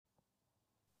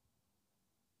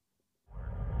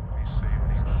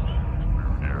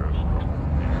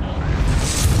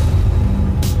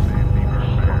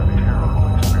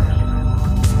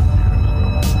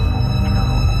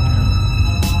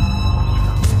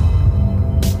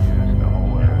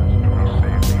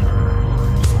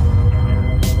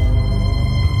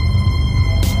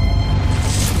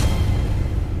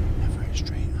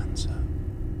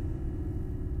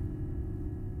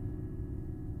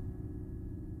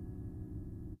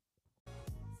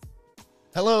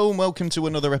Hello and welcome to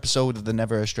another episode of the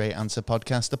Never a Straight Answer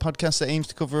podcast, the podcast that aims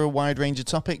to cover a wide range of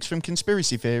topics from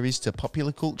conspiracy theories to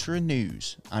popular culture and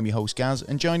news. I'm your host Gaz,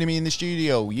 and joining me in the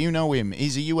studio, you know him,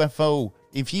 he's a UFO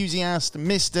enthusiast,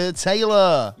 Mr.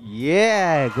 Taylor.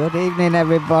 Yeah, good evening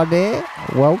everybody.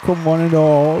 Welcome one and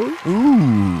all.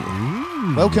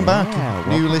 Welcome back,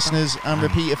 new welcome listeners and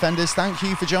repeat offenders. Thank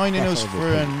you for joining us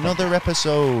for another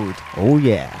episode. Oh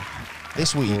yeah.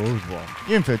 This week, Good one.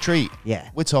 you're in for a treat. Yeah.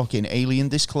 We're talking Alien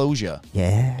Disclosure.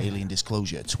 Yeah. Alien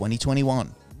Disclosure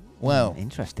 2021. Well,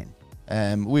 Interesting.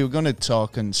 we were going to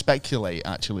talk and speculate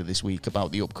actually this week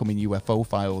about the upcoming UFO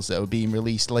files that are being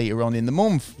released later on in the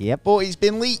month. Yep. But it's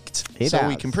been leaked. It so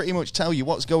we has. can pretty much tell you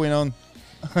what's going on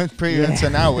pretty much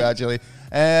now, actually.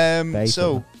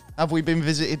 So, have we been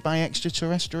visited by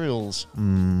extraterrestrials?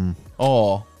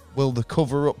 Or will the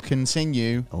cover-up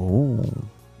continue? Oh,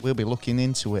 We'll be looking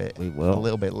into it we will. a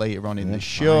little bit later on in We'll the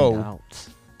show. find out.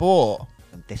 But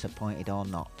if I'm disappointed or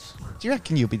not. do you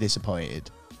reckon you'll be disappointed?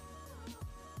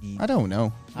 I don't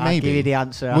know. I'll Maybe. give you the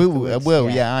answer Well,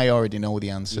 yeah, I already know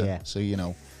the answer. Yeah. So, you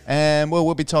know. Well,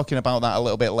 we'll be talking about that a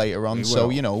little bit later on. We So,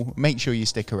 will. you know, make sure you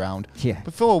stick around. Yeah.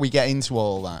 Before we get into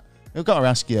all that, I've got to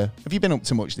ask you, have you been up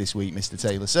to much this week, Mr.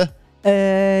 Taylor, sir?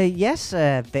 Yes,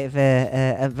 a bit of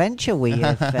a adventure we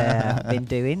have been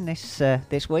doing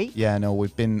this week. Yeah, no,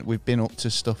 we've been up to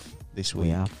stuff this week. We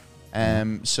have.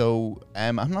 I'm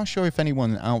not sure if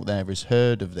anyone out there has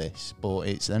heard of this, but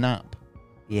it's an app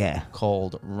Yeah.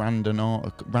 called Random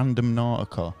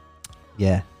Nautica.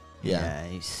 Yeah. Yeah.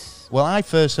 It's Well, I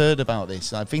first heard about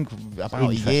this, I think, about a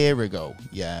Interesting. year ago.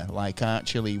 Yeah, like I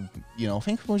actually, you know, I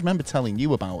think I remember telling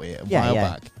you about it a Yeah, while yeah.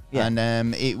 back. Yeah.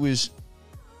 And it's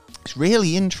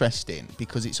really interesting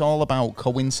because it's all about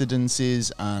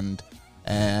coincidences and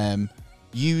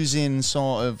using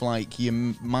sort of like your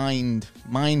mind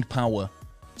power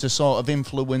to sort of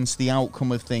influence the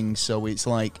outcome of things. So it's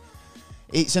like,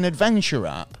 it's an adventure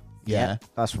app. Yeah.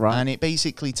 that's right. And it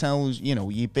basically tells, you know,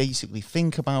 you basically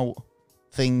think about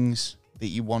things that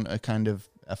you want to kind of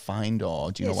find,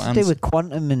 or do you know, It's to do with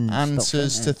quantum and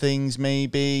answers stuff, to isn't it? things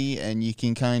maybe, and you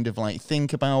can kind of like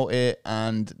think about it,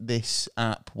 and this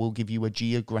app will give you a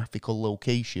geographical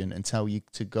location and tell you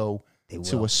to go It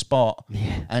to will. a spot,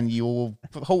 Yeah. and you'll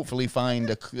hopefully find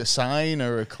a sign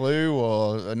or a clue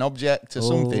or an object or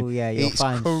something. Oh, yeah, you'll It's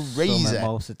find crazy. something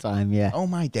most of the time, yeah. Oh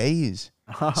my days.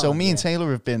 So me and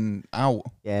Taylor have been out.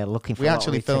 Yeah, looking for We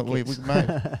actually felt we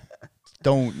might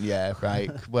don't, yeah,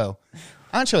 right. Well,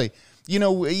 actually, you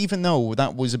know, even though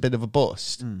that was a bit of a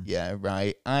bust, yeah,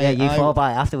 right. you thought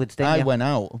about it afterwards, didn't I you? went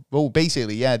out. Well,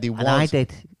 basically, yeah, there was. And I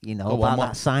did, you know, Oh, about and what?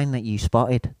 that sign that you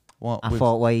spotted. What, I with-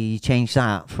 thought where you changed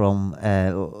that from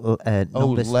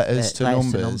numbers, letters to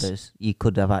numbers. You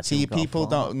could have actually See, got people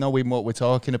forward. don't know what we're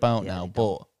talking about Yeah, now, they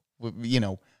but you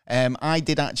know, I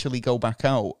did actually go back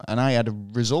out, and I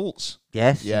had results.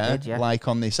 Yes, Yeah, you did, yeah. like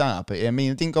on this app. I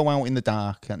mean, it didn't go out in the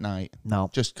dark at night, No.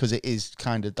 just because it is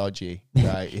kind of dodgy,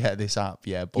 right? Yeah, this app,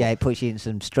 yeah. But Yeah, it puts you in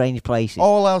some strange places.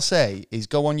 all I'll say is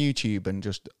go on YouTube and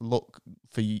just look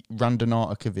for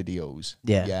Randonautica videos.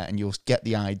 Yeah. Yeah, and you'll get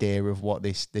the idea of what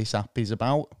this app is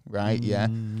about, right? Yeah.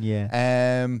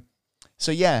 Yeah.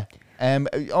 So yeah.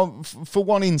 For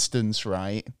one instance,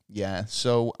 right? Yeah.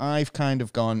 So I've kind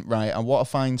of gone, right, I want to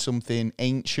find something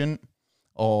ancient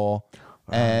or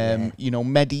you know,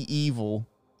 medieval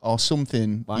or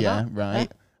something. Why yeah, not? right.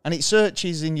 Yeah. And it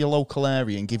searches in your local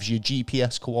area and gives you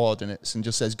GPS coordinates and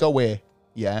just says, go here.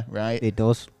 Yeah, right. It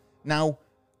does. Now,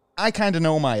 I kind of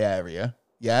know my area.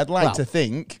 Yeah, I'd like Well. to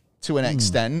think to an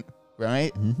extent,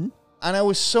 right? Mm-hmm. And I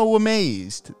was so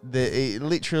amazed that it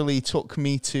literally took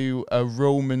me to a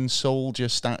Roman soldier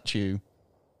statue.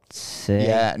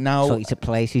 Yeah, now so it's a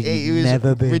place it you've was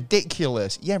never been.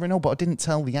 ridiculous. Yeah, I know, but I didn't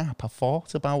tell the app. I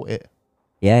thought about it.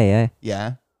 Yeah.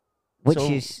 Yeah. Which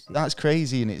So is that's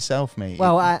crazy in itself, mate.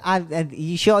 well,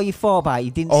 you sure you thought about it?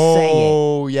 You didn't say it.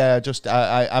 Oh yeah, just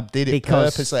I did it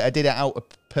Because- purposely. I did it out of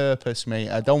purpose, mate.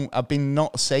 I've been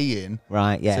not saying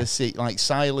Right, yeah. to see, like,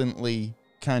 silently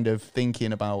kind of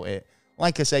thinking about it.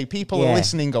 Like I say, people Yeah. are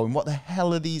listening going, what the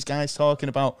hell are these guys talking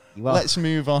about? You are. Let's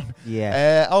move on.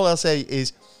 Yeah. All I'll say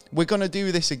is we're going to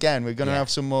do this again. We're going to Yeah. have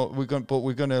some more. We're going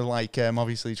to like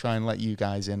obviously try and let you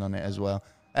guys in on it as well.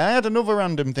 I had another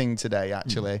random thing today,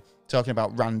 actually, talking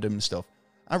about random stuff.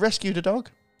 I rescued a dog.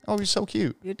 Oh, he was so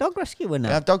cute. You're a dog rescuer now.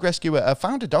 I have dog rescuer. I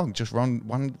found a dog just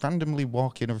randomly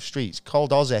walking the streets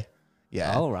called Ozzy.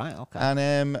 Yeah. Oh, right, okay.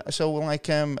 And so like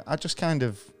I just kind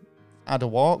of had a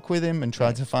walk with him and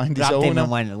tried to find his Grabbed him owner.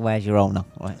 and went, "Where's your owner?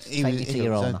 Let's He take was, me to he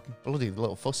your was owner." a bloody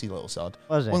little fussy little sod.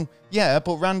 Was it? Well, yeah,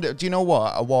 but do you know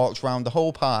what? I walked round the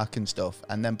whole park and stuff,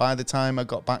 and then by the time I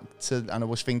got back and I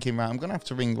was thinking, right, I'm going to have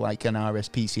to ring like an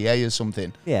RSPCA or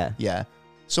something. Yeah. Yeah.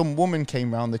 Some woman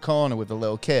came round the corner with a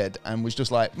little kid and was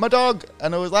just like, my dog.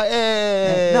 And I was like,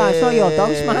 hey. No, it's not your dog.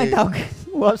 It's my dog.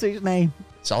 What's his name?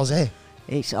 It's Ozzy.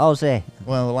 It's Ozzy.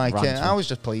 Well, like, Ransom. I was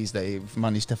just pleased that it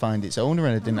managed to find its owner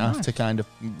and I didn't have to kind of,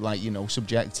 like,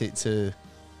 subject it to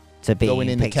To be going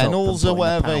in the picked up and kennels put or in the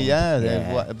whatever. pound.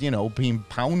 Yeah, being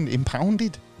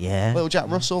impounded. Yeah. Little Jack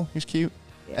Russell, who's cute.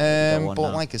 Yeah, you don't But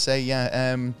want like I say, yeah.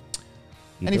 that. You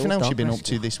Anything do else dog you've been up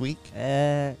rescue. to this week?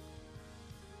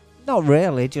 Not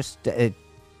really. Just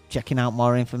checking out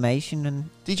more information, and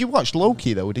Did you watch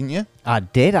Loki though? Didn't you? I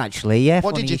did actually. Yeah.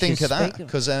 What funny did you think should of that? speak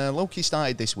Because Loki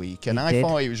started this week, and It I did.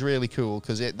 thought it was really cool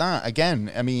because that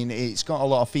again, I mean, it's got a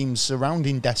lot of themes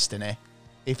surrounding Destiny,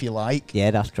 if you like.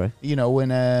 Yeah, that's true.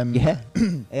 And Yeah.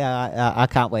 Yeah. I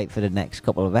can't wait for the next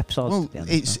couple of episodes. well, to be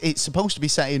honest. it's supposed to be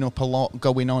setting up a lot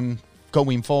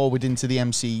going forward into the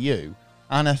MCU,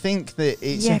 and I think that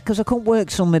it's Yeah, because I couldn't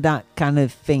work some of that kind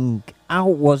of thing out.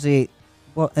 Was it?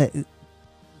 What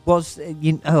was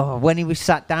when he was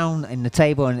sat down in the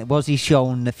table, and was he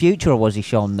shown the future or was he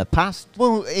shown the past?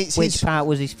 well, it's Which his, part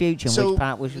was his future and which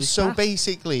part was his so past?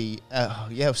 basically,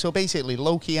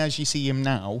 Loki, as you see him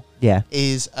now, Yeah.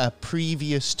 is a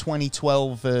previous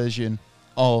 2012 version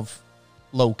of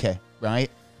Loki, right?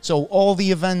 So all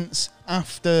the events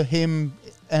after him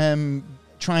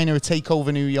trying to take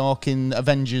over New York in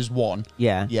Avengers 1,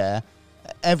 Yeah. yeah,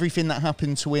 everything that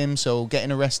happened to him, so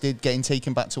getting arrested, getting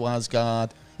taken back to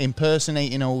Asgard,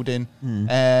 impersonating Odin,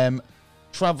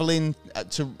 traveling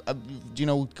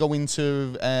going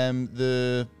to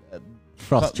the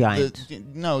Frost giant.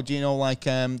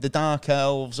 the Dark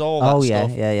Elves, all that Oh yeah,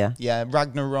 stuff. yeah.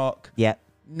 Ragnarok Yeah.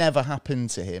 never happened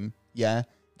to him. Yeah,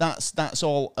 that's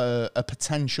all a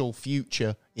potential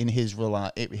future in his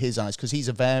eyes, because he's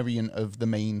a variant of the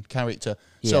main character.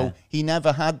 Yeah. So he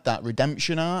never had that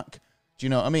redemption arc. Do you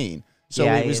know what I mean? So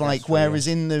Yeah, it was yeah, like, that's true, whereas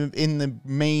in the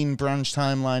main branch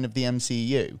timeline of the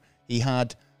MCU, he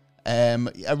had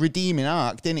a redeeming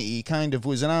arc, didn't he? He kind of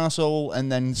was an arsehole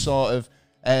and then sort of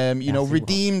he was.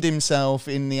 redeemed himself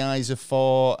in the eyes of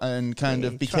Thor and kind Yeah,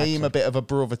 of he became tried a to. bit of a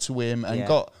brother to him and Yeah.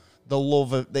 got the love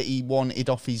that he wanted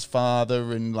off his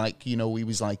father, and he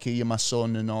was like, "You're my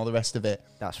son," and all the rest of it.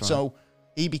 That's right. So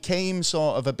he became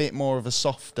sort of a bit more of a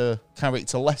softer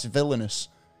character, less villainous.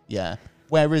 Yeah.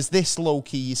 Whereas this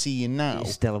Loki you're seeing now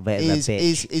He's still a bit of a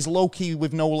bitch. is Loki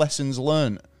with no lessons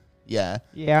learned. Yeah.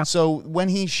 Yeah. So when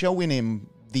he's showing him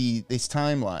this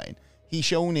timeline, he's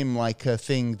showing him like a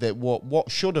thing that what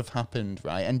should have happened,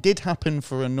 right? And did happen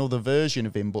for another version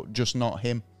of him, but just not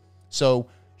him. So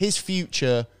his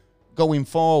future going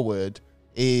forward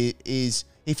is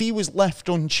if he was left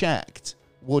unchecked,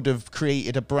 would have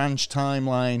created a branch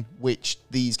timeline which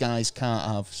these guys can't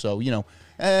have. So, Yeah.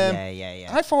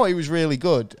 I thought it was really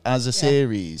good as a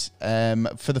series.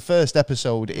 For the first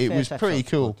episode, it was first pretty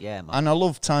episode's cool. good, yeah, man. And I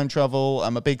love time travel.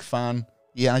 I'm a big fan.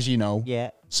 Yeah, as you know.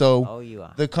 Yeah. So Oh, you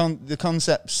are. the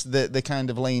concepts that they're kind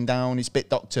of laying down is a bit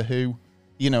Doctor Who,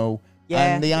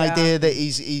 Yeah, and the yeah. idea that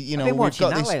been we've watching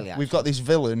got that this lately, we've got this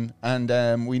villain,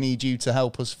 and we need you to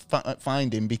help us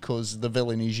find him because the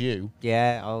villain is you.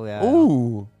 Yeah. Oh yeah.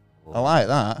 Ooh, I like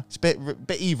that. It's a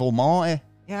bit evil Morty.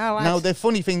 Yeah. I like Now the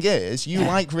funny thing is, you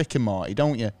like Rick and Morty,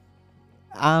 don't you?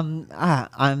 I am a.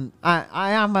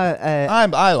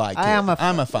 I like it. I am a.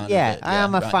 I'm a fan. Yeah, of it. I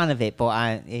am a right. fan of it,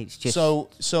 but it's just.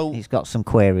 So He's got some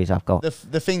queries. I've got.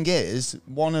 the thing is,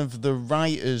 one of the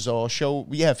writers I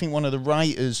think one of the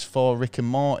writers for Rick and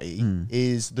Morty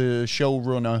is the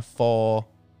showrunner for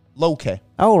Loki.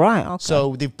 Oh right. Okay.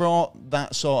 So they've brought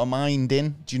that sort of mind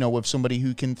in, of somebody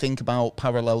who can think about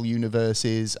parallel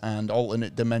universes and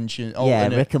alternate dimensions, yeah,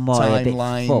 alternate Rick and Morty a bit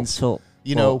timelines. fucked up.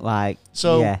 you but, know, like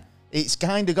So yeah. it's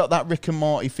kind of got that Rick and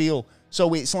Morty feel.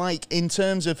 So it's like, in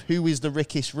terms of who is the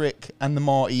Rickest Rick and the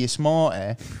Mortiest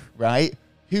Morty, right?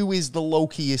 Who is the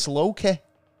Lokiest Loki?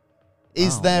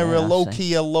 Is Oh, there yeah, a I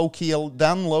see. Lokier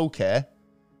than Loki?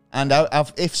 And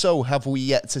if so, have we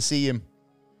yet to see him?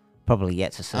 Probably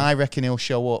yet to see. I reckon he'll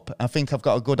show up. I think I've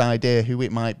got a good idea who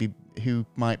it might be, who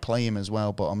might play him as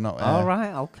well, but I'm not. All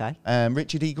right. Okay.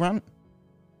 Richard E. Grant.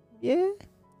 Yeah.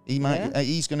 He might. Yeah.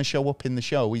 He's going to show up in the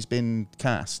show. He's been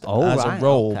cast Oh, as right, a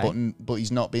role, okay. but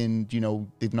he's not been.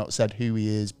 They've not said who he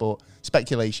is. But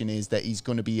speculation is that he's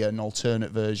going to be an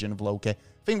alternate version of Loki. I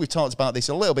think we talked about this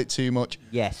a little bit too much.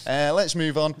 Yes. Let's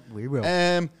move on. We will.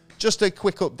 just a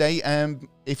quick update.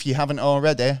 If you haven't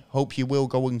already, hope you will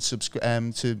go and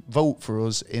subscribe to vote for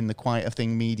us in the Quite a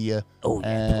Thing Media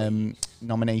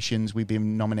nominations. We've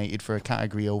been nominated for a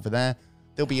category over there.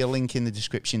 There'll be a link in the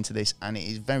description to this, and it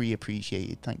is very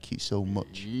appreciated. Thank you so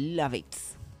much. Love it.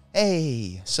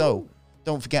 Hey, so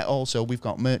don't forget also, we've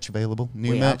got merch available.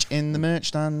 New merch in the merch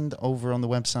stand over on the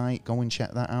website. Go and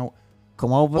check that out.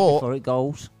 Come over before it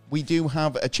goes. We do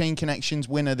have a Chain Connections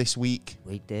winner this week.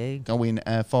 We do. Going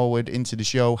forward into the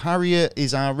show. Harriet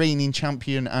is our reigning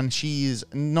champion, and she is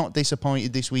not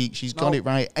disappointed this week. She's got it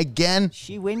right again.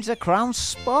 She wins a crown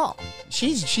spot.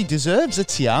 She deserves a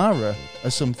tiara or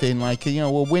something, like a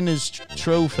winner's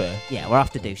trophy. Yeah, we'll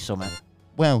have to do something.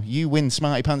 Well, you win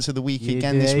Smarty Pants of the Week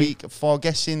again this week for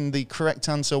guessing the correct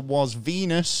answer was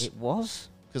Venus. It was.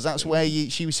 Because that's where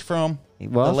she was from. It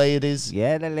was. The ladies.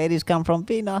 Yeah, the ladies come from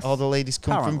Venus. All the ladies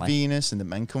come from Venus and the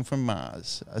men come from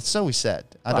Mars. So he said.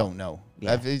 I don't know.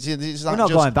 Yeah. We're not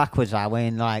going backwards, are we?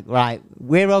 Right,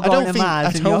 we're all going to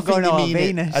Mars and you're going to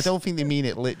Venus. I don't think they mean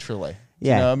it literally.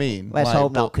 Yeah. You know what I mean? Let's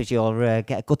hope not, because you'll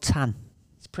get a good tan.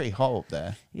 It's pretty hot up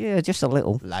there. Yeah, just a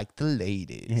little. Like the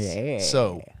ladies. Yeah.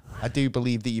 So, I do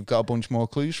believe that you've got a bunch more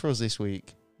clues for us this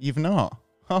week. You've not?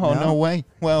 Oh, no way.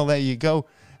 Well, there you go.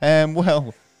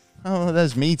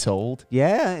 There's me told.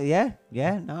 Yeah.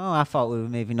 No, I thought we were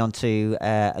moving on to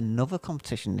another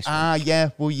competition this week. Yeah.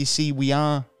 Well, you see, we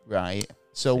are, right?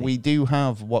 So we do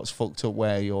have What's Fucked Up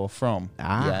Where You're From.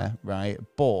 Yeah, right.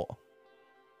 But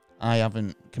I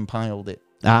haven't compiled it.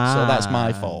 So that's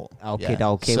my fault. Okay.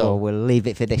 So we'll leave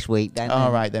it for this week then.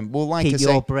 All right then. Well, like I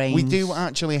say, we do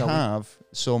actually have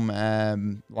some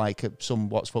some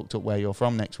What's Fucked Up Where You're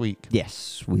From next week.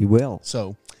 Yes, we will.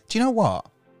 So, do you know what?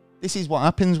 This is what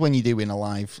happens when you're doing a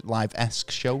live-esque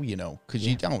show, because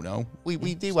you don't know.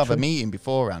 We do have a meeting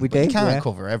beforehand, but you can't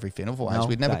cover everything. Otherwise,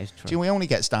 we'd never. We only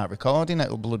start recording at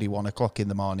bloody 1 o'clock in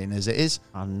the morning as it is.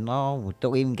 I know. We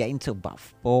don't even get until about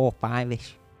 4,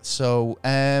 5-ish. So,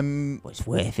 but it's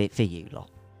worth it for you,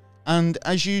 lot. And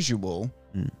as usual,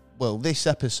 well, this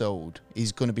episode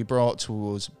is going to be brought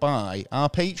to us by our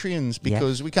Patreons,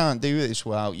 because we can't do this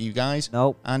without you guys.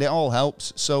 Nope. And it all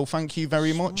helps. So thank you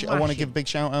very much. I want to give a big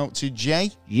shout out to Jay.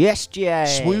 Yes,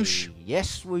 Jay. Swoosh.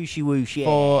 Yes, swooshy whoosh. Yeah.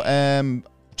 For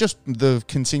just the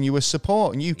continuous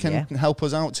support. And you can help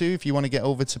us out too if you want to get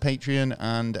over to Patreon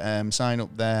and sign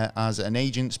up there as an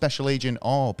agent, special agent,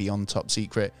 or beyond top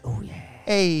secret. Oh, yeah.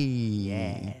 Hey.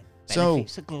 Yeah. So,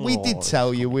 we did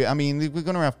tell you, we're going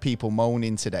to have people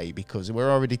moaning today because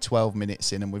we're already 12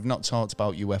 minutes in and we've not talked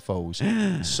about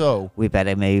UFOs. So, we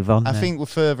better move on. I think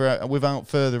without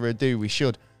further ado, we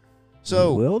should.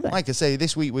 So, like I say,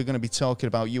 this week we're going to be talking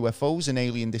about UFOs and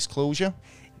alien disclosure.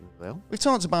 We've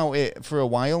talked about it for a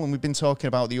while, and we've been talking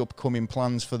about the upcoming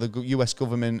plans for the US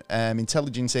government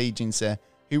intelligence agency,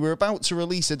 who were about to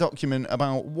release a document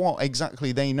about what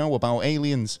exactly they know about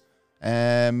aliens.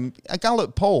 A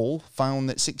Gallup poll found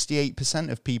that 68%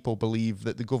 of people believe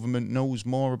that the government knows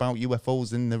more about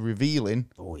UFOs than they're revealing.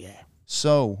 Oh, yeah.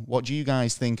 So, what do you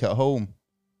guys think at home?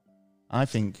 I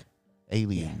think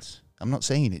aliens. Yeah. I'm not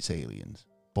saying it's aliens,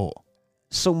 but...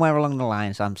 somewhere along the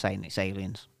lines, I'm saying it's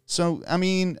aliens. So, I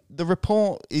mean, the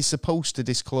report is supposed to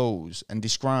disclose and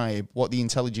describe what the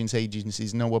intelligence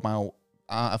agencies know about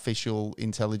artificial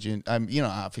intelligence,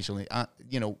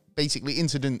 basically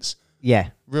incidents... yeah,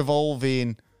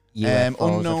 revolving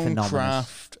unknown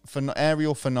craft,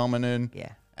 aerial phenomenon.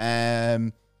 Yeah.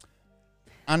 And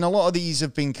a lot of these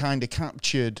have been kind of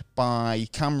captured by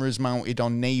cameras mounted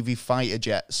on Navy fighter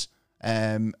jets.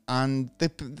 And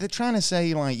they're trying to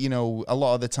say, a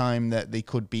lot of the time that they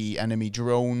could be enemy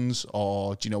drones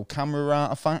or, camera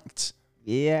artifacts.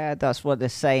 Yeah, that's what they're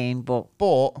saying, but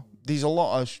there's a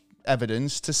lot of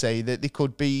evidence to say that they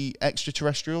could be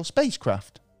extraterrestrial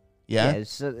spacecraft. Yeah,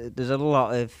 there's a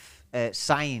lot of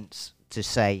science to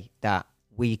say that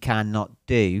we cannot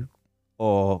do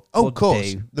or of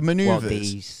course, do the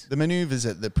maneuvers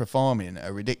that they're performing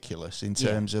are ridiculous in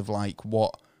terms of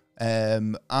what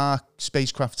our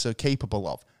spacecrafts are capable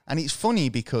of. And it's funny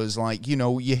because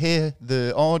you hear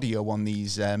the audio on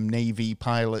these Navy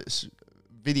pilots'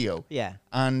 video,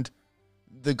 and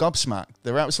they're gobsmacked.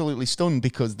 They're absolutely stunned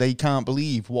because they can't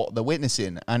believe what they're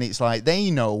witnessing. And it's like they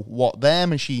know what their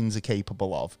machines are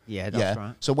capable of. Yeah, that's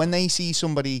right. So when they see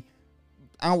somebody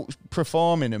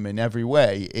outperforming them in every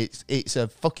way, it's a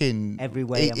fucking... every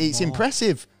way it's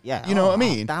impressive. Yeah. You know what I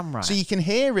mean? Damn right. So you can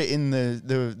hear it in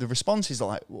the responses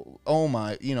like, oh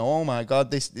my God,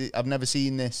 this I've never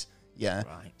seen this. Yeah.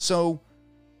 Right. So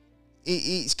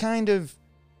it's kind of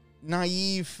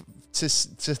naive to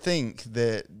think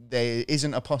that there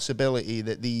isn't a possibility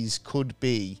that these could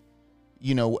be,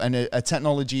 a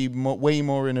technology way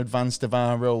more in advance of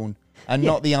our own, and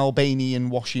not the Albanian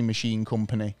washing machine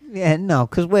company. Yeah, no,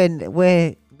 because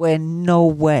we're no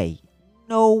way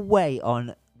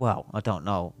on. Well, I don't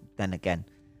know. Then again,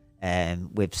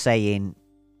 with saying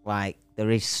like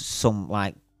there is some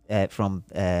like from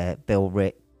Bill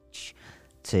Rich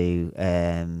to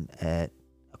a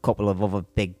couple of other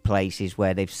big places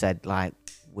where they've said like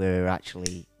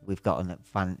we've got an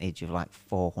advantage of like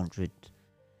 400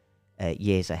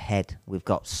 years ahead. We've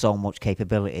got so much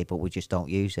capability, but we just don't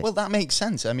use it. Well, that makes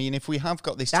sense. I mean, if we have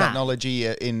got this technology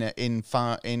in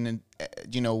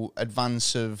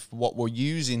advance of what we're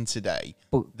using today,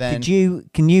 but then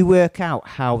can you work out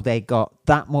how they got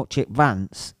that much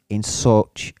advance in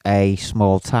such a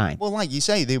small time? Well, like you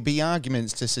say, there'll be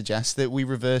arguments to suggest that we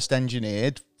reversed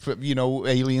engineered,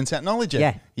 alien technology.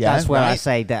 Yeah, that's where I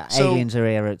say that aliens are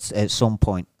here at some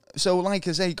point. So, like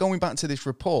I say, going back to this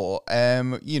report,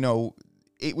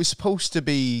 it was supposed to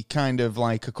be kind of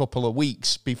like a couple of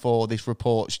weeks before this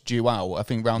report's due out. I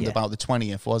think round about the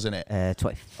 20th, wasn't it?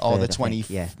 23rd, or the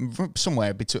 20th,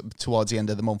 somewhere towards the end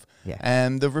of the month. Yeah.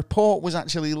 The report was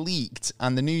actually leaked,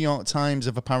 and the New York Times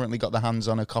have apparently got their hands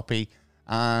on a copy.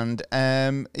 And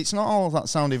it's not all that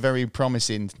sounded very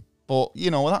promising, but,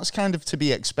 that's kind of to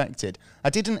be expected. I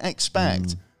didn't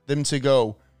expect them to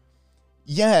go,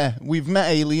 yeah, we've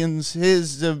met aliens.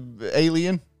 Here's the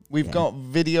alien. We've got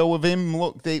video of him.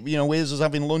 Look, here's us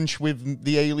having lunch with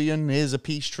the alien. Here's a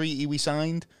peace treaty we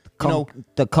signed. The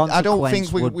consequence I don't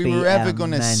think we were ever going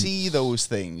to immense. see those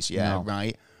things. Yeah, No.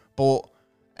 right. But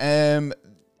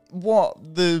what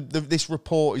this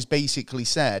report is basically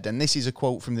said, and this is a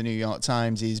quote from the New York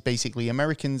Times, is basically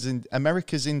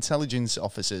America's intelligence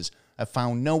officers have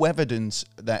found no evidence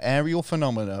that aerial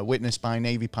phenomena witnessed by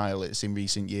Navy pilots in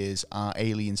recent years are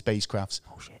alien spacecrafts.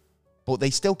 Oh, shit. But they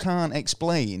still can't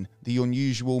explain the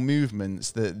unusual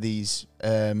movements that these,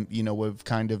 have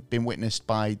kind of been witnessed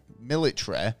by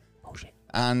military. Oh, shit.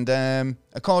 And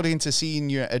according to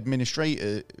senior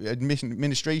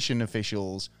administration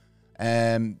officials,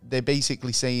 they're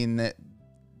basically saying that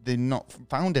they've not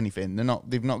found anything.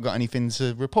 They've not got anything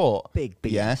to report. Big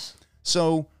BS. Yeah.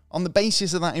 So on the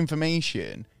basis of that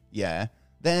information, they're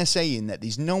saying that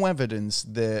there's no evidence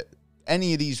that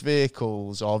any of these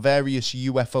vehicles or various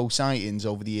UFO sightings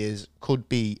over the years could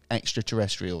be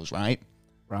extraterrestrials, right?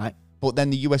 Right. But then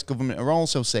the US government are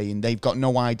also saying they've got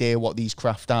no idea what these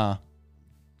craft are.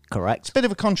 Correct. It's a bit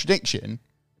of a contradiction.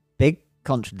 Big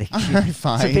contradiction. I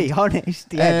find. To be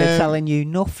honest, they're telling you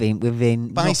nothing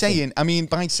within. By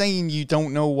saying you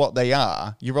don't know what they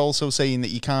are, you're also saying that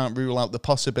you can't rule out the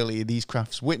possibility of these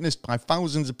crafts witnessed by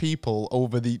thousands of people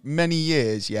over the many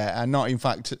years, are not in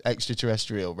fact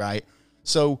extraterrestrial, right?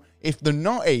 So if they're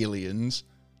not aliens,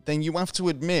 then you have to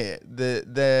admit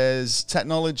that there's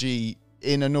technology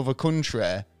in another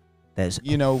country. There's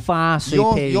far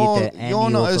superior to any you're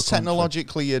not other as country.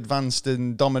 technologically advanced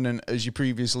and dominant as you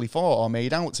previously thought or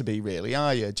made out to be, really,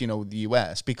 are you? The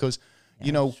US, because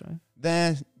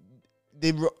they're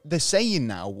saying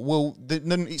now, well,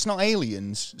 it's not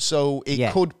aliens, so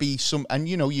it could be some, and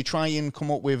you try and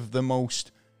come up with the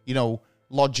most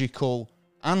logical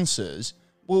answers.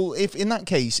 Well, if in that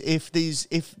case, if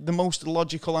the most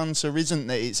logical answer isn't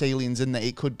that it's aliens and that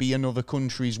it could be another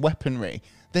country's weaponry,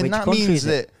 then Which that country means is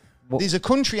it? that there's a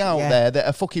country out there that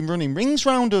are fucking running rings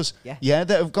round us. Yeah.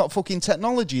 That have got fucking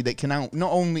technology that can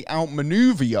not only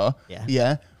outmaneuver you,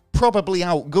 probably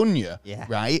outgun you. Yeah.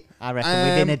 Right? I reckon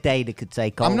within a day they could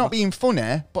take over. I'm not being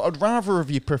funny, but I'd rather have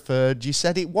you preferred you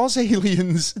said it was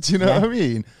aliens. Do you know what I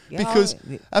mean? Yeah. Because,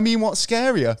 what's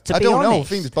scarier? To I be don't know. I honest-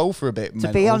 think both are a bit mental,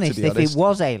 To be honest, if it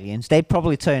was aliens, they'd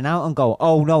probably turn out and go,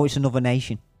 "Oh no, it's another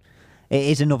nation. It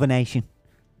is another nation."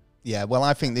 Yeah, well,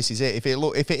 I think this is it. If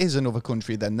it is another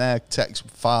country, then their tech's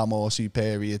far more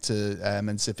superior to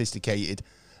and sophisticated.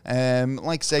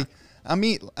 Like I say, I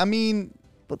mean,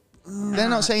 but they're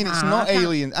not saying it's not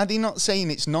aliens. Are they not saying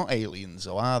it's not aliens,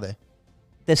 or are they?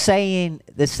 They're saying.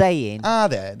 Are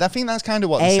they? I think that's kind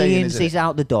of what they're saying. Aliens is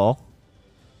out the door,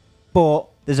 but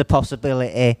there's a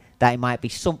possibility that it might be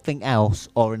something else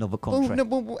or another country.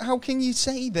 Well, how can you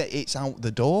say that it's out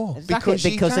the door? Exactly,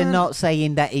 because they're not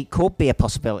saying that it could be a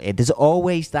possibility. There's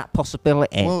always that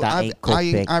possibility it could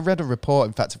be. I read a report.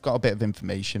 In fact, I've got a bit of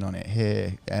information on it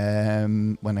here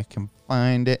when I can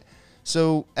find it.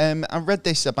 So I read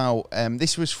this about,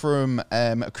 this was from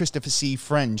Christopher C.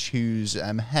 French, who's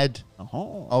head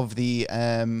of the,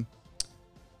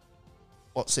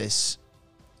 what's this?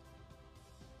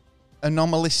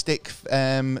 Anomalistic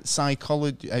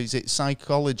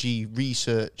psychology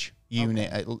research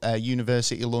unit at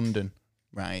University of London,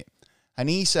 right? And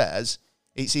he says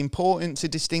it's important to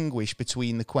distinguish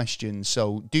between the questions.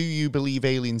 So, do you believe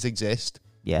aliens exist?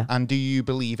 Yeah. And do you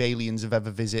believe aliens have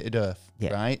ever visited Earth?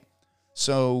 Yeah. Right?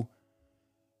 So,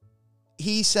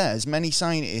 he says many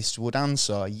scientists would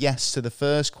answer yes to the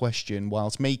first question,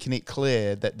 whilst making it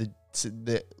clear that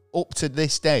the up to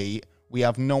this date, we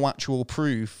have no actual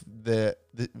proof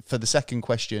for the second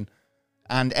question.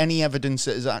 And any evidence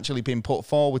that has actually been put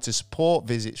forward to support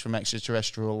visits from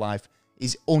extraterrestrial life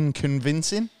is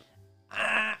unconvincing.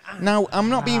 Now, I'm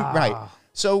not being right.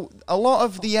 So, a lot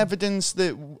of the evidence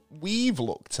that we've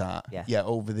looked at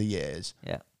over the years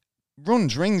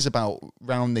runs rings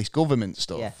around this government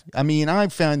stuff. Yeah. I mean,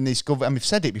 I've found this government, I've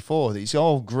said it before, it's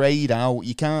all greyed out.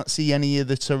 You can't see any of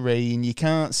the terrain. You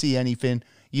can't see anything.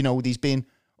 You know, there's been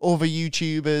other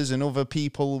YouTubers and other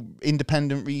people,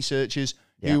 independent researchers,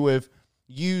 who have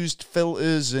used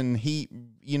filters and heat,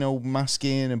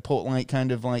 masking and put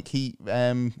heat,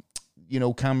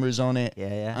 cameras on it.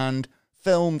 And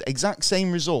filmed exact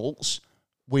same results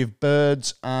with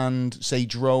birds and, say,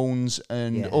 drones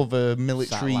and other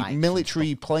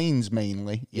military planes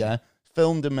mainly.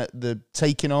 Filmed them at the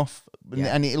taking off,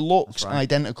 and it looks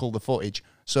identical, the footage.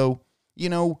 So,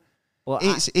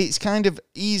 it's kind of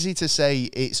easy to say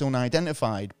it's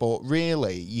unidentified, but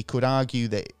really you could argue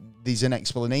that there's an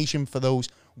explanation for those,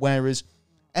 whereas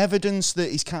evidence that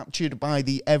is captured by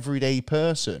the everyday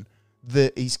person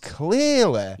that is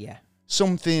clearly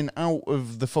something out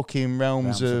of the fucking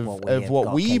realms of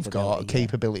what we've got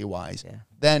capability-wise,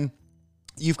 then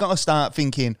you've got to start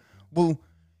thinking, well,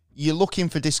 you're looking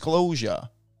for disclosure,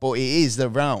 but it is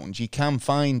around. You can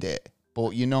find it,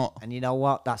 but you're not. And you know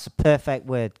what? That's a perfect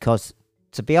word, because,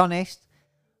 to be honest,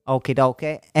 okie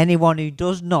dokie, anyone who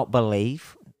does not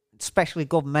believe, especially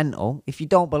governmental, if you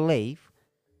don't believe,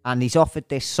 and he's offered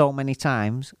this so many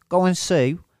times, go and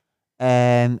sue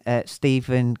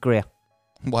Stephen Greer.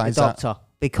 Why is doctor, that?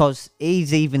 Because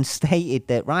he's even stated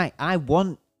that,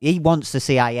 he wants the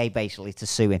CIA basically to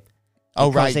sue him. Oh,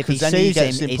 because right, because then he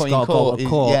gets him, him he's put got in to go to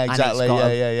court. Yeah, exactly.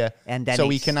 And then so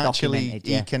he can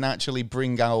actually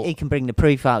bring out. He can bring the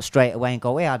proof out straight away and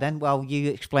go, yeah, then, well,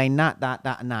 you explain that,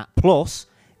 and that. Plus,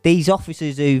 these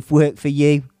officers who've worked for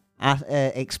you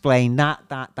explain that,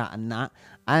 and that.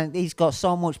 And he's got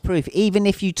so much proof. Even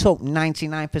if you took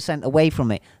 99% away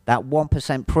from it, that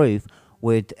 1% proof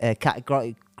would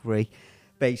categorically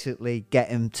basically get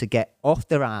him to get off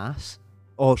their ass,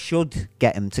 or should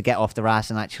get him to get off their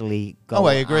ass and actually go. Oh,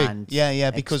 I agree. And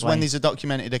because when there's a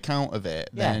documented account of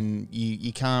it, then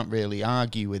you can't really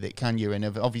argue with it, can you? And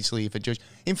obviously, if a judge,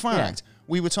 in fact,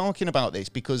 we were talking about this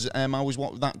because I was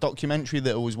that documentary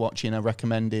that I was watching. I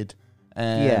recommended,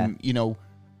 in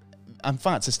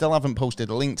fact, I still haven't posted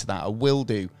a link to that. I will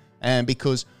do,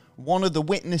 because one of the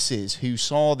witnesses who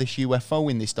saw this UFO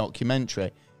in this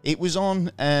documentary, it was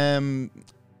on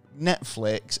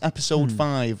Netflix, episode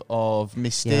 5 of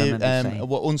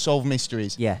Unsolved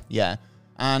Mysteries. Yeah.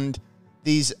 And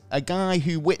there's a guy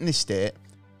who witnessed it,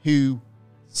 who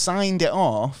signed it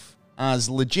off as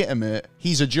legitimate.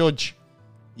 He's a judge.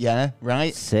 Yeah,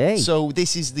 right? So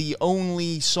this is the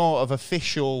only sort of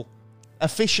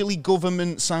officially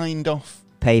government signed off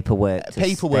paperwork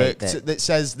that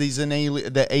says there's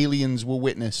that aliens were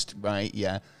witnessed, right?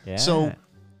 Yeah. So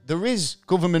there is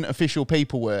government official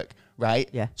paperwork, right?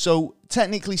 Yeah. So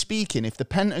technically speaking, if the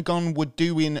Pentagon were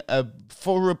doing a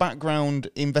thorough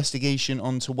background investigation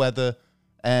onto whether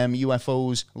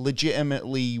UFOs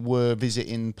legitimately were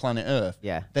visiting planet Earth,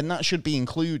 then that should be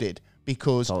included,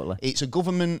 because it's a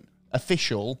government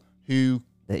official who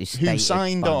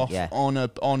signed off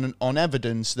on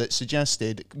evidence that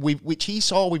suggested, which he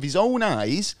saw with his own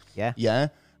eyes,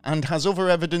 and has other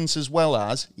evidence as well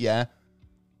as,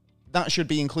 that should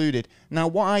be included. Now,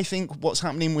 what's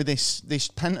happening with this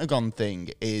Pentagon thing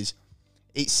is,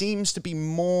 it seems to be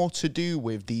more to do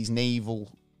with these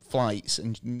naval flights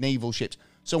and naval ships.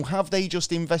 So have they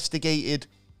just investigated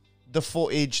the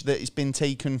footage that has been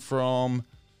taken from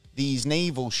these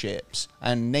naval ships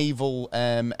and naval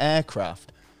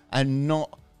aircraft, and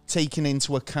not taken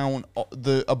into account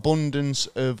the abundance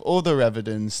of other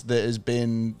evidence that has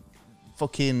been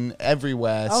fucking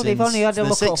everywhere since they've only had a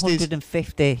look 60s. at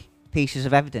 150 pieces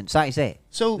of evidence. That is it.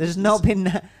 So there's not been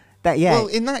that Well,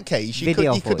 in that case, you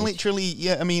could literally,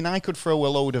 I could throw a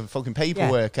load of fucking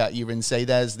paperwork at you and say,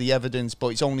 there's the evidence, but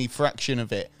it's only a fraction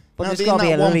of it. But now, there's got to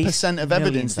be 1% of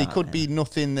evidence, there could be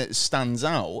nothing that stands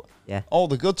out. Yeah. All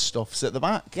the good stuff's at the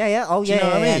back. Yeah. Oh, Do you know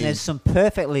what I mean? And there's some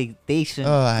perfectly decent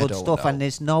good stuff, and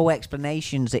there's no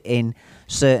explanations in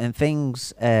certain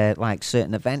things, like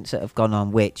certain events that have gone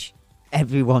on, which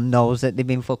everyone knows that they've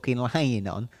been fucking lying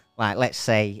on. Like, let's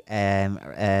say,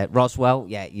 Roswell,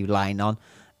 you lying on.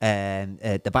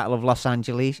 The Battle of Los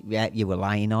Angeles, yeah, you were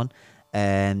lying on.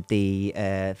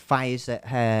 The fires that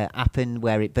happened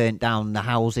where it burnt down the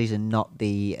houses and not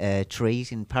the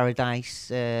trees in Paradise.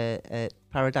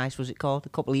 Paradise was it called? A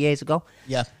couple of years ago.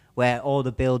 Yeah. Where all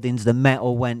the buildings, the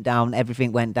metal went down,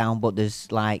 everything went down, but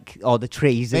there's like all the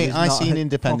trees. Mate, I seen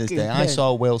Independence Day. I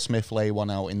saw Will Smith lay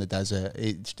one out in the desert.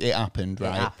 It happened,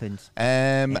 right? It happens.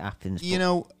 It happens. You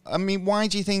know, I mean, why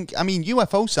do you think? I mean,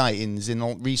 UFO sightings in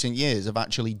recent years have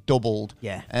actually doubled.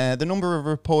 Yeah. The number of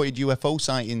reported UFO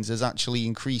sightings has actually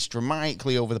increased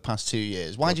dramatically over the past 2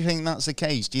 years. Why do you think that's the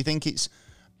case? Do you think it's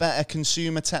better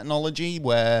consumer technology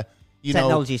where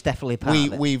technology is definitely part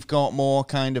of it. We've got more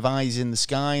kind of eyes in the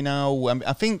sky now.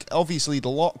 I think obviously the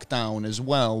lockdown as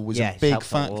well was a big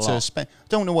factor.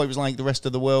 Don't know what it was like the rest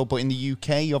of the world, but in the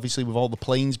UK, obviously with all the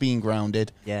planes being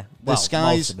grounded, the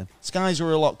skies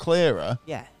were a lot clearer.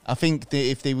 Yeah. I think that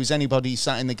if there was anybody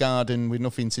sat in the garden with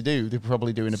nothing to do, they're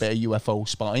probably doing a bit of UFO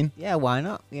spotting. Yeah, why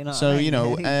not? You know. So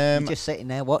you're just sitting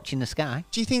there watching the sky.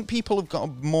 Do you think people have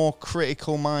got more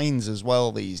critical minds as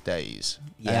well these days?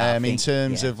 Yeah, in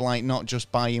terms of like not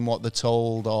just buying what they're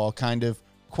told or kind of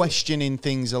questioning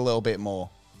things a little bit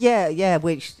more. Yeah.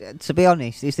 Which, to be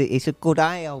honest, it's a good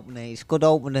eye opener. It's a good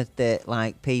opener that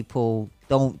like people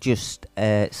don't just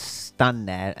stand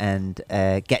there and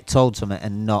get told something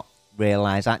and not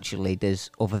realise actually there's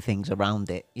other things around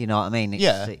it. You know what I mean?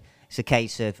 It's a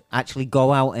case of actually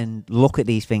go out and look at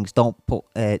these things. Don't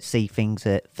see things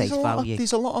at face value.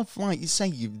 There's a lot of, like you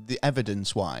say, the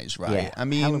evidence-wise, right? Yeah, I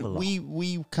mean,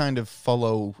 we kind of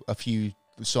follow a few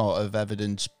sort of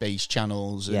evidence-based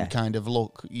channels and kind of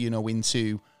look,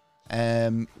 into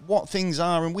what things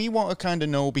are, and we want to kind of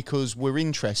know because we're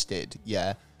interested,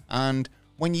 and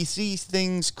when you see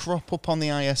things crop up on the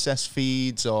ISS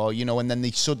feeds or, and then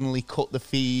they suddenly cut the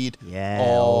feed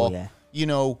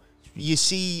you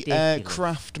see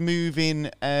craft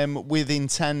moving with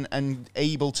intent and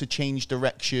able to change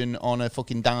direction on a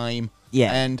fucking dime.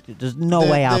 Yeah, and there's no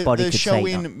way our body could say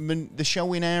that. The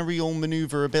showing aerial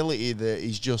maneuverability that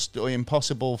is just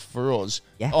impossible for us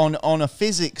Yeah. on a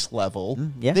physics level.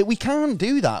 That we can't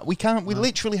do that. We can't. We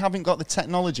literally haven't got the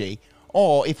technology.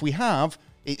 Or if we have,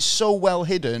 it's so well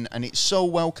hidden and it's so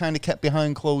well kind of kept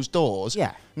behind closed doors.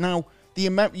 Yeah. Now,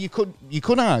 you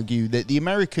could argue that the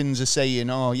Americans are saying,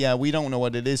 "Oh yeah, we don't know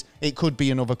what it is. It could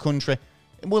be another country."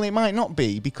 Well, it might not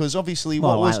be because obviously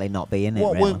more likely not be in it.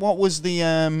 What was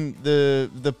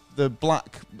the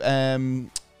black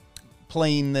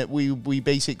plane that we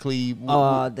basically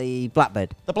the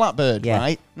Blackbird. The Blackbird, Yeah.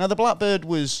 right? Now the Blackbird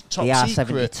was top The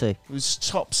secret. R-72. It was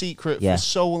top secret Yeah. for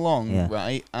so long, Yeah.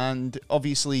 right? And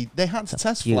obviously they had to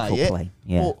test fly beautiful it. plane,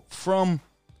 yeah. But from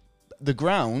the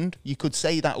ground, you could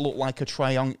say that looked like a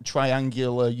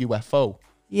triangular UFO.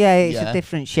 Yeah, it's a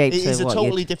different shape. It is a what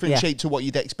totally you'd- different yeah. shape to what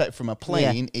you'd expect from a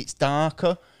plane. It's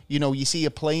darker. You see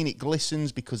a plane, it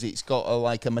glistens because it's got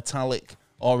a metallic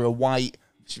or a white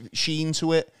sheen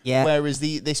to it. Yeah. Whereas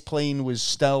this plane was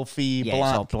stealthy, Yeah, black.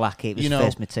 it's all black. It was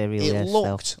first material. It yeah,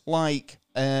 looked like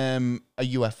a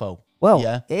UFO. Well,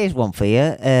 yeah. here's one for you.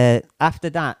 After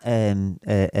that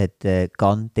had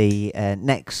gone, the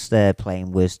next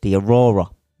plane was the Aurora.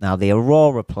 Now, the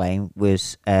Aurora plane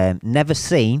was never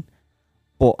seen,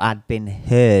 but had been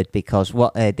heard because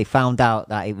they found out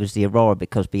that it was the Aurora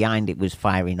because behind it was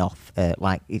firing off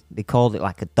they called it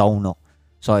like a donut,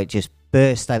 so it just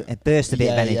burst out. It burst a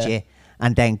bit of energy,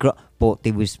 and then but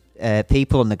there was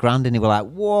people on the ground and they were like,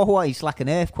 "Whoa, it's like an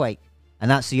earthquake." And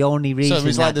that's the only reason. So it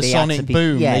was like the they had sonic to be,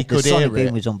 boom. Yeah, they could the sonic hear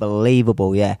boom was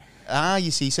unbelievable. Yeah.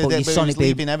 You see, so But there your was sonic boom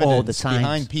leaving all evidence the time.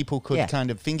 behind. People could Yeah. kind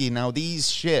of thinking now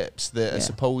these ships that are Yeah.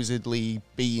 supposedly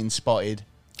being spotted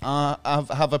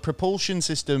have a propulsion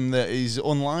system that is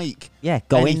unlike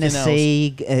Go in the anything else.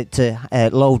 sea to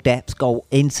low depths. Go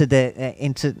into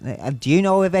the do you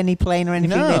know of any plane or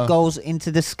anything No. that goes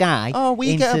into the sky? Oh,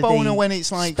 we get a into boner the when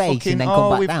it's like space fucking. and then come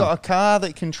back We've down. got a car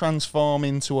that can transform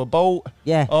into a boat.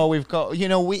 Yeah. Oh, we've got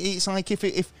it's like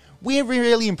if we're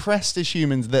really impressed as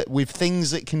humans that with things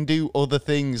that can do other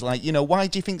things. Like why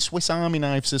do you think Swiss Army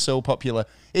knives are so popular?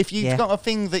 If you've got a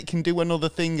thing that can do another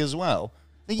thing as well.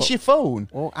 It's your phone.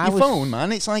 Well, your phone,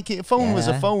 man. It's like a phone was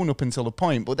a Yeah. phone up until a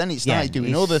point, but then it started doing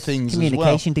it's other things as well.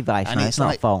 communication device, And man. It's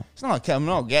not a phone. It's not. I'm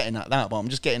not getting at that, but I'm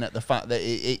just getting at the fact that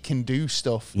it can do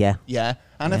stuff. Yeah. Yeah.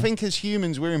 And I Yeah. think as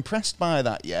humans, we're impressed by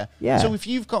that. Yeah. Yeah. So if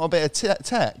you've got a bit of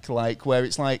tech, like where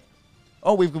it's like,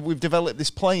 oh, we've developed this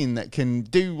plane that can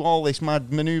do all this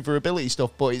mad maneuverability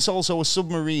stuff, but it's also a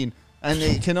submarine. And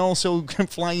it can also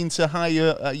fly into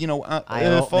higher, Higher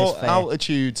Earth atmosphere.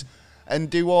 altitudes and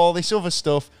do all this other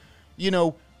stuff.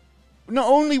 Not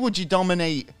only would you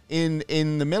dominate in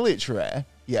the military,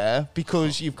 Yeah,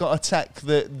 because you've got a tech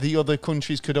that the other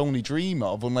countries could only dream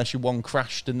of unless your one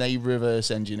crashed and they reverse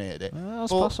engineered it. Well,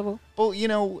 that's possible. But, you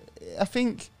know, I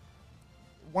think,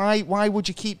 why would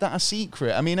you keep that a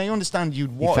secret? I mean, I understand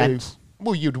you'd want Defense.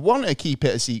 you'd want to keep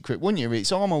it a secret, wouldn't you?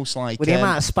 It's almost like... With the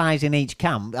amount of spies in each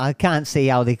camp, I can't see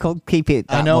how they could keep it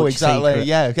that I know, much exactly. secret.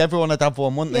 Yeah, everyone would have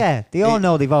one, wouldn't they? Yeah, they all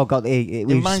know they've all got the... It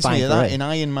reminds me of that in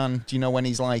Iron Man. Do you know when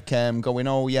he's like going,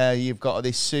 oh, yeah, you've got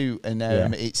this suit and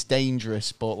it's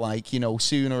dangerous, but like, you know,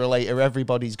 sooner or later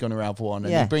everybody's going to have one.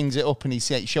 And he brings it up and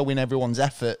he's showing everyone's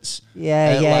efforts.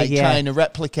 Trying to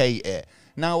replicate it.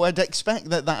 Now, I'd expect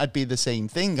that that'd be the same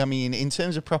thing. I mean, in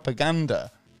terms of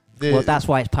propaganda... well, that's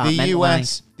why it's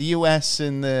the US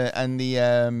and the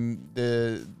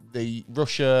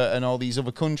Russia and all these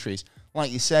other countries,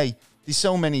 like you say, there's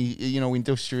so many, you know,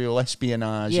 industrial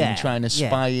espionage and trying to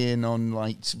spy in on,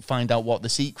 like, to find out what the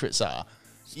secrets are.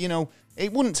 You know,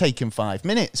 it wouldn't take them 5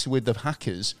 minutes with the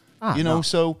hackers.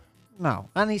 So no,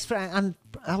 and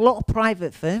a lot of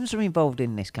private firms are involved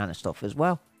in this kind of stuff as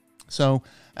well. So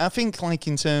I think, like,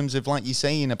 in terms of, like you're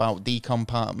saying, about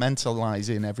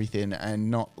decompartmentalizing everything and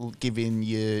not giving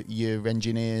your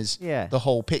engineers the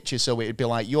whole picture, so it'd be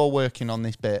like, you're working on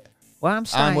this bit, well,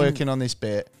 I'm working on this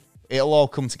bit, it'll all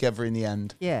come together in the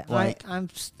end. Yeah, like, I'm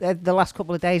the last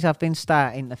couple of days I've been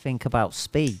starting to think about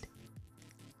speed,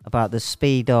 about the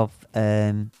speed of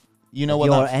you know what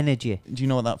your energy. Do you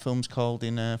know what that film's called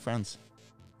in France?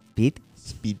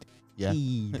 Speed. Yeah.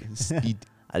 Speed.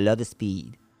 A lot of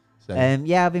speed. So.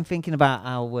 I've been thinking about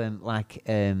how,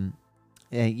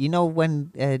 you know,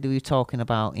 when they were talking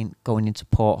about going into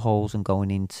portholes and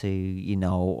going into, you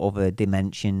know, other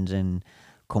dimensions and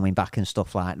coming back and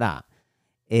stuff like that.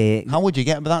 How would you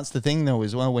get? But that's the thing, though,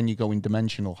 as well. When you go in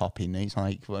dimensional hopping, it's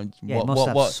like, it must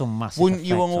have some massive wouldn't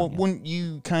you? effect on you. Wouldn't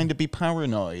you kind of be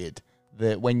paranoid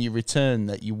that when you return,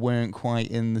 that you weren't quite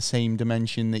in the same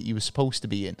dimension that you were supposed to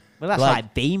be in? Well, that's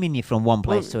like beaming you from one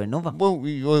place to another. Well,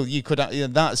 you could.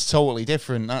 That's totally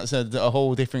different. That's a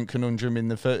whole different conundrum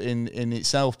in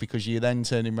itself, because you're then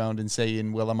turning around and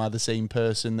saying, "Well, am I the same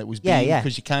person that was beamed?"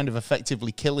 Because you're kind of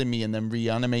effectively killing me and then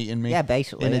reanimating me.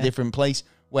 Basically in a different place.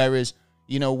 Whereas,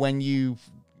 you know, when you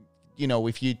know,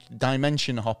 if you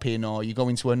dimension hopping or you go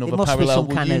into another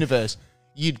parallel universe,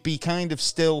 you'd be kind of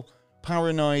still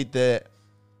paranoid that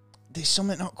there's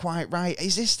something not quite right.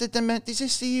 Is this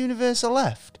the universe I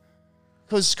left?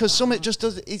 Because something just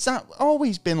does. It's that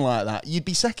always been like that. You'd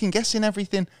be second guessing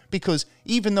everything, because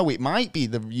even though it might be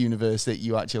the universe that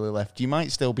you actually left, you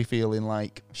might still be feeling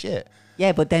like shit.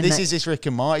 Yeah, but then this is this Rick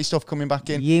and Morty stuff coming back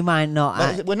in. You might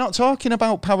not. We're not talking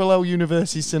about parallel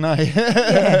universes tonight.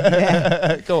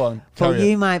 Go on. But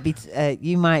you might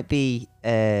be.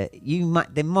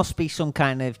 There must be some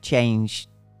kind of change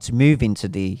to move into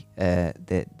the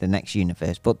next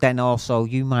universe. But then also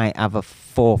you might have a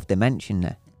fourth dimension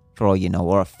there, for all you know,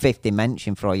 or a fifth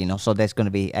dimension for all you know. So there's going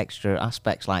to be extra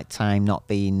aspects like time not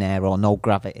being there or no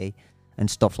gravity and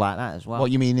stuff like that as well.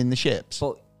 What you mean in the ships?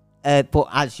 But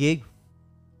as you've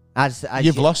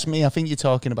lost me. I think you're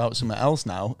talking about something else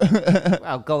now.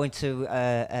 Well, going to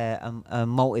a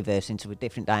multiverse into a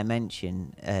different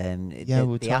dimension,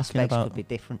 the aspects could be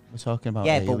different. We're talking about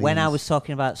but when I was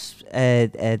talking about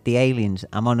the aliens,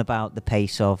 I'm on about the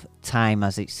pace of time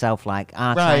as itself. Like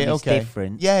our time is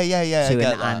different. To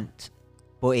an ant.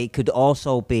 But it could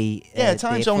also be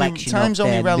time's only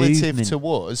relative to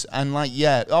us, and I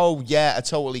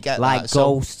totally get that. Like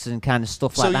ghosts and kind of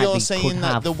stuff like that. So you're saying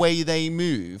that the way they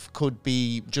move could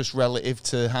be just relative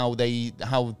to how they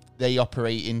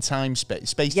operate in time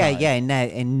space time.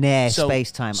 In their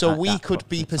space time. So we could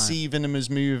be perceiving them as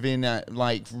moving at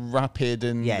like rapid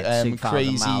and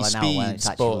crazy speeds,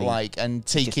 but like and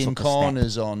taking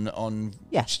corners on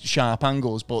sharp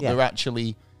angles, but they're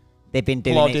actually. They've been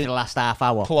doing it for the last half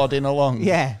hour. Plodding along.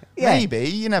 Yeah. Maybe.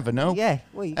 You never know. Yeah.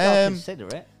 Well, you got to consider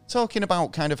it. Talking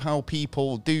about kind of how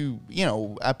people do,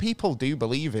 people do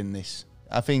believe in this.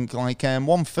 I think like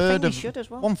one third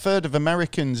of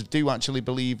Americans do actually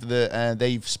believe that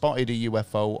they've spotted a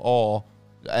UFO or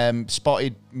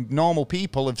spotted normal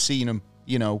people have seen them,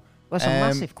 Well, it's a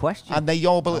massive question. And they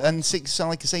all believe, and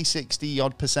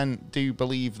 60% do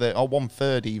believe that, or one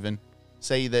third even,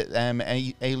 say that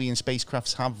alien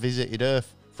spacecrafts have visited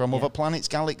Earth from other planets,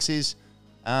 galaxies,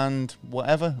 and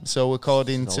whatever. So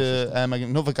according to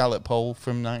another Gallup poll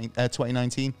from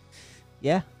 2019.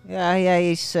 It's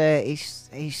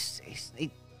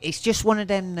just one of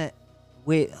them that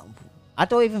I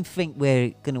don't even think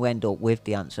we're going to end up with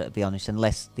the answer, to be honest,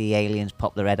 unless the aliens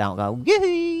pop their head out and go,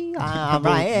 yay! see, I'm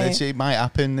Well, right here. it might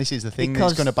happen. This is the thing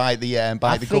Because that's going to bite the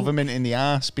think- government in the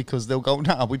ass, because they'll go,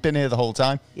 "No, we've been here the whole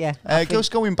time." Yeah, I think-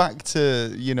 Just going back to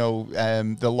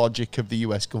the logic of the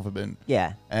U.S. government.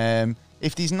 Yeah.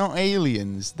 If these not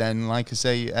aliens, then like I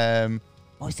say,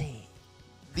 What's it?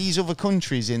 these other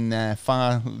countries in their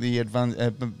farly advanced,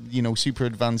 super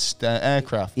advanced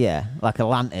aircraft. Yeah, like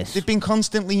Atlantis. They've been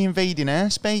constantly invading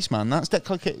airspace, man. That's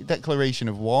declaration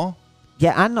of war.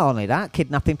 Yeah, and not only that,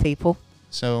 kidnapping people.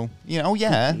 So,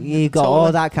 yeah. You got totally.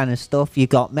 all that kind of stuff. You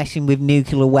got messing with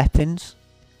nuclear weapons.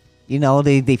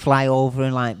 They fly over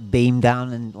and like beam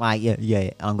down and like,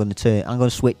 yeah, I'm gonna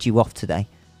switch you off today,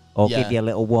 or Yeah. give you a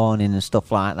little warning and stuff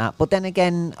like that. But then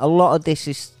again,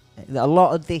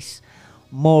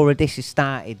 more of this has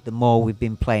started the more we've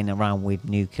been playing around with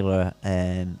nuclear.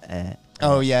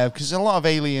 Oh yeah, because a lot of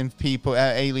alien people,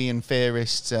 alien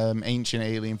theorists, ancient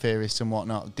alien theorists and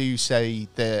whatnot, do say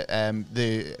that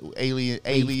the aliens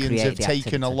create have the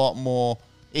taken a activity. lot more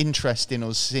interest in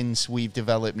us since we've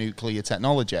developed nuclear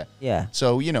technology. Yeah.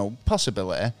 So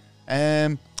possibility.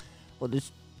 Well,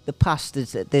 the past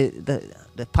is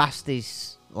the past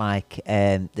is like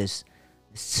there's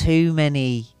too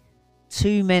many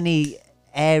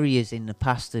areas in the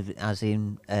past as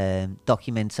in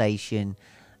documentation,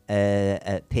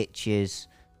 pictures,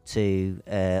 to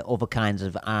other kinds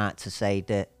of art to say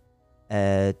that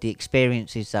the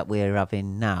experiences that we're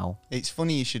having now It's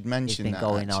funny you should mention been that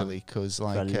going on actually, because for a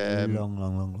like long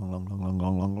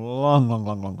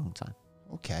time.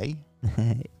 okay,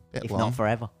 bit If long. not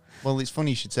forever. Well, it's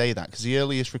funny you should say that, because the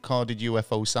earliest recorded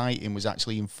UFO sighting was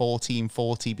actually in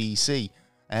 1440 BC.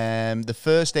 The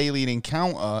first alien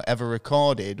encounter ever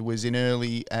recorded was in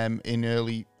an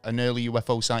early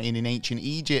UFO sighting in ancient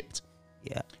Egypt.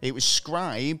 Yeah. It was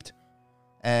scribed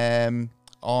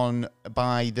on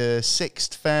by the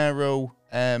sixth pharaoh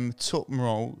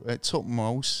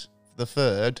Thutmose the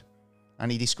Third,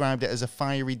 and he described it as a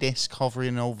fiery disc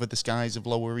hovering over the skies of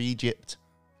Lower Egypt.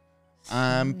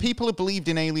 People have believed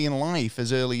in alien life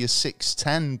as early as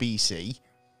 610 BC,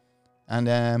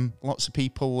 and lots of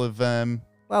people have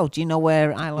Well, do you know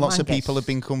where Isle of lots Man of people gets-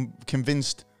 have been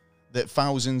convinced that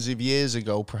thousands of years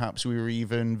ago, perhaps we were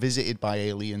even visited by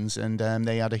aliens, and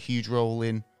they had a huge role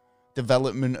in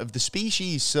development of the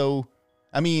species. So,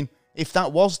 I mean, if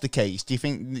that was the case, do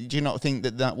you not think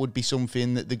that would be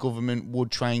something that the government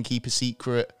would try and keep a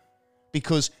secret?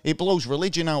 Because it blows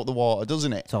religion out the water,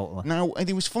 doesn't it? Totally. Now,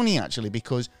 it was funny actually,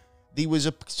 because there was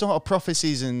a sort of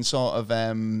prophecies and sort of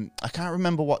I can't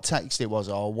remember what text it was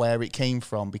or where it came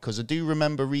from, because I do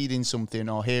remember reading something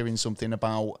or hearing something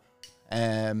about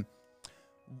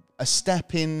a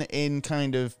step in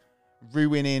kind of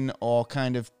ruining or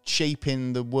kind of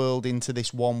shaping the world into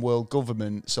this one world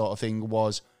government sort of thing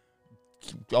was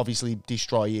obviously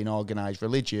destroying organized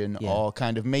religion, Yeah. or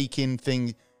kind of making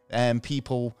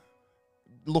people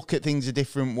look at things a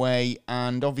different way.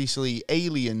 And obviously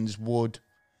aliens would,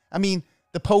 I mean,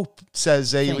 the Pope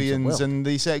says the aliens, world. and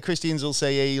they say Christians will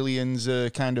say aliens are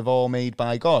kind of all made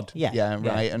by God. Yeah.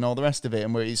 Right, and all the rest of it,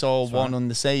 and it's all That's one right.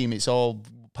 and the same. It's all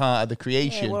part of the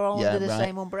creation. Yeah, we're all under the right.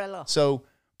 same umbrella. So,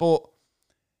 but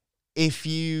if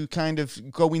you kind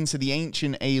of go into the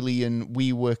ancient alien,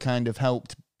 we were kind of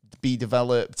helped be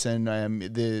developed, and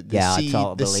the Yeah, I seed,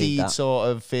 totally the believe seed that. sort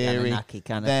of theory, Anunnaki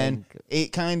kind of then thing.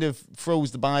 it kind of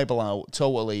throws the Bible out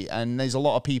totally. And there's a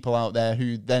lot of people out there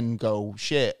who then go,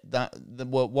 shit,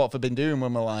 what have I been doing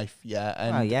with my life? Yeah,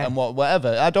 and Oh, yeah. and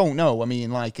whatever. I don't know. I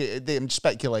mean, like, I'm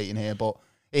speculating here, but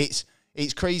it's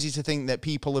crazy to think that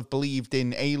people have believed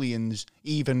in aliens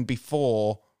even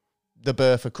before the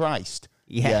birth of Christ.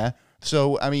 Yeah.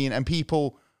 So, I mean, and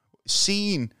people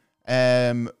seen,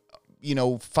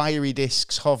 fiery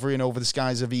discs hovering over the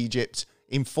skies of Egypt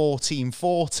in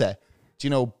 1440,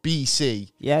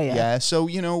 BC. Yeah. So,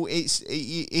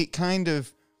 it kind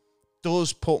of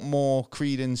does put more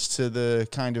credence to the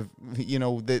kind of,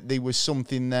 that there was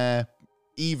something there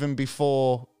even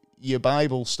before your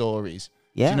Bible stories.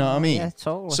 Yeah. Do you know what I mean? Yeah,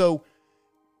 totally. So,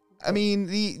 I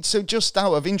mean, so just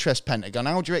out of interest, Pentagon,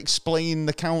 how do you explain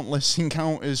the countless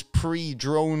encounters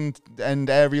pre-drone and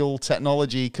aerial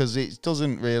technology? Because it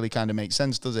doesn't really kind of make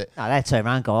sense, does it? No, they turn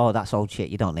around and go, oh, that's old shit.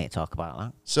 You don't need to talk about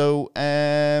that. So,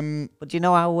 But do you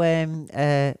know how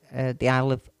the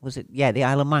Isle of the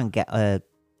Isle of Man get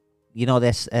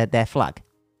their flag?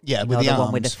 yeah, You with know, the arms.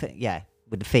 one with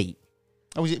with the feet.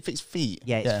 Oh, is it its feet?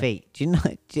 Yeah, it's feet. Do you know?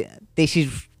 This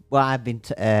is what I've been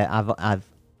I've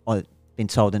been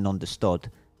told and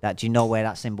understood. That do you know where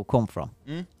that symbol come from?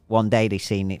 Hmm? One day they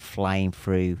seen it flying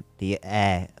through the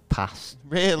air past.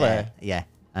 Really? Yeah.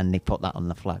 and they put that on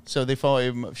the flag. So they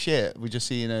thought, shit, we're just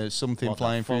seeing something What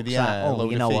flying through the fuck's air. that? a Oh, load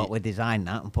you of know feet. what? We designed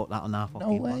that and put that on our fucking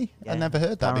No way. flag. I never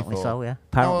heard that Apparently before. so, yeah.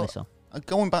 Apparently so.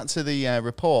 Going back to the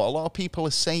report, a lot of people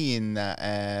are saying that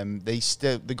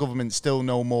the government still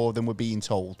know more than we're being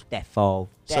told. Defo.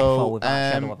 So, Without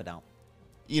a shadow of a doubt.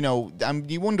 You know,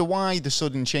 you wonder why the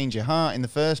sudden change of heart in the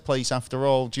first place. After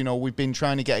all, do you know, we've been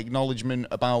trying to get acknowledgement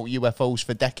about UFOs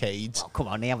for decades. Oh, come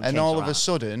on, they haven't And changed all their of a heart.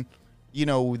 sudden, you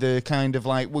know, the kind of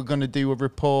like, we're going to do a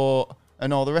report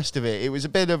and all the rest of it. It was a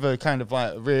bit of a kind of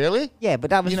like, really? Yeah, but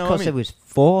that was You know because what I mean? it was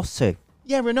forced to.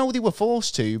 Yeah, I know they were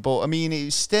forced to, but I mean,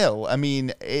 it's still, I mean,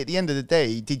 at the end of the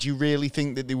day, did you really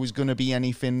think that there was going to be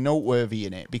anything noteworthy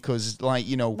in it? Because, like,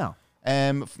 you know, No.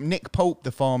 Nick Pope,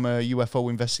 the former UFO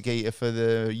investigator for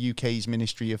the UK's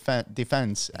Ministry of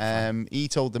Defence, he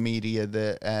told the media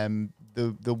that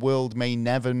the world may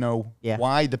never know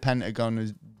why the Pentagon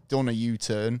has done a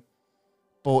U-turn,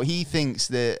 but he thinks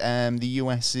that the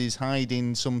US is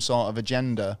hiding some sort of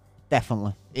agenda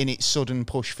Definitely. in its sudden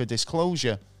push for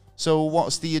disclosure. So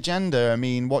what's the agenda? I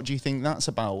mean, what do you think that's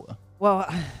about? Well,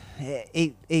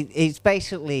 it's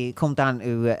basically come down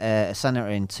to a senator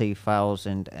in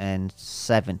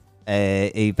 2007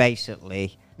 who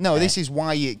basically... No, this is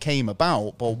why it came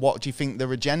about, but what do you think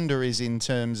their agenda is in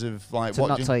terms of, like... to what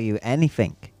not do you, tell you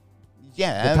anything.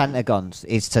 yeah. The Pentagon's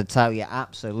is to tell you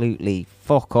absolutely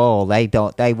fuck all. They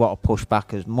want to push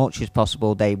back as much as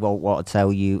possible. They won't want to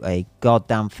tell you a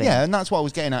goddamn thing. Yeah, and that's what I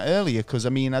was getting at earlier, because, I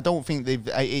mean, I don't think they've...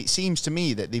 It seems to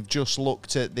me that they've just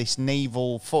looked at this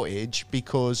naval footage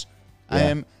because...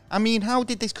 Yeah. I mean, how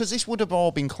did this... Because this would have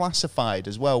all been classified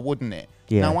as well, wouldn't it?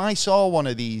 Yeah. Now, I saw one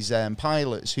of these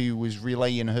pilots who was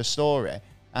relaying her story,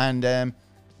 and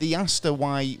they asked her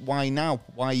why now?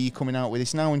 Why are you coming out with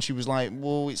this now? And she was like,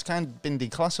 well, it's kind of been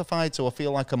declassified, so I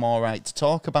feel like I'm all right to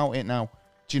talk about it now.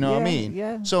 Do you know what I mean?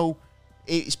 Yeah. So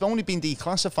it's only been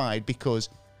declassified because,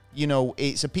 you know,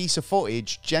 it's a piece of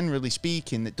footage, generally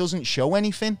speaking, that doesn't show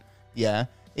anything. Yeah.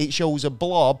 It shows a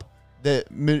blob that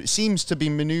seems to be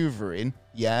maneuvering.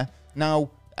 Yeah. Now,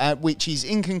 which is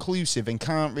inconclusive and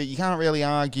you can't really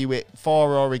argue it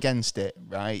for or against it,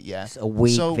 right? Yeah. It's a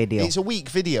weak video. It's a weak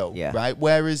video, Yeah. right?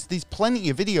 Whereas there's plenty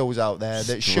of videos out there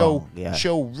that show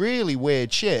really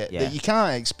weird shit that you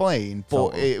can't explain,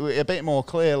 but a bit more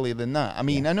clearly than that. I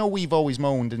mean, I know we've always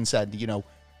moaned and said, you know,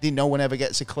 no one ever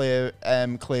gets a clear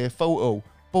photo,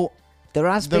 but There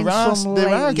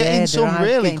are getting some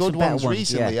really good better ones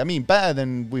recently. Yeah. I mean, better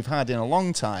than we've had in a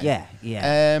long time. Yeah.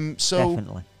 So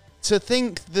Definitely. to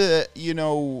think that, you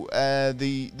know,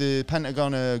 the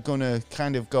Pentagon are gonna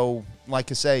kind of go,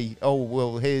 like I say, oh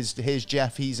well, here's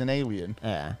Jeff, he's an alien.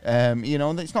 Yeah. You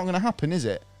know, that's not gonna happen, is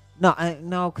it?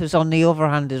 No, because on the other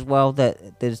hand as well,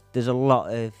 that there's a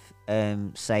lot of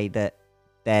say that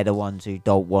they're the ones who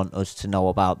don't want us to know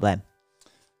about them.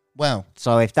 Well,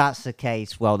 So if that's the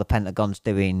case, well, the Pentagon's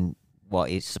doing what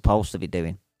it's supposed to be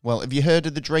doing. have you heard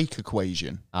of the Drake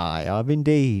equation? I have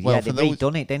indeed. Well, Yeah, for they those-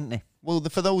 redone it, didn't they? Well,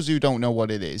 for those who don't know what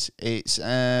it is, it's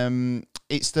a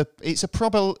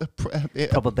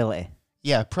Probability.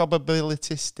 yeah,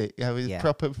 probabilistic. Yeah.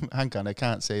 Hang on, I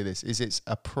can't say this. Is it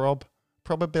a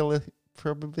probability?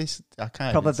 I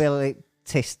can't.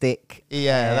 Probabilistic.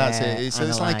 Yeah, that's it. So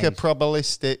it's like a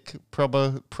analyze.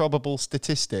 probable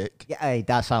statistic. Yeah, hey,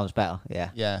 that sounds better. Yeah.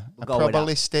 Yeah, We'll a go with that.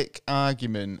 probabilistic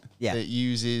argument Yeah. that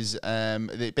uses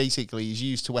that basically is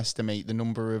used to estimate the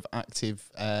number of active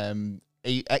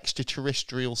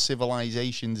extraterrestrial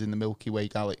civilizations in the Milky Way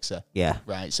galaxy. Yeah.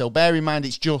 Right. So bear in mind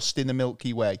it's just in the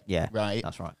Milky Way. Yeah. Right.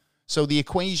 That's right. So the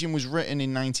equation was written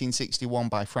in 1961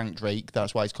 by Frank Drake.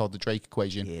 That's why it's called the Drake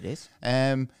equation. It is.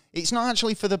 It's not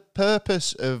actually for the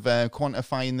purpose of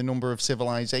quantifying the number of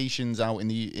civilizations out in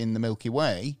the Milky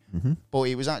Way, but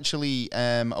it was actually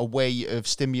a way of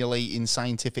stimulating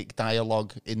scientific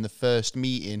dialogue in the first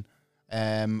meeting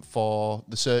for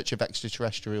the search of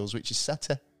extraterrestrials, which is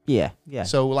SETI. Yeah. Yeah.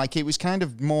 So, like, it was kind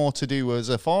of more to do as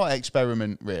a thought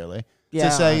experiment, really, Yeah,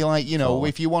 to say, like, you know, totally.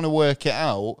 if you want to work it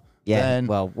out, yeah. then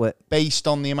Well, based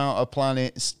on the amount of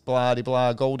planets, blah, de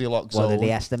blah, Goldilocks what are zone,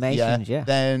 the estimations? Yeah.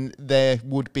 then there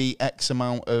would be X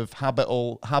amount of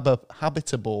habitable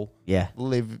Yeah.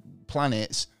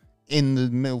 planets in the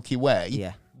Milky Way.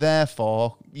 Yeah.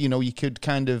 Therefore, you know, you could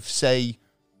kind of say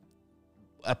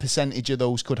a percentage of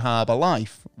those could harbour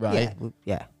life, right?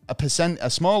 Yeah. A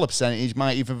smaller percentage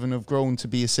might even have grown to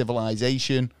be a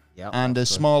civilization. Yeah. And a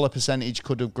that's smaller percentage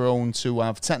could have grown to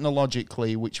have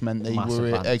technologically, which meant they Massive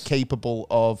were advance. capable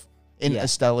of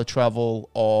interstellar travel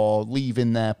or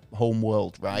leaving their home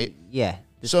world, right? Yeah.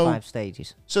 There's So 5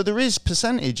 stages. So there is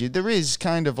percentage. There is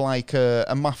kind of like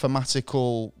a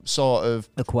mathematical sort of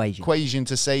Equation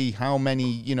to say how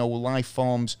many life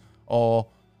forms or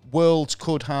worlds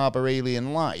could harbour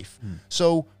alien life.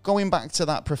 So going back to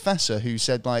that professor who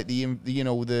said like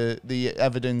the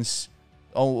evidence.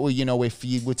 Oh, if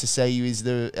you were to say is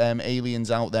there aliens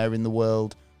out there in the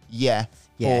world, yeah.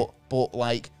 But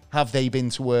like, have they been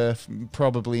to Earth?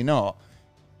 Probably not.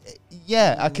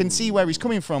 Yeah, I can see where he's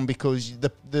coming from because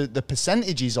the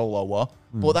percentages are lower,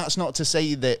 but that's not to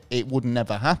say that it would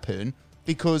never happen,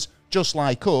 because just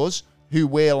like us, who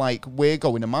we're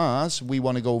going to Mars, we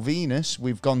want to go Venus,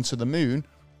 we've gone to the moon,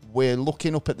 we're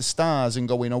looking up at the stars and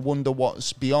going, I wonder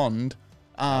what's beyond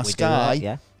our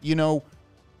sky.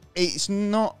 It's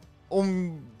not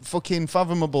fucking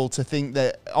fathomable to think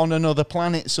that on another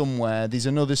planet somewhere there's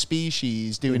another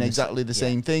species doing exactly the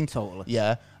same thing. Totally.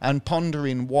 Yeah, and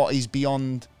pondering what is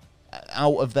beyond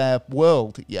out of their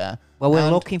world. Yeah. Well,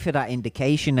 we're looking for that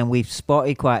indication, and we've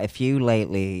spotted quite a few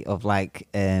lately of like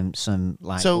some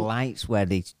lights where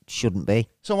they shouldn't be.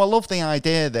 So I love the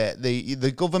idea that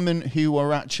the government who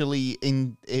are actually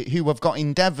who have got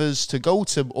endeavours to go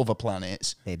to other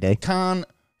planets, they can't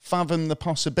fathom the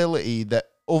possibility that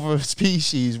other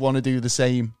species want to do the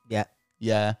same. Yeah.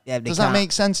 Does that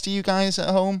make sense to you guys at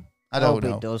home? I don't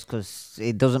know. It does, because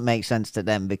it doesn't make sense to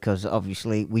them, because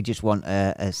obviously we just want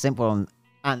a simple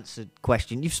answered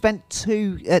question. You've spent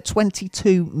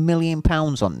 22 million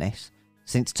pounds on this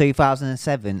since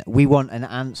 2007. We want an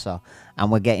answer,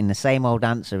 and we're getting the same old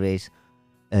answer: is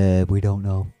we don't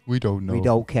know. We don't know. We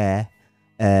don't care.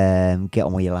 Get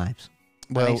on with your lives.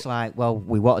 Well, and it's like, well,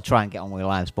 we want to try and get on with our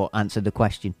lives, but answer the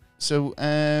question. So,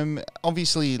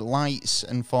 obviously, lights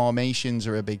and formations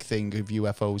are a big thing of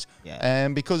UFOs. Yeah.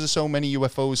 Because of so many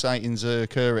UFO sightings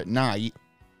occur at night,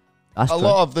 That's a true.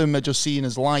 lot of them are just seen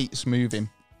as lights moving.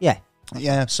 Yeah.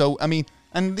 Yeah, so, I mean,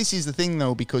 and this is the thing,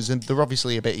 though, because they're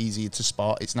obviously a bit easier to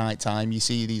spot. It's nighttime. You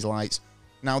see these lights.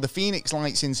 Now, the Phoenix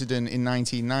Lights incident in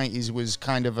 1990s was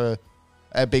kind of a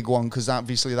big one, because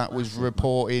obviously that was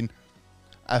reporting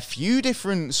a few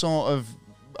different sort of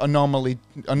anomalies,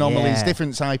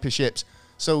 different type of ships.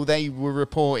 So they were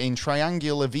reporting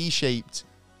triangular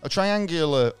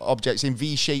objects in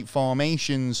V-shaped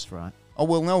formations. That's right. Oh,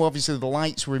 well, no, obviously the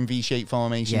lights were in V-shaped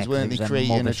formations, weren't they?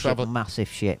 Creating a travel... massive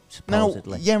ship,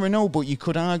 supposedly. No, yeah, I know, but you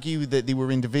could argue that they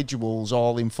were individuals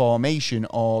all in formation,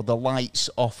 or the lights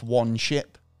off one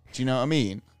ship. Do you know what I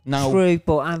mean? Now, true,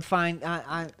 but I'm fine.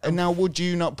 And now, would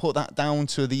you not put that down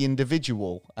to the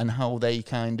individual and how they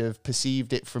kind of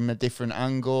perceived it from a different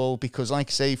angle? Because, like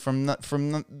I say, from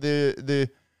the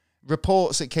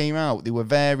reports that came out, they were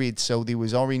varied. So there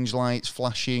was orange lights,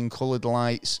 flashing, coloured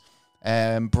lights,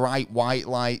 bright white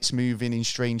lights moving in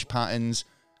strange patterns.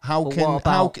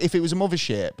 If it was a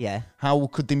mothership? Yeah. How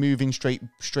could they move in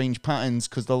strange patterns?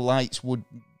 Because the lights would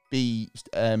be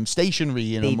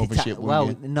stationary in a mothership.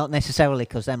 Well, not necessarily,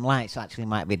 because them lights actually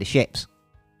might be the ships.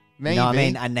 Maybe. You know what I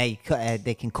mean? And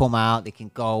they can come out, they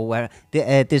can go where.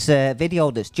 There's a video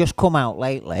that's just come out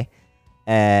lately.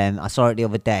 I saw it the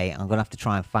other day. I'm gonna have to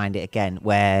try and find it again.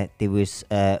 Where there was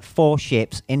 4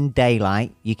 ships in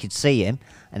daylight. You could see them,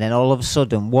 and then all of a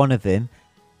sudden, one of them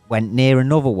went near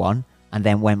another one, and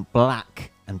then went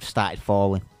black and started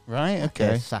falling. Right,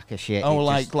 okay. A sack of shit. Oh,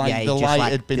 the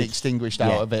light had been extinguished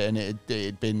out of it, and it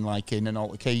had been like in an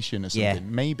altercation or something. Yeah.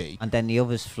 Maybe. And then the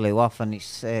others flew off, and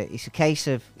it's a case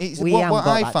of what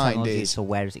I find is, so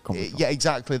where is it coming from? Yeah,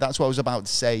 exactly. That's what I was about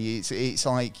to say. It's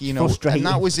like, you know, and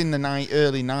that was in the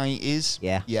early 90s.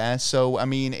 Yeah. Yeah. So I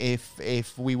mean,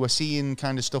 if we were seeing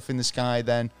kind of stuff in the sky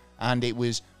then, and it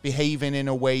was behaving in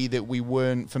a way that we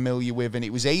weren't familiar with, and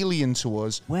it was alien to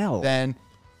us, then.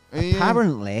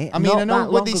 Apparently, I mean, I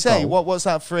know what they say. What's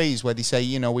that phrase where they say,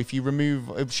 you know, if you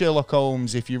remove Sherlock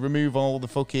Holmes, if you remove all the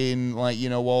fucking, like, you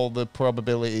know, all the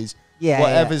probabilities,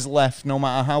 whatever's left, no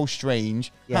matter how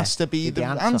strange, has to be the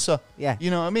answer. Yeah,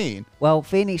 you know what I mean? Well,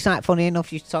 Phoenix Night, funny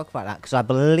enough, you talk about that, because I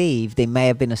believe there may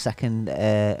have been a second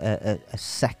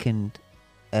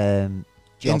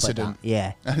job incident.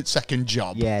 Yeah. Second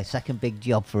job. Yeah, second big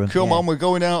job for him. Come on, we're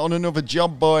going out on another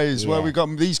job, boys. Where we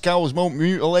got these cows won't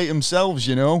mutilate themselves,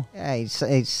 you know. Yeah, it's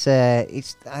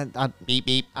beep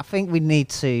beep. I think we need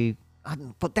to,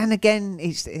 but then again,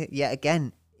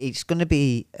 it's going to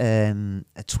be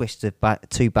a twist of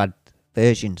two bad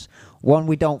versions. One,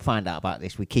 we don't find out about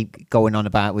this. We keep going on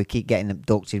about it. We keep getting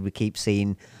abducted. We keep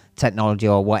seeing technology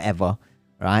or whatever,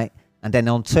 right? And then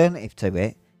the alternative to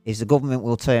it is the government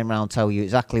will turn around and tell you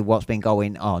exactly what's been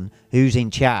going on, who's in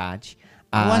charge,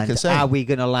 And like I say, are we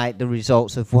going to like the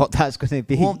results of what that's going to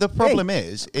be? well, the problem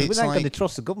is, we're it's not like going to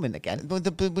trust the government again.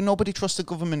 but nobody trusts the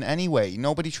government anyway.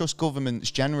 Nobody trusts governments,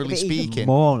 generally But even speaking.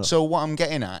 more. So what I'm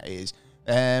getting at is,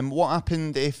 what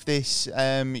happened if this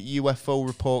UFO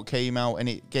report came out and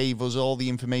it gave us all the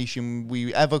information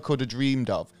we ever could have dreamed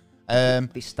of?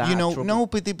 No,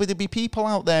 but there'd be people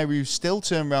out there who still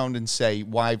turn around and say,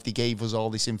 why have they gave us all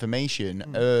this information?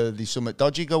 There's something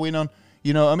dodgy going on.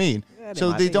 You know what I mean? Yeah,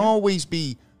 so there'd always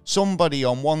be somebody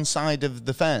on one side of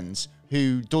the fence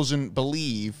who doesn't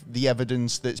believe the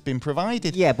evidence that's been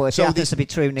provided. Yeah, but if it happens to be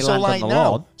true and they land on the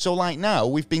lawn. So like now,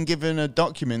 we've been given a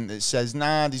document that says,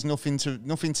 nah, there's nothing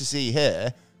to see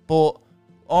here. But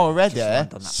already,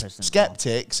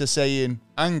 skeptics are saying,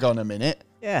 hang on a minute.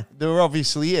 Yeah. There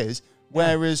obviously is.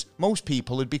 Whereas most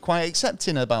people would be quite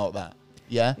accepting about that.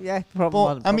 Yeah. Yeah.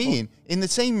 But I mean, in the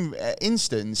same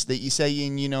instance that you're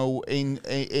saying,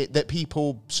 that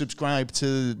people subscribe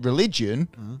to religion,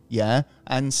 yeah,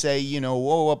 and say,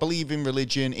 I believe in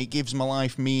religion. It gives my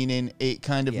life meaning. It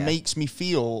kind of makes me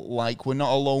feel like we're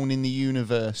not alone in the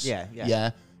universe.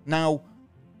 Yeah. Now,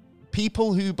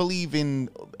 people who believe in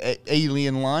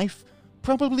alien life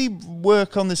probably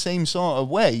work on the same sort of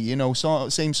way,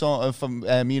 same sort of,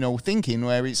 thinking,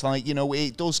 where it's like,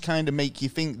 it does kind of make you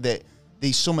think that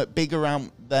there's something bigger out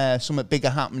there, something bigger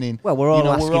happening. Well, we're all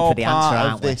asking for the answer, part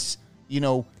aren't of this,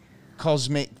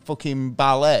 cosmic fucking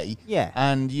ballet. Yeah.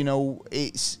 And,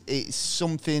 it's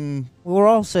something... We're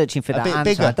all searching for that answer.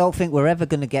 Bigger. I don't think we're ever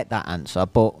going to get that answer,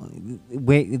 but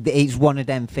it's one of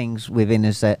them things within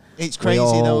us that it's crazy,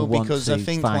 though, because I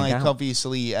think, out.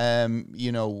 obviously, at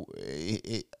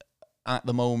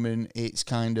the moment, it's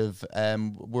kind of...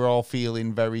 we're all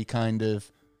feeling very kind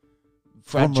of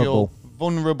fragile,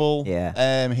 vulnerable here.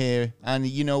 And,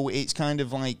 it's kind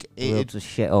of like... It's a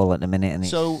shithole at the minute. And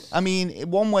so, I mean,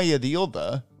 one way or the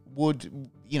other would...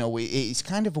 it's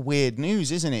kind of a weird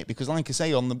news, isn't it? Because, like I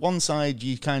say, on the one side,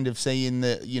 you're kind of saying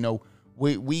that,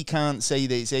 we can't say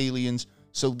that it's aliens,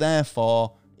 so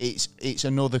therefore it's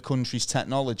another country's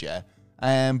technology.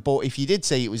 But if you did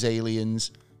say it was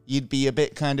aliens, you'd be a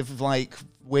bit kind of like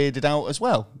weirded out as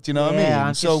well. Do you know what I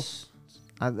mean? So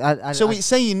it's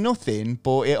saying nothing,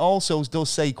 but it also does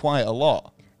say quite a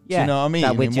lot. Yeah, do you know what I mean?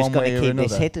 That we're in just going to keep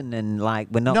this hidden and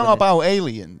we're not. Not about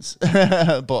aliens,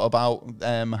 but about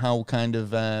how kind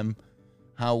of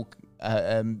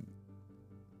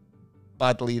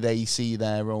badly they see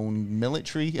their own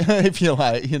military, if you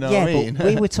like. You know what I mean? But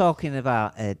we were talking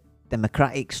about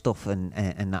democratic stuff and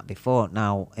that before.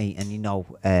 Now,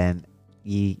 and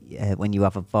when you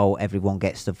have a vote, everyone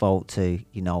gets to vote to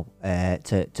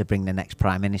to bring the next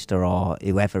prime minister or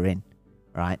whoever in.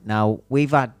 Right now,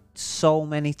 we've had so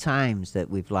many times that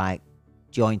we've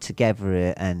joined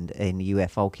together and in the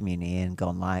UFO community and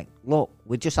gone look,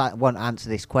 we just want to answer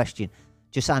this question.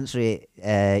 Just answer it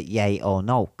yay or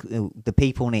no. The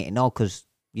people need to know because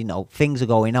things are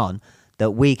going on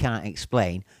that we can't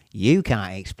explain. You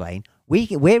can't explain.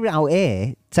 We're out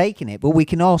here taking it, but we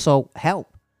can also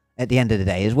help at the end of the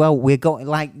day as well. We're going,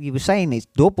 like you were saying, it's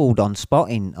doubled on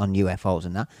spotting on UFOs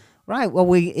and that. Right.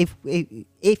 Well,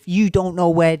 if you don't know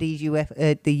where these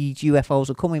UFOs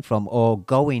are coming from or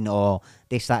going or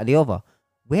this, that, or the other,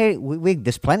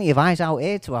 there's plenty of eyes out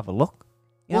here to have a look.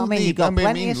 You know what I mean? You've got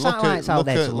plenty of satellites out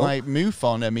there to look. Like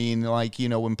MUFON, I mean,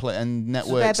 and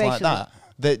networks like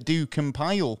that do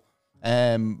compile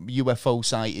UFO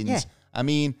sightings. Yeah. I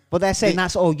mean... But they're saying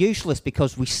that's all useless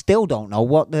because we still don't know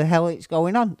what the hell is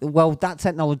going on. Well, that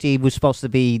technology was supposed to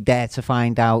be there to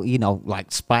find out,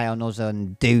 spy on us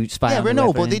and spy on us.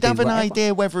 Yeah, but they'd have an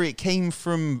idea whether it came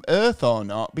from Earth or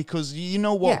not because you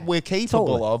know what we're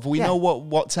capable of. We know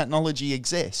what technology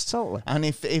exists. Totally. And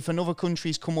if another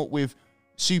country's come up with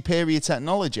superior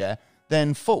technology,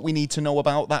 then we need to know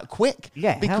about that quick.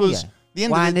 Yeah, because... The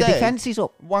end why of the day, defense is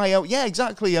up? Why? Yeah,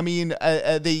 exactly. I mean,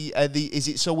 is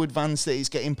it so advanced that it's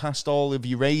getting past all of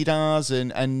your radars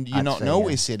and you're not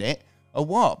noticing it, or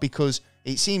what? Because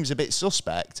it seems a bit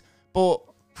suspect. But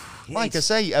like I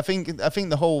say, I think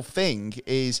the whole thing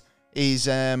is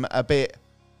a bit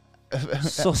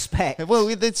suspect.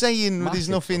 Well, they're saying there's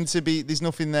nothing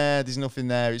there.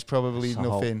 It's probably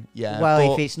nothing. Yeah.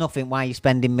 Well, if it's nothing, why are you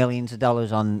spending millions of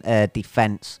dollars on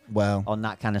defense? Well, on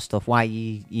that kind of stuff. Why are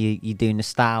you doing the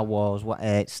Star Wars?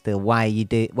 Why are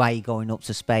you going up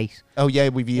to space? Oh yeah,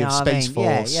 with your Space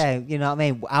Force. Yeah. You know what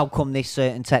I mean? How come this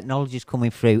certain technology is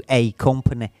coming through a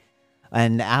company?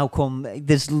 And how come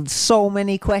there's so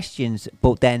many questions,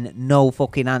 but then no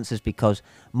fucking answers because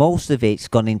most of it's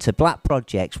gone into black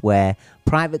projects where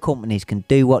private companies can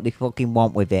do what they fucking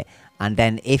want with it. And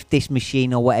then if this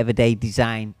machine or whatever they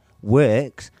design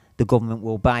works, the government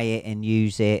will buy it and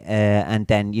use it, and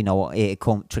then it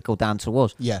come trickle down to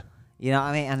us. Yeah. You know what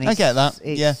I mean? And I get that.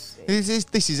 Yeah.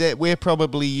 This is it. We're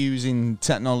probably using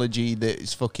technology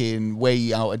that's fucking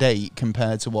way out of date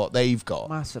compared to what they've got.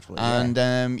 Massively. And,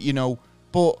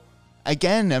 but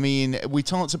again, I mean, we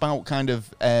talked about kind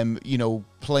of,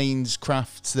 planes,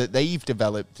 crafts that they've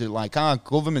developed, like our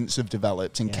governments have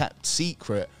developed and kept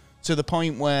secret, to the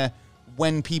point where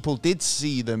when people did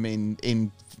see them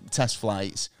in test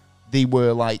flights, they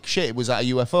were like, shit, was that a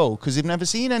UFO? Because they've never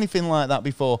seen anything like that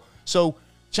before. So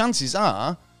chances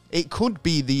are it could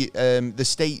be the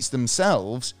states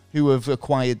themselves who have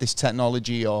acquired this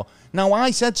technology. Or now,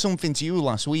 I said something to you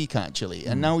last week, actually,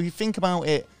 and now you think about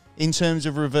it in terms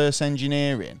of reverse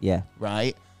engineering. Yeah.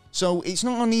 Right? So it's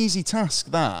not an easy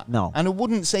task, that. No. And I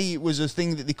wouldn't say it was a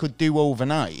thing that they could do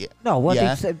overnight. No, well,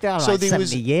 yeah? they've got like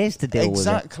 70 years to deal with it.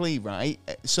 Exactly, right?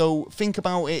 So think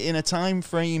about it in a time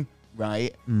frame,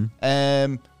 right?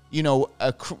 You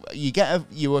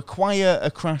acquire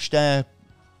a crashed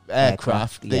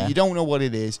aircraft that you don't know what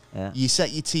it is. Yeah. You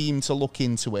set your team to look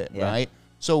into it, Yeah. right?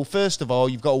 So first of all,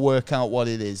 you've got to work out what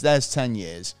it is. There's 10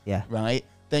 years, Yeah. right?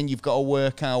 Then you've got to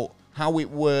work out how it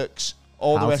works,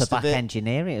 all the rest of it. How to back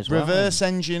engineer it as well. Reverse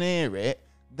engineer it.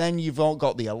 Then you've all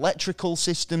got the electrical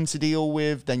system to deal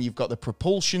with. Then you've got the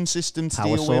propulsion system to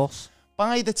Power deal source. with.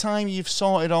 By the time you've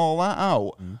sorted all that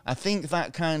out, I think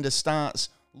that kind of starts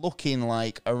looking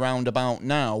like around about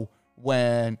now,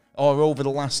 or over the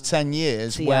last 10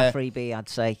 years, where... CR3B, I'd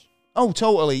say. Oh,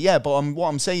 totally, yeah. But what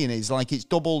I'm saying is, like, it's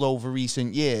doubled over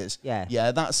recent years. Yeah.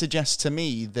 Yeah, that suggests to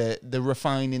me that they're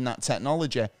refining that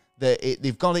technology, that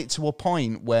they've got it to a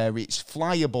point where it's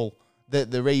flyable, that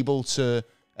they're able to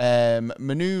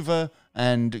maneuver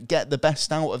and get the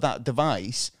best out of that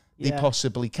device they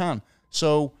possibly can.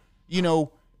 So,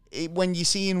 when you're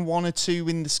seeing one or two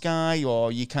in the sky,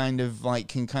 or you kind of like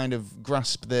can kind of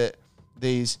grasp that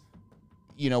there's,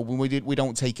 when we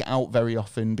don't take it out very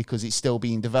often because it's still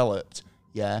being developed,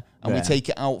 and we take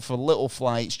it out for little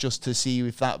flights just to see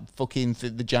if that fucking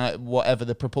whatever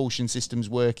the propulsion system's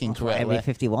working correctly. Area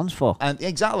 51's for. And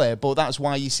exactly, but that's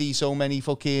why you see so many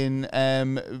fucking.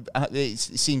 It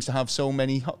seems to have so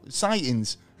many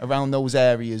sightings around those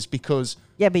areas because.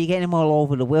 Yeah, but you're getting them all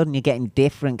over the world, and you're getting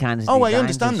different kinds of. Oh, I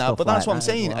understand that, but that's what I'm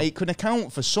saying. Well. It could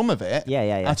account for some of it.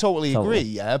 Yeah. I totally agree.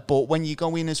 Yeah, but when you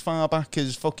go in as far back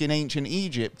as fucking ancient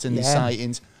Egypt and the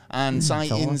sightings. And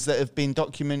sightings that have been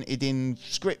documented in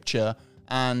scripture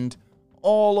and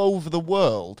all over the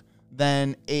world,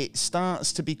 then it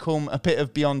starts to become a bit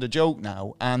of beyond a joke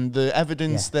now. And the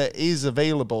evidence that is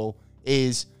available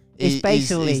is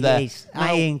basically there.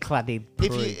 ironcladded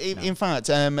proof. In fact,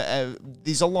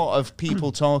 there's a lot of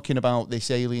people talking about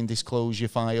this alien disclosure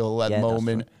file at the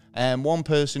moment. One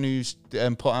person who's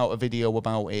put out a video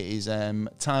about it is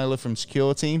Tyler from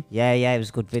Secure Team. Yeah, it was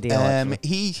a good video.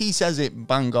 He says it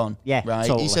bang on. Yeah, right.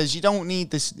 Totally. He says you don't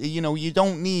need this. You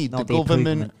don't need the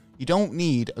government. You don't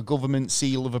need a government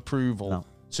seal of approval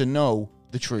to know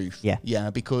the truth.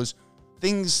 Yeah, because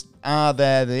things are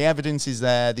there. The evidence is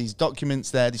there. These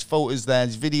documents there. These photos there.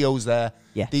 These videos there.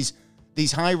 Yeah. These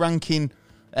high-ranking.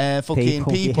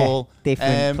 People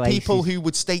who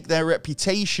would stake their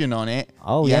reputation on it.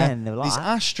 Oh, and these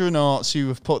astronauts who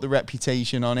have put the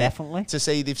reputation on Definitely. it to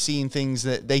say they've seen things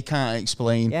that they can't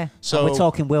explain. Yeah, so and we're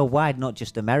talking worldwide, not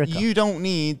just America. You don't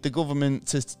need the government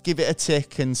to give it a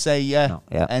tick and say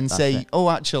oh,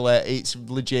 actually, it's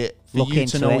legit for Look you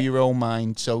to know it your own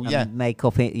mind. So and make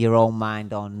up your own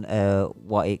mind on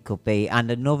what it could be.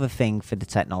 And another thing for the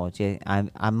technology,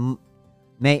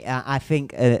 I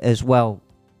think as well.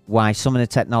 Why some of the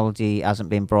technology hasn't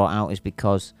been brought out is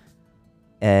because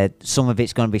some of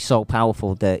it's going to be so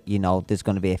powerful that there's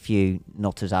going to be a few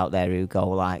nutters out there who go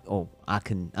like, oh, I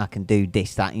can do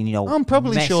this, that, and I'm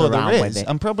probably sure there is. It.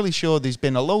 I'm probably sure there's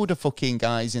been a load of fucking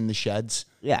guys in the sheds.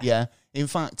 Yeah. In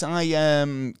fact,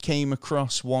 I came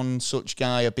across one such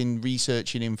guy. I've been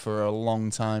researching him for a long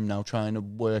time now, trying to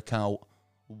work out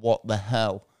what the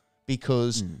hell,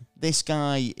 because this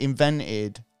guy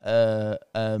invented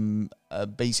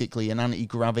basically an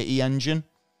anti-gravity engine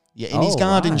in his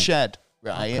garden shed,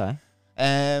 right?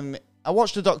 Okay. I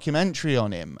watched a documentary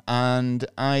on him and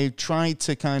I tried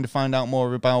to kind of find out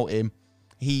more about him.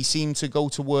 He seemed to go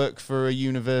to work for a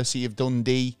University of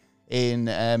Dundee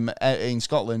in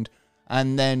Scotland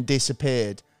and then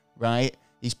disappeared, right?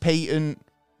 His patent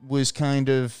was kind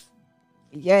of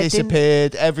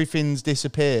disappeared. Everything's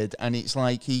disappeared, and it's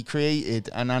like he created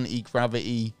an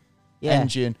anti-gravity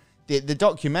engine. The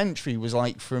documentary was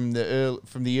like from the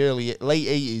late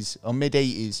 80s or mid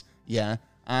 80s,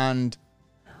 and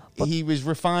he was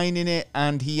refining it,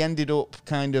 and he ended up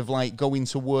kind of like going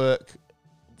to work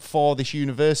for this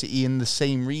university in the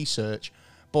same research.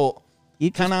 But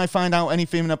can I find out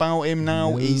anything about him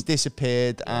now? He's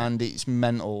disappeared, and it's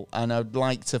mental, and I'd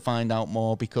like to find out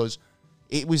more because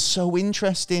it was so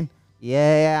interesting.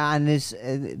 Yeah, and there's,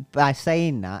 by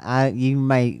saying that, you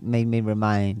made me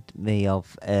remind me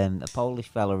of a Polish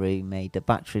fella who made a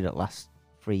battery that lasts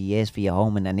 3 years for your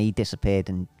home, and then he disappeared,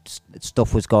 and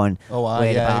stuff was going.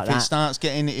 Weird about that.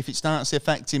 If it starts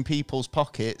affecting people's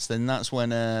pockets, then that's when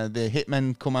the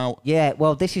hitmen come out. Yeah,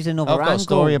 well, this is another angle. I've got a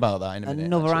story about that in a minute.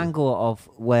 Another angle of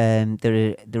when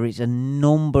there is a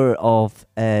number of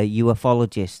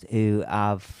ufologists who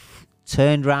have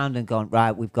turned around and gone,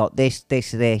 right, we've got this,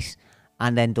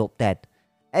 and end up dead.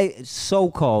 It's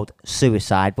so-called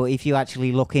suicide, but if you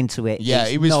actually look into it,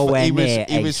 he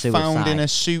was found in a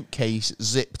suitcase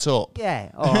zipped up.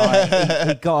 Yeah,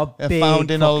 he got a big found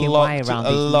in wire around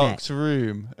his locked neck.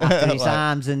 room. After his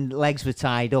arms and legs were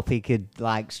tied up, he could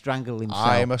like strangle himself.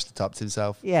 I must have topped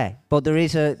himself. Yeah, but there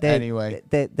is anyway.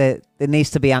 There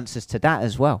needs to be answers to that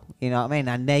as well. You know what I mean?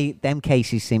 And them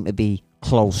cases seem to be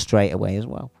closed straight away as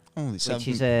well. Which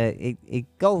is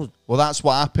it goes. Well, that's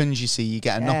what happens. You see, you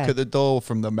get a knock at the door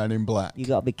from the Men in Black. You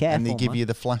gotta be careful, and they give you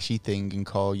the flashy thing and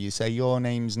call you. Say your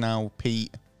name's now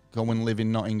Pete. Go and live in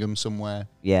Nottingham somewhere.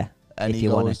 Yeah, and he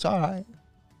goes, "It's all right."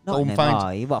 Go and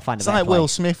find. You got to find. It's like Will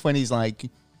Smith when he's like,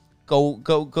 "Go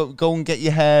and get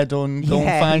your hair done. Go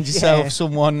and find yourself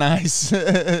someone nice." Do you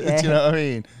know what I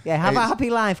mean? Yeah, have a happy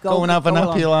life. Go and have an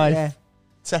happy life. Yeah.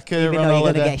 Take her Even though you're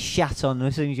going to get shat on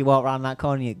as soon as you walk around that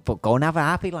corner, but go and have a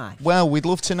happy life. Well, we'd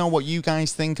love to know what you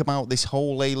guys think about this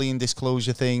whole alien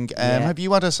disclosure thing. Have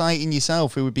you had a sighting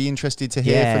yourself? We would be interested to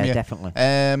hear from you. Yeah, definitely.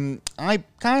 I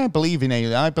kind of believe in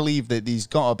alien. I believe that there's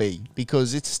got to be,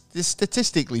 because it's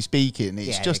statistically speaking,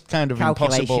 it's just kind of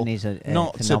impossible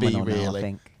not to be, really. I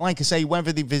think. Like I say,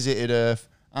 whether they visited Earth,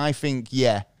 I think,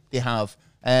 they have.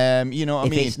 You know what I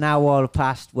mean? If it's now or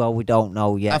past, well, we don't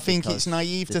know yet. I think it's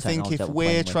naive to think if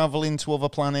we're travelling to other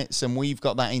planets and we've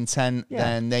got that intent,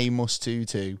 then they must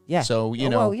too. Yeah. So, you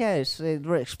know. Well, yeah,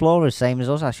 they're explorers, same as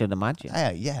us, I should imagine.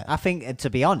 Yeah. I think,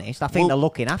 to be honest, they're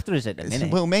looking after us at the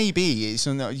minute. Well, maybe it's,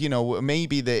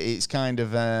 maybe that it's kind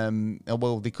of,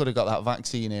 well, they could have got that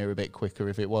vaccine here a bit quicker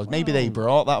if it was. Maybe they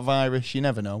brought that virus. You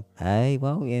never know. Hey,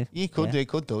 well, yeah. They could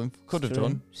have done.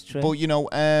 It's true. But, it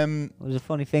was a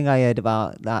funny thing I heard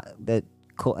about that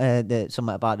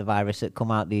something about the virus that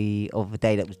come out the other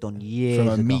day that was done years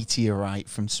ago. From a meteorite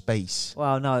from space.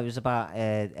 Well, no, it was about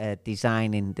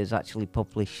designing. There's actually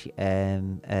published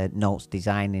notes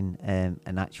designing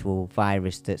an actual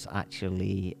virus that's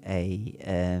actually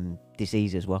a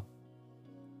disease as well.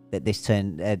 That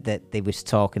that they was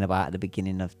talking about at the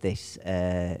beginning of this.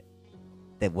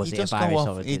 Was it a virus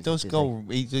or he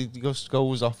just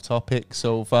goes off topic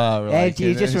so far. Yeah,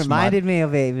 you just reminded me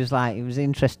of it. It was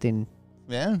interesting.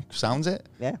 Yeah, sounds it.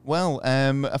 Yeah. Well,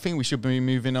 I think we should be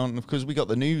moving on because we got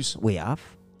the news. We have.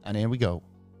 And here we go.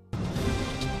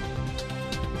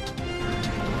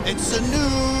 It's the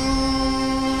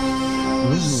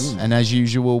news! And as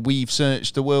usual, we've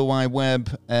searched the World Wide Web,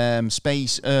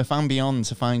 space, Earth and beyond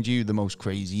to find you the most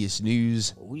craziest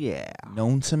news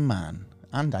known to man.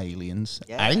 And aliens.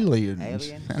 Yeah.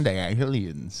 Aliens. And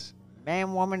aliens.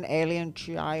 Man, woman, alien,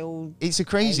 child. It's a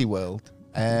crazy world.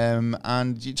 And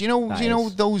do you know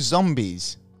those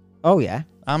zombies? Oh, yeah.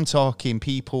 I'm talking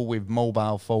people with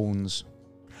mobile phones.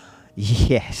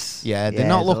 Yes. Yeah, they're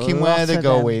not looking where they're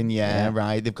going. Yeah,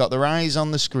 right. They've got their eyes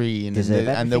on the screen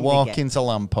and they're walking to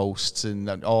lampposts and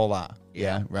all that.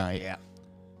 Yeah, right. Yeah.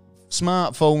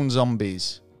 Smartphone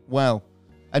zombies. Well,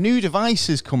 a new device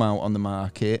has come out on the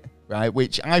market. Right,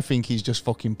 which I think is just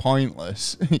fucking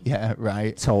pointless. Yeah,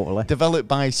 right. Totally. Developed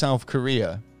by South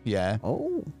Korea. Yeah.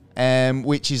 Oh.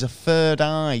 Which is a third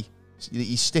eye that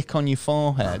you stick on your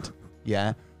forehead.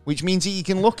 Yeah. Which means that you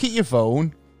can look at your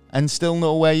phone and still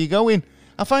know where you're going.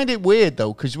 I find it weird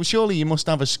though, because surely you must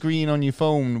have a screen on your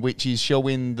phone which is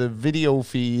showing the video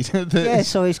feed. Yeah,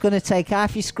 so it's going to take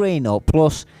half your screen up,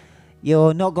 plus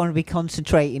you're not going to be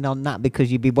concentrating on that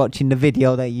because you'll be watching the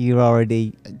video that you're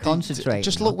already concentrating.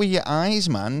 Just look with your eyes,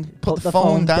 man. Put the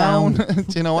phone down. Do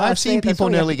you know, I've seen people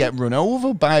nearly get run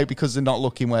over because they're not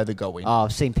looking where they're going. Oh,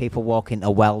 I've seen people walk into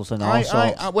wells and all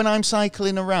sorts. When I'm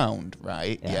cycling around,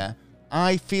 right,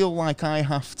 I feel like I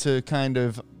have to kind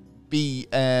of be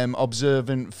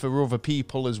observant for other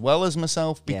people as well as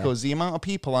myself, because the amount of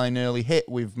people I nearly hit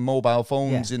with mobile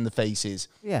phones in the faces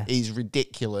is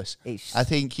ridiculous. I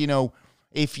think,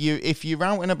 if you're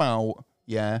out and about,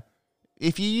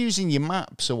 if you're using your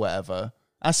maps or whatever,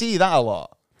 I see that a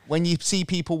lot. when you see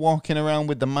people walking around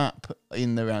with the map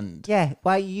in their hand. Yeah,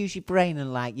 why you use your brain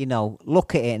and like,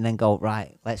 look at it and then go,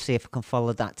 right, let's see if I can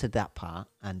follow that to that part,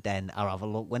 and then I'll have a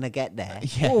look when I get there.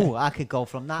 Yeah. Oh, I could go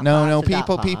from that No, part no, to that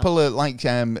part. people are like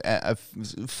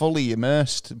fully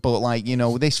immersed, but like,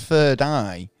 this third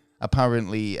eye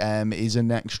apparently is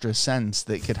an extra sense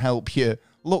that could help you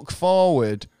look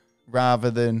forward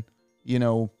rather than,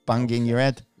 banging your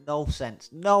head. No sense,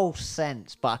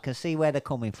 but I can see where they're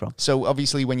coming from. So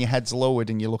obviously when your head's lowered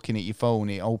and you're looking at your phone,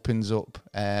 it opens up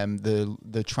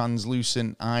the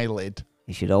translucent eyelid.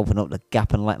 You should open up the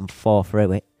gap and let them fall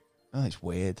through it. Oh, it's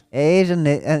weird. It is, isn't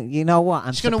it? You know what?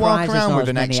 I'm just going to walk surprised there's around not with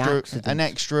as an many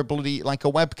extra bloody, like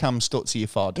a webcam stuck to your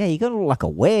fod. Yeah, you're going to look like a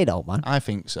weirdo, man. I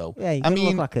think so. Yeah, you're going to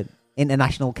look like an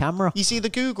international camera. You see, the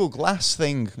Google Glass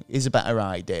thing is a better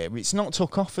idea. It's not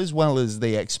took off as well as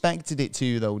they expected it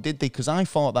to, though, did they? Because I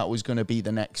thought that was going to be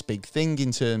the next big thing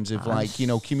in terms of,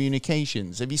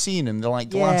 communications. Have you seen them? They're like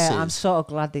glasses. Yeah, I'm sort of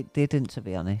glad it didn't, to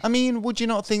be honest. I mean, would you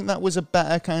not think that was a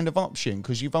better kind of option?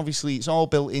 Because it's all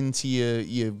built into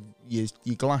your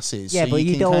glasses. Yeah, so but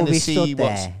you can don't kind of be see stood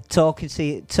there talking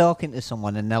to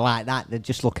someone and they're like that. They're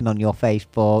just looking on your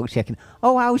Facebook, checking,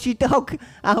 oh, how's your dog?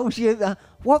 How's your...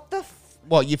 what the...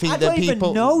 What, you think I that don't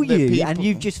people... even know you, people, and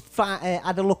you've just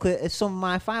had a look at some of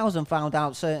my files and found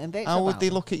out certain bits how would about they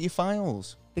them. look at your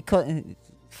files? Because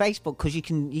Facebook, because you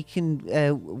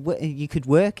could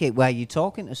work it where you're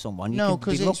talking to someone. You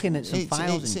could be looking at some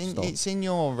files and stuff. It's in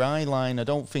your eye line. I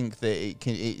don't think that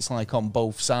it's like on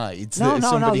both sides. No.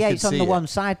 Yeah, could it's on see the it. one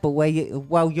side, but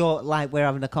you're like we're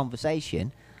having a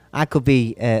conversation. I could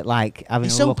be like having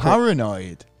You're a so look.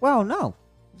 paranoid. Well, no.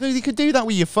 You could do that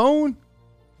with your phone.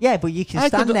 Yeah, but you can I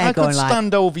stand could there going like,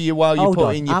 stand over you while you're hold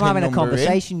putting on, your I'm PIN having a number in.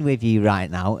 conversation with you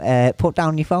right now. Put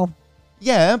down your phone.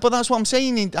 Yeah, but that's what I'm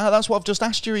saying. That's what I've just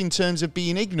asked you in terms of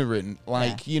being ignorant.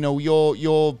 Like, you're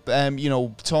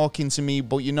talking to me,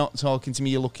 but you're not talking to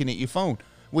me. You're looking at your phone,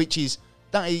 which is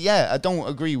that. Yeah, I don't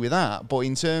agree with that. But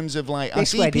in terms of like, I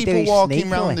see people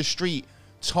walking around the street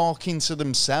talking to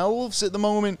themselves at the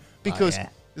moment because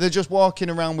they're just walking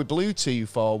around with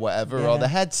Bluetooth or whatever, or the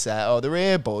headset or their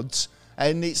earbuds,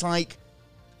 and it's like,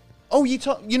 oh,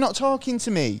 you're not talking to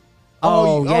me. The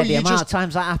amount of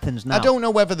times that happens now. I don't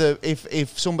know whether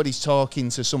if somebody's talking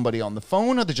to somebody on the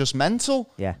phone or they're just mental.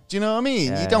 Yeah. Do you know what I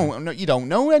mean? Yeah. You don't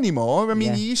know anymore. I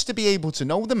mean, you used to be able to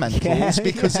know the mentals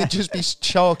because they'd just be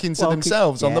talking to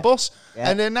themselves on the bus. Yeah.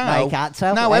 And then now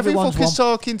every fucker's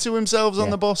talking to themselves on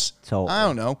the bus. Totally. I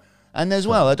don't know. And as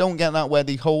well, I don't get that where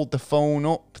they hold the phone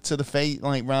up to the face,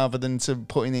 like rather than to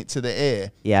putting it to the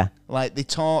ear. Yeah. Like they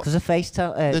talk. Because they're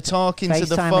talking to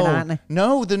the phone. Aren't they?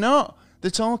 No, they're not.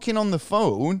 They're talking on the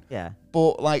phone, yeah,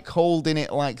 but like holding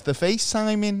it like the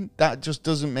FaceTiming. That just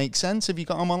doesn't make sense. Have you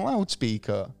got them on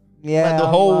loudspeaker? Yeah, let the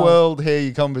whole world hear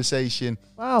your conversation.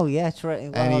 Oh yeah, it's right.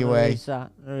 Well, anyway,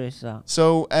 there is that.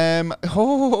 So,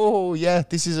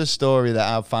 this is a story that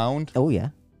I've found. Oh yeah.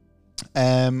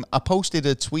 I posted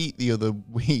a tweet the other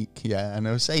week, and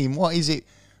I was saying, what is it?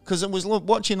 Because I was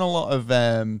watching a lot of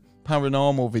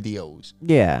paranormal videos.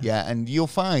 Yeah. Yeah, and you'll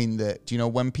find that,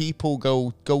 when people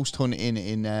go ghost hunting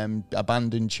in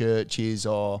abandoned churches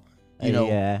or,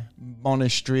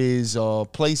 monasteries or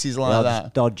places like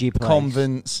that. Dodgy place.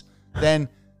 Convents, then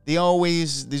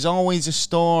there's always a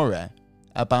story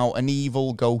about an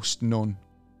evil ghost nun.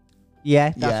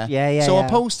 Yeah. So I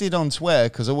posted on Twitter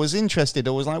because I was interested.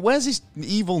 I was like, where's this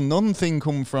evil nun thing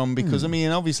come from? Because, I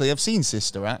mean, obviously I've seen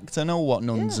Sister Act. I know what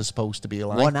nuns are supposed to be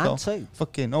like. 1 and 2.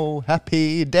 Fucking,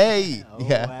 happy day.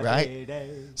 Happy right?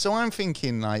 Day. So I'm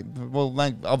thinking, like, well,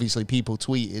 like, obviously people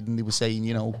tweeted and they were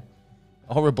saying,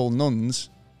 horrible nuns.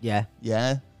 Yeah.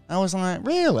 Yeah. I was like,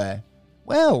 really?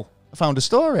 Well, I found a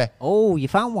story. Oh, you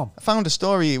found one? I found a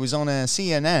story. It was on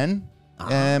CNN.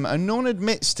 A nun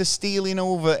admits to stealing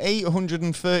over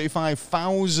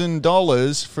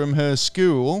 $835,000 from her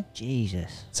school.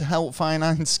 Jesus. To help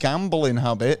finance gambling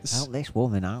habits. Help this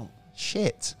woman out.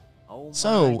 Shit. Oh,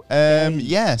 so,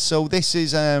 so this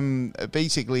is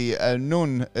basically a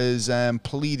nun has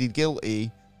pleaded guilty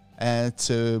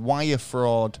to wire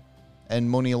fraud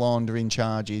and money laundering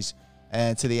charges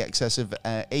to the excess of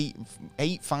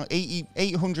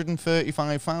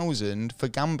 $835,000 for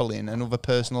gambling and other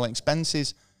personal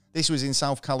expenses. This was in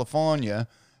South California.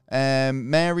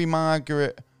 Mary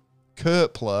Margaret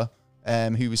Kerpler,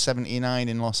 who was 79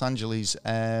 in Los Angeles,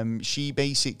 she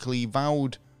basically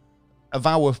vowed a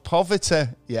vow of poverty,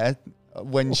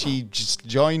 when she just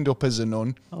joined up as a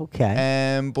nun.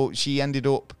 Okay. But she ended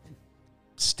up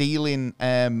stealing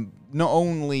not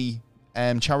only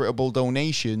charitable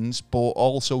donations, but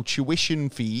also tuition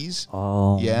fees.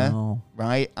 Oh, Yeah, no.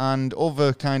 right, and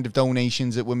other kind of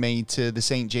donations that were made to the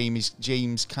St.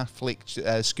 James Catholic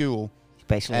School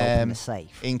Basically open the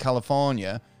safe. in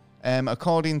California.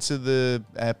 According to the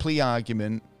plea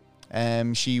argument,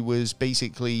 she'd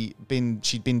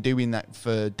been doing that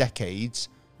for decades,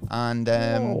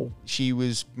 and she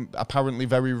was apparently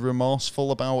very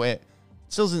remorseful about it.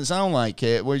 Doesn't sound like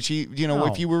it. Where she,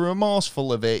 if you were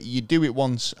remorseful of it, you do it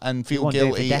once and feel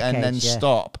guilty and then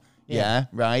stop. Yeah,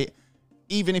 right.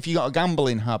 Even if you got a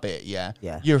gambling habit,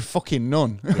 you're a fucking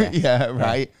nun.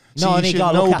 Right. No, So and you should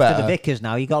got to know look after better. the vicars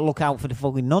now. You got to look out for the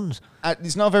fucking nuns.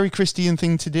 It's not a very Christian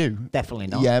thing to do. Definitely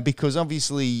not. Yeah, because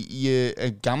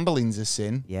obviously gambling's a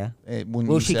sin. Yeah. Wouldn't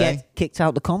Will you she say? get kicked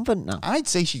out the convent now? I'd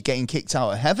say she's getting kicked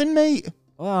out of heaven, mate.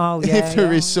 Oh, yeah. If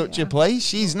there is such a place,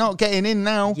 she's not getting in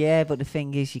now. Yeah, but the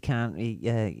thing is, you can't.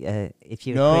 If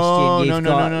you're No, a Christian, no, you've no,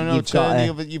 got, no, no, no. You've got to,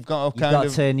 You've got to you've got to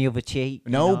turn the other cheek.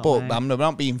 No, you know but what I mean? I'm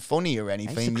not being funny or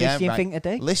anything. It's a Christian right. thing to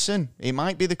do. Listen, it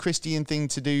might be the Christian thing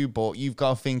to do, but you've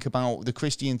got to think about the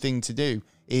Christian thing to do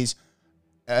is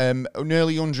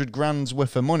nearly 100 grand's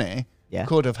worth of money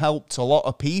could have helped a lot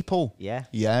of people. Yeah.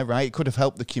 Yeah, right. It could have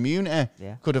helped the community.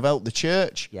 Yeah. Could have helped the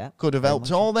church. Yeah, Could have very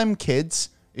helped much all them kids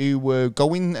who were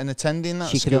going and attending that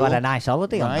She school. could have had a nice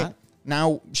holiday on right? that.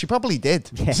 Now, she probably did.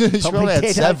 Yeah, she probably had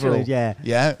did, several. actually, yeah.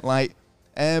 Yeah, like,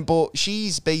 but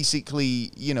she's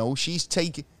basically, she's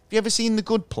taking... Have you ever seen The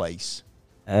Good Place?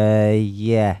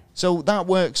 Yeah. So that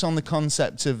works on the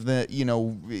concept of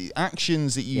the,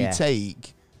 actions that you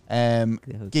take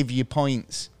give you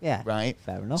points. Yeah. Right?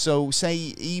 Fair enough. So say,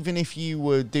 even if you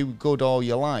were do good all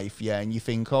your life, and you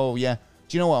think, oh, yeah,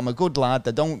 do you know what? I'm a good lad.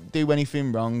 I don't do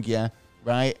anything wrong,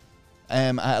 right?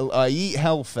 I eat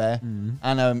healthy,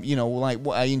 and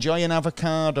I enjoy an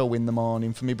avocado in the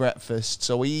morning for my breakfast,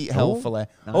 so I eat healthily.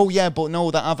 Nice. Oh yeah, but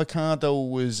no, that avocado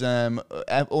was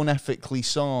unethically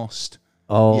sourced.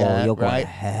 Oh, Yeah, you're going right. to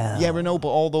hell. Yeah, I know, but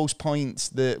all those points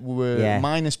that were Yeah.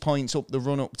 minus points up the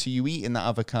run up to you eating that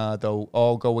avocado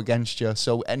all go against you.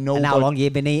 So nobody, And how long you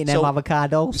been eating them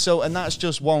avocados? So, and that's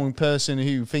just one person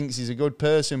who thinks he's a good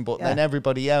person, but then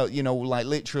everybody else, like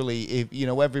literally, if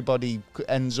everybody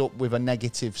ends up with a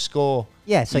negative score.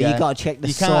 Yeah, so you got to check the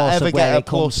You source can't ever of where get a it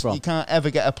comes plus. from. You can't ever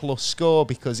get a plus score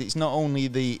because it's not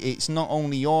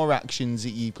only your actions that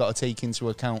you've got to take into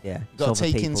account. Yeah, You've got it's to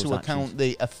take other into people's account actions.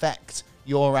 the effect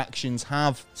your actions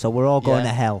have. So we're all going Yeah.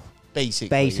 to hell.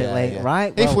 Basically,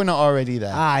 right? If Well, we're not already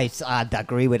there. I'd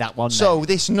agree with that one. So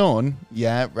this nun,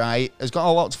 right, has got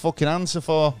a lot to fucking answer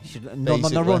for. She's none on the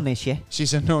basically. run, is she?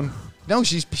 She's a nun. No,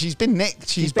 she's been nicked.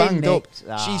 She's been banged nicked.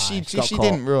 up. She She got caught.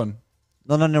 didn't run.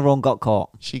 None on the run got caught.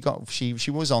 She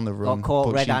was on the run. Got caught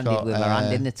but she red-handed got, with her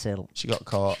hand in the till. She got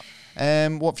caught.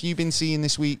 What have you been seeing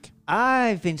this week?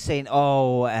 I've been seeing,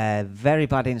 a very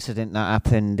bad incident that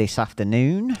happened this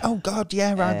afternoon. Oh God,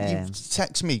 yeah, right. You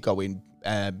text me going.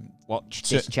 Watch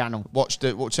this channel.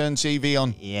 Turn TV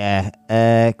on.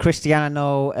 Yeah,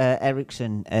 Cristiano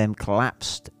Eriksen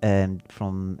collapsed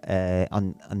from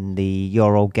on the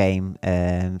Euro game,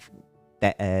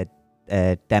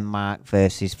 Denmark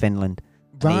versus Finland.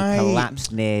 And Right. he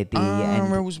collapsed near the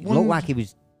end. I was It looked like he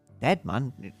was dead,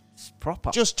 man. It's proper.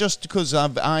 Just because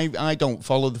I don't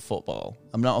follow the football.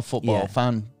 I'm not a football Yeah.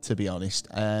 fan, to be honest.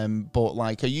 But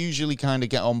like I usually kind of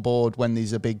get on board when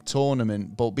there's a big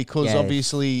tournament. But because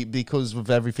because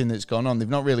of everything that's gone on, they've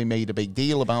not really made a big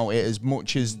deal about it as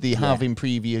much as they have in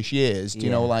previous years. Do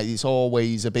you know, like it's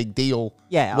always a big deal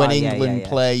when England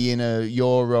play in a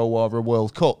Euro or a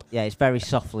World Cup. Yeah, it's very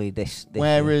softly this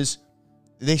Whereas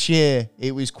this year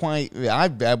it was quite.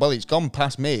 It's gone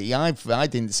past me. I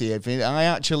didn't see it. I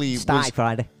actually started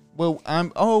Friday. Well,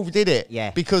 did it?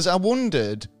 Yeah. Because I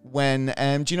wondered when,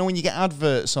 do you know when you get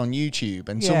adverts on YouTube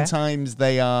and sometimes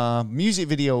they are music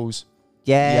videos?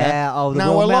 Yeah. Oh, the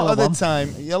now Will a lot Mellor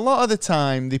of the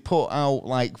time they put out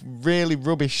like really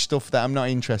rubbish stuff that I'm not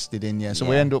interested in. Yeah. So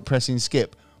we end up pressing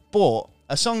skip. But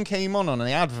a song came on an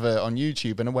advert on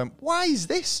YouTube and I went, why is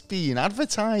this being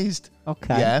advertised?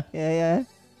 Okay. Yeah. Yeah.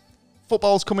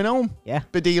 Football's coming home. Yeah.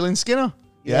 Badil and Skinner.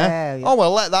 Yeah. Oh,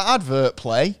 well, let that advert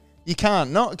play. You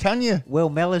can't not, can you? Will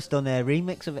Miller's done a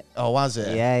remix of it. Oh, has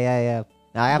it? Yeah.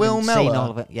 I haven't Will seen Mellor?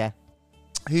 all of it. Yeah.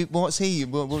 What's he?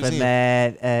 What was From he?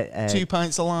 2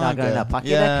 pints of lager. No, Packet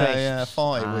yeah, Chris. yeah, I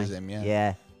thought it was him.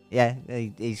 Yeah. Yeah.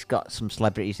 He's got some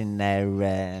celebrities in there.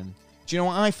 Do you know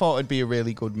what I thought would be a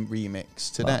really good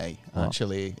remix today? What?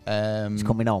 Actually, It's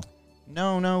coming on.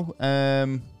 No.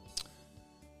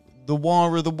 The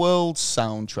War of the Worlds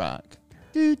soundtrack.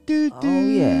 and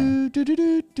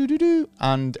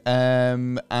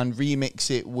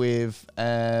remix it with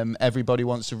Everybody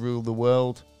Wants to Rule the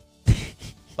World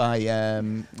by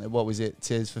what was it?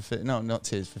 Tears for Fears? No, not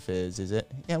Tears for Fears, is it?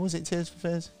 Yeah, was it Tears for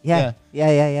Fears? Yeah. Do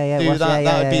that.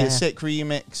 That'd be yeah. a sick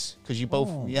remix because you both.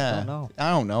 Oh, I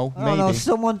don't know. Oh Maybe no,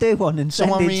 someone do one and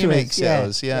someone send it to remix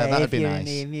us. it. Yeah, that'd be if you're nice. in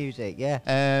the music,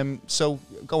 yeah. So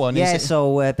go on. Yeah, Is it?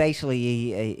 so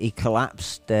basically he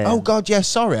collapsed. Oh God, yeah.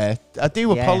 Sorry, I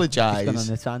do yeah, apologise. he's gone on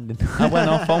a tangent. I went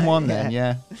off on one then.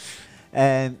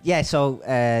 Yeah. So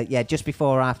just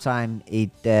before half time, he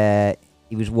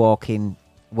was walking,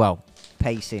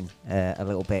 pacing a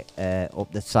little bit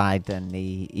up the side, and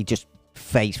he just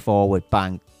face forward,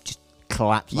 bang, just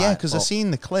collapsed. Yeah, because I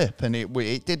seen the clip, and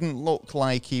it didn't look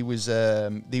like he was.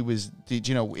 It was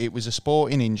a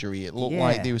sporting injury. It looked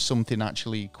like there was something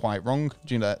actually quite wrong.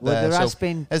 Do you know? Well, there has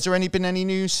been. Has there been any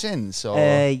news since? Or?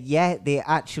 They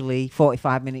actually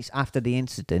 45 minutes after the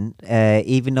incident,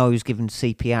 even though he was given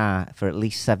CPR for at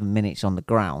least 7 minutes on the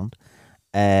ground,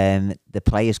 the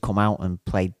players come out and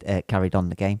carried on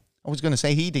the game. I was going to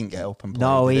say he didn't get up and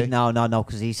play. No,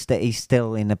 because he's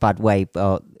still in a bad way.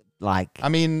 But I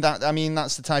mean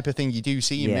that's the type of thing you do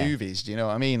see in movies. Do you know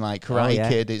what I mean? Like Karate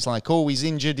Kid, it's like, oh, he's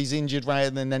injured, right?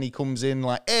 And then he comes in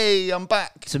like, hey, I'm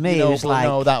back. To me, it was like,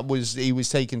 no, he was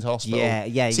taken to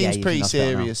hospital. Seems pretty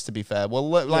serious, to be fair.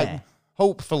 Well,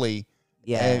 hopefully.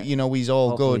 Yeah, he's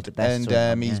all hopefully good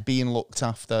and he's being looked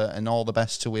after, and all the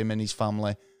best to him and his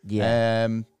family. Yeah.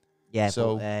 I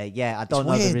don't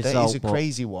know the result. It's a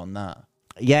crazy one, that.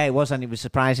 Yeah, it was, and it was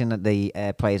surprising that the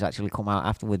players actually come out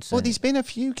afterwards. Well, there's been a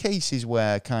few cases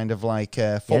where kind of like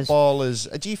footballers.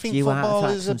 Do you think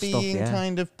footballers are being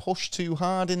kind of pushed too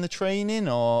hard in the training,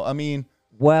 or I mean?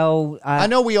 Well, I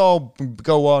know we all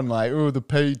go on like, oh, they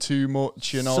pay too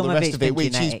much and all the rest of it,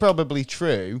 which is probably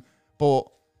true, but.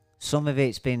 Some of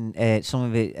it's been, some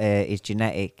of it is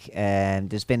genetic.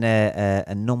 There's been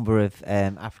a number of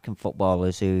African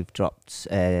footballers who've dropped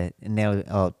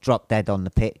dropped dead on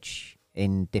the pitch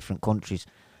in different countries.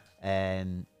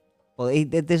 There's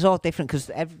all different because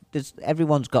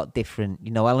everyone's got different,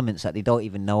 elements that they don't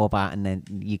even know about, and then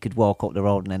you could walk up the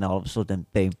road and then all of a sudden,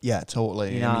 boom. Yeah,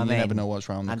 totally. You never know what's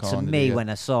around the corner. And to me,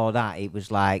 when I saw that, it was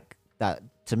like that.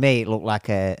 To me, it looked like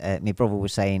my brother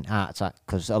was saying heart attack,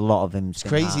 because a lot of them. It's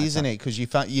crazy, isn't it? Because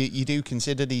you do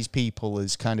consider these people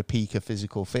as kind of peak of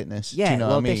physical fitness. Yeah, do you know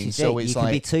what I mean? This is so it's you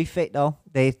can be too fit though.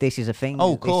 This is a thing.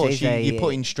 Oh, of course, you're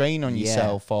putting strain on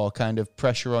yourself or kind of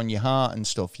pressure on your heart and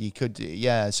stuff. You could,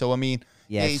 So I mean,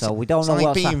 so we don't know like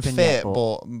what's being happened fit, yet,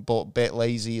 but a bit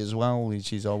lazy as well,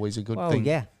 which is always a good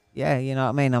thing. Yeah, you know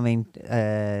what I mean.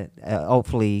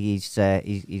 Hopefully he's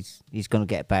going to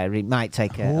get better. It might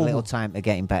take a little time to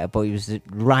get him better, but he was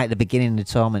right at the beginning of the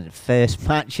tournament, first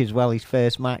match as well. His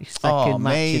first match, second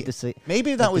match of the season.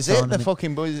 Maybe that was it. The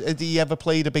fucking boys. Had he ever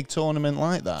played a big tournament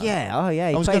like that? Yeah. Oh yeah.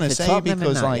 I was going to say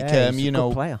because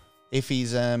player. If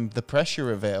he's the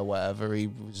pressure of it or whatever, he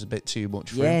was a bit too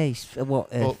much for him. Yeah, he's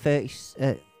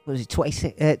 30. Was he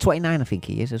 26, 29? I think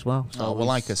he is as well. So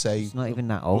like I say, he's not even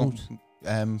that old.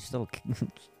 Still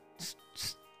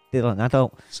an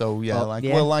adult. So like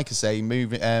I say,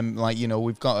 moving.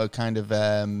 We've got a kind of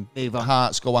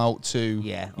hearts go out to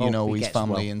his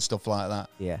family and stuff like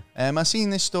that. Yeah. I seen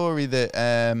this story that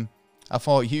I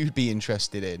thought you'd be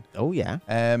interested in. Oh yeah.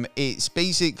 It's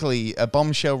basically a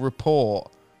bombshell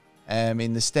report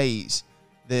in the States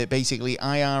that basically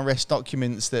IRS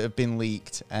documents that have been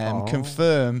leaked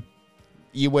confirm.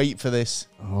 You wait for this.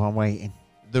 Oh, I'm waiting.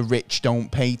 The rich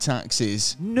don't pay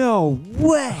taxes. No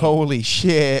way. Holy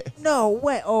shit. No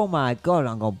way. Oh my God,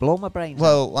 I'm going to blow my brains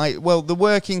out. The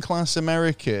working class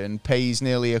American pays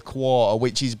nearly a quarter,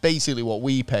 which is basically what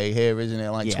we pay here, isn't it?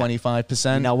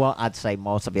 25%. You know what? I'd say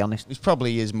more, to be honest. It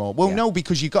probably is more. Well, no,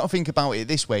 because you've got to think about it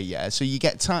this way, yeah? So you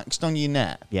get taxed on your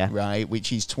net, right?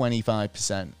 Which is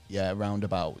 25%,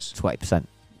 roundabouts. 20%.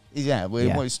 Yeah, it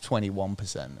was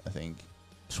 21%, I think.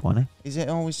 20. Is it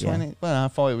always 20? Yeah. Well, I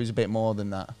thought it was a bit more than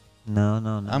that. No.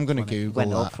 I'm going to Google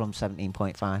went that. up from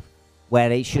 17.5,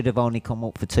 where it should have only come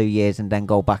up for 2 years and then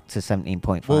go back to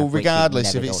 17.5. Well,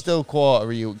 regardless, if it's still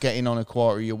quarter, you're getting on a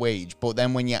quarter of your wage. But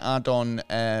then when you add on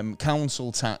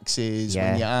council taxes,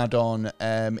 when you add on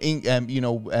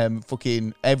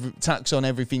fucking tax on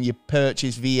everything you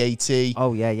purchase, VAT.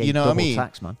 Oh yeah, you know what I mean?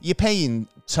 Tax, man. You're paying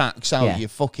tax out your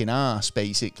fucking ass,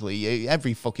 basically.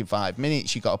 Every fucking 5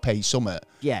 minutes you got to pay something.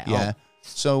 Yeah. Yeah.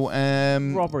 So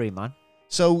robbery, man.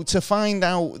 So to find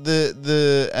out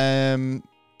the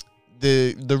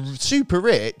super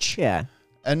rich are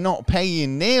not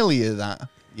paying nearly that,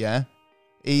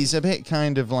 is a bit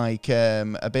kind of like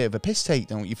a bit of a piss take,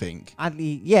 don't you think?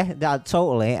 Yeah,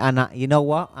 totally. And you know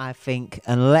what? I think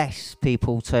unless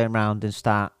people turn around and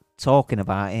start talking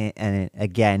about it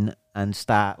again and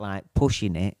start like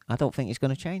pushing it, I don't think it's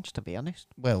going to change, to be honest.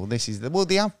 Well,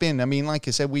 they have been. I mean, like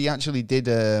I said, we actually did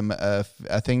a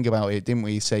thing about it, didn't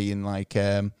we? Saying like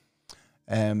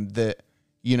that,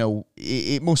 you know,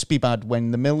 it must be bad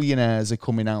when the millionaires are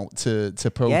coming out to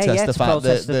protest the fact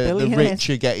that the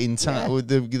rich are getting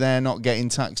they're not getting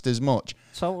taxed as much.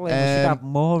 Totally, we should have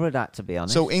more of that, to be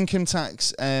honest. So income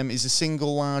tax is the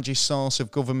single largest source of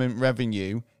government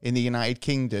revenue in the United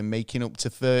Kingdom, making up to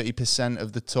 30%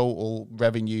 of the total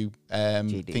revenue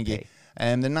GDP.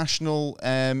 The national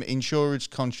insurance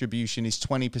contribution is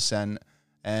 20%,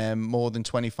 more than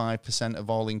 25% of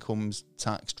all incomes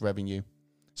taxed revenue.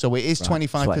 So it is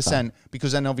 25%,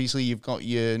 because then obviously you've got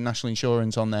your national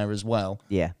insurance on there as well.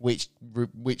 Yeah. Which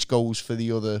goes for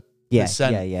the other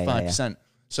 5%.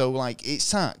 So, like, it's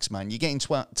tax, man. You're getting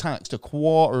taxed a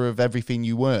quarter of everything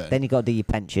you earn. Then you got to do your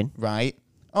pension. Right.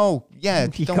 Oh, yeah.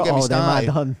 Don't get me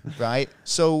started. Right.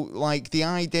 So, like, the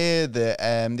idea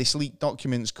that this leaked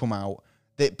documents come out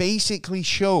that basically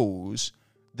shows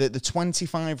that the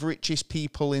 25 richest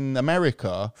people in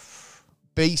America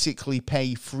basically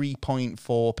pay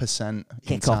 3.4%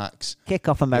 in tax. Kick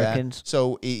off Americans. Yeah.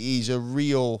 So, it is a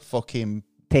real fucking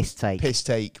piss take,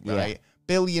 right? Yeah.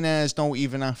 Billionaires don't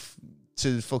even have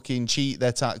to fucking cheat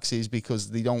their taxes because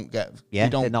they don't get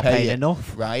they're not paying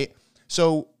enough, right?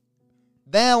 So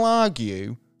they'll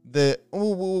argue that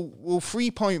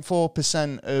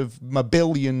 3.4% of my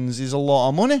billions is a lot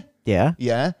of money. Yeah.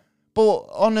 But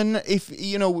if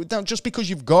you know, just because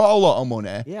you've got a lot of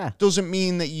money, doesn't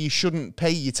mean that you shouldn't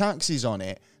pay your taxes on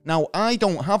it. Now, I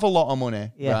don't have a lot of money,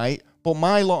 right? But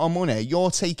my lot of money, you're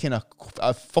taking a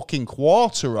fucking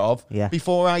quarter of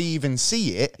before I even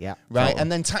see it, right? Totally.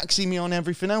 And then taxing me on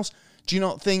everything else. Do you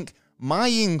not think my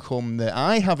income that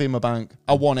I have in my bank,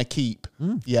 I want to keep?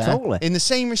 Totally. In the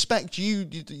same respect,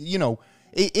 you know,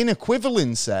 in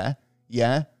equivalence,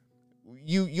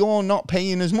 you're not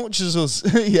paying as much as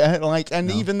us,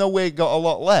 even though we got a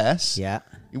lot less,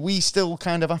 we still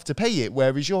kind of have to pay it.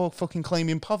 Whereas you're fucking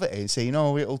claiming poverty, saying,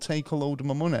 "Oh, it'll take a load of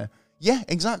my money." Yeah,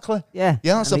 exactly. Yeah,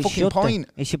 that's the fucking point.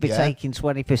 It should be taking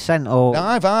 20%. Or now,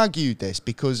 I've argued this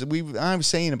because I was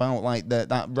saying about like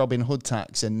that Robin Hood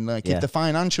tax, and like if the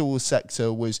financial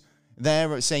sector was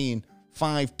there at saying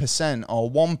 5% or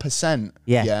 1%,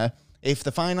 if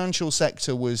the financial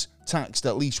sector was taxed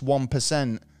at least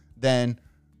 1%, then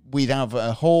we'd have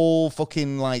a whole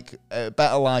fucking like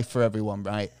better life for everyone,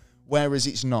 right? Whereas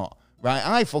it's not, right?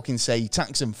 I fucking say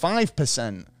tax them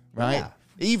 5%, right? Yeah.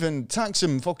 Even tax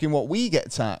them fucking what we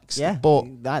get taxed. Yeah,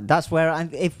 but that's where,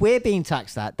 if we're being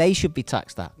taxed that, they should be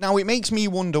taxed that. Now, it makes me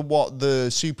wonder what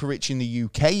the super rich in the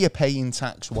UK are paying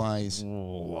tax-wise. Do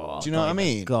you know what I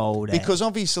mean? Because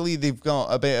obviously they've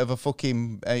got a bit of a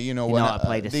fucking, they know how to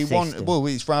play the system.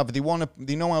 It's rather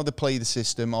they know how to play the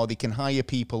system, or they can hire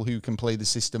people who can play the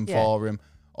system for them.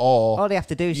 Or all they have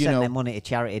to do is send their money to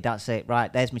charity. That's it.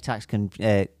 Right, there's my tax.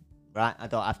 Right, I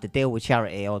don't have to deal with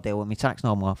charity or deal with my tax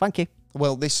no more. Thank you.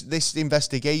 Well, this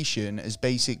investigation has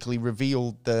basically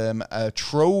revealed a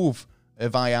trove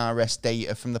of IRS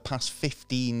data from the past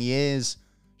 15 years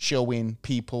showing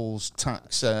people's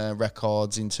tax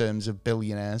records in terms of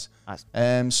billionaires.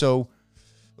 So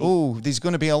there's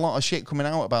going to be a lot of shit coming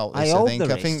out about this.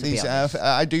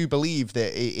 I do believe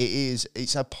that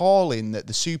it's appalling that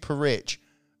the super rich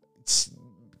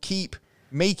keep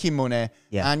making money,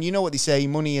 and you know what they say,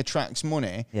 money attracts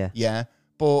money.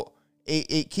 But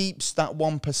it keeps that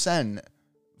 1%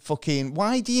 fucking.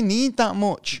 Why do you need that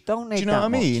much? Don't need. Do you know what I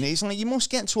mean? It's like you must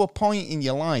get to a point in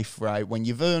your life, right, when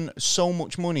you've earned so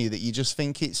much money that you just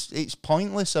think it's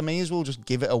pointless. I may as well just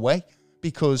give it away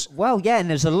because. Well, yeah, and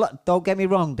there's a lot. Don't get me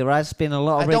wrong. There has been a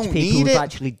lot of rich people who've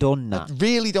actually done that. I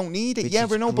really don't need it. Yeah,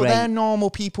 but they're normal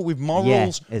people with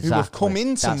morals who have come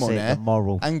into money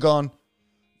and gone.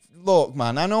 Look,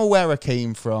 man, I know where I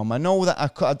came from. I know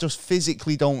that I just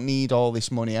physically don't need all this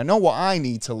money. I know what I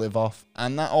need to live off,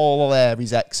 and that all there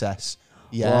is excess.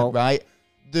 Right?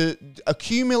 The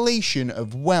accumulation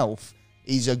of wealth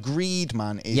is a greed,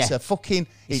 man. It's a fucking...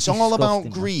 It's all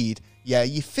about greed. Man. Yeah,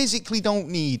 you physically don't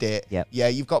need it. Yeah,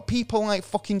 you've got people like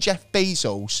fucking Jeff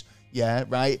Bezos,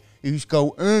 right, who's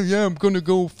go, I'm going to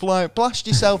go fly... Blast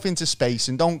yourself into space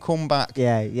and don't come back.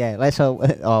 Yeah, let's hope...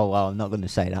 Oh, well, I'm not going to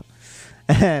say that.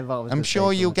 I'm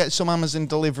sure you'll get some Amazon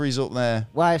deliveries up there.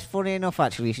 Well, it's funny enough,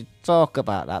 actually, you should talk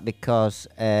about that because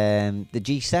the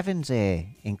G7's here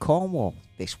in Cornwall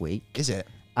this week. Is it?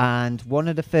 And one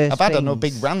of the first I've had things, no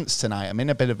big rants tonight. I'm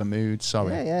in a bit of a mood.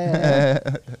 Sorry. Yeah.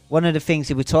 One of the things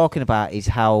that we're talking about is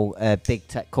how big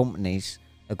tech companies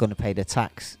are going to pay the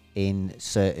tax in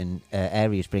certain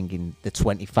areas, bringing the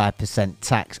 25%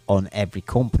 tax on every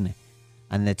company.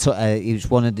 And it was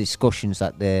one of the discussions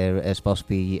that they're supposed to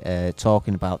be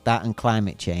talking about, that and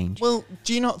climate change. Well,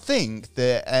 do you not think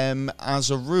that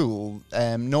as a rule,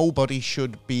 nobody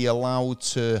should be allowed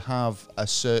to have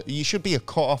you should be a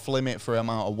cut-off limit for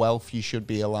amount of wealth you should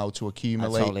be allowed to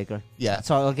accumulate? I totally agree. Yeah.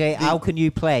 So, okay, how can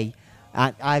you play?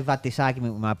 I've had this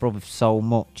argument with my brother so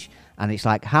much, and it's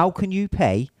like, how can you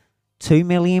pay £2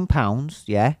 million,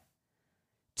 yeah,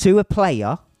 to a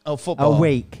player football. a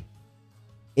week?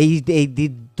 He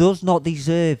does not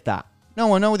deserve that.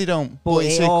 No, I know they don't. But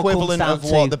it's equivalent of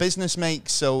what the business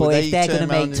makes. So but they if they're going to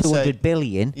make 200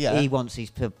 billion, he wants his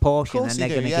proportion, and they're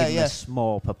going to give him a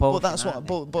small proportion. But that's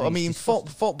what. But I mean,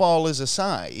 footballers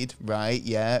aside, right?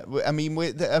 Yeah. I mean,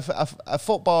 a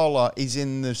footballer is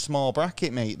in the small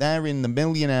bracket, mate. They're in the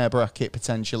millionaire bracket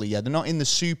potentially. Yeah, they're not in the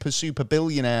super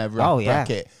billionaire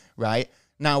bracket, right?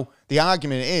 Now, the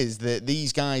argument is that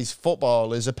these guys,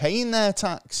 footballers, are paying their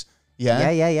tax.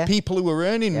 Yeah. People who are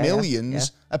earning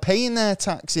millions are paying their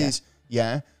taxes.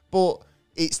 Yeah. But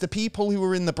it's the people who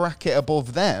are in the bracket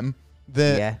above them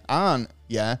that aren't.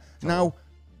 Yeah. Now,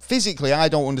 physically, I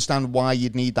don't understand why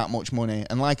you'd need that much money.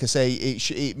 And like I say,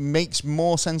 it makes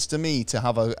more sense to me to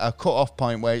have a cut-off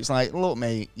point where it's like, look,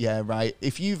 mate, yeah, right.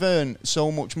 If you've earned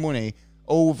so much money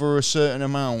over a certain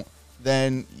amount,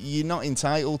 then you're not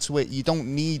entitled to it. You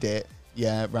don't need it.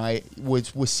 Yeah, right.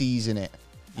 We're seizing it.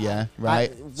 Yeah,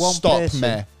 right.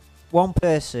 One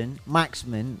person,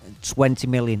 maximum 20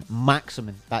 million,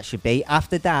 maximum that should be.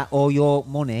 After that, all your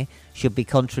money should be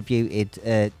contributed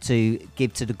to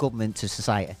give to the government, to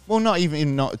society. Well, not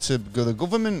to the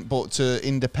government, but to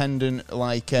independent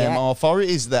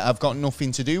authorities that have got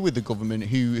nothing to do with the government,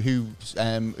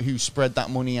 who spread that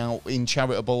money out in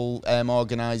charitable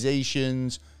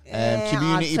organisations.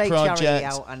 Community I'd take projects. Charity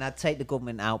out, and I'd take the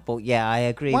government out, but yeah, I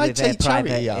agree Why with take private.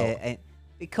 charity out?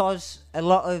 Because a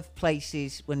lot of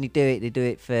places, when they do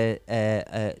it for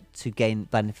to gain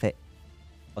benefit.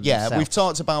 Themselves. We've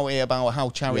talked about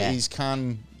how charities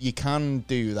can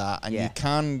do that, and you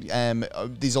can.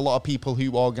 There's a lot of people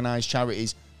who organise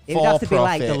charities. It would have to be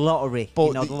like the lottery,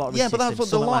 but the lottery system,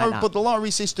 but the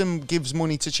lottery system gives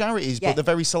money to charities, but they're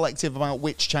very selective about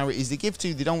which charities they give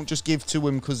to. They don't just give to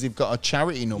them because they've got a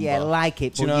charity number. Yeah, like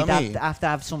it. Do but you know you'd have to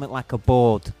have something like a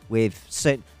board with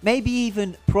certain, maybe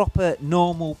even proper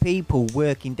normal people,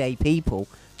 working day people,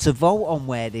 to vote on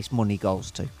where this money goes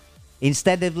to.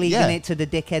 Instead of leaving it to the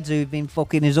dickheads who've been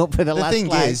fucking us up for the last. The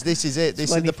thing is, this is it.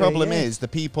 This is the problem. Is the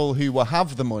people who will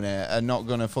have the money are not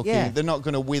gonna fucking. They're not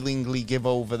gonna willingly give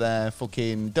over their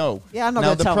fucking dough. Yeah, I'm not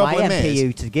gonna tell my MP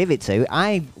who to give it to.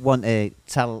 I want to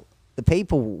tell the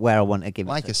people where I want to give it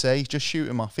to. Like I say, just shoot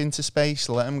them off into space.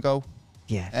 Let them go.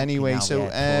 Yeah. Anyway,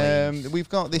 we've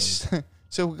got this.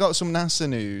 So we've got some NASA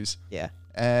news. Yeah.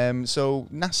 So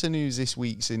NASA news this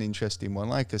week's an interesting one.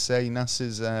 Like I say,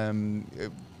 NASA's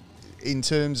in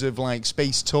terms of like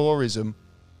space tourism,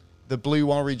 the Blue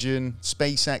Origin,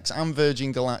 SpaceX, and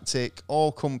Virgin Galactic,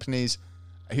 all companies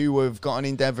who have got an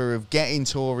endeavour of getting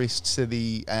tourists to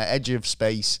the edge of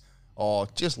space, or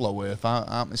just low Earth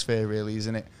atmosphere, really,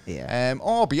 isn't it? Yeah.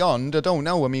 Or beyond, I don't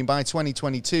know. I mean, by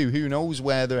 2022, who knows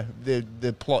where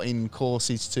the plotting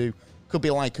course is to? Could be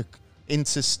like a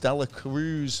interstellar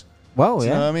cruise. Well, Do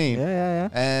you know what I mean?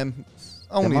 Yeah.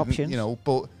 Only options.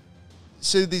 But.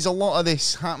 So there's a lot of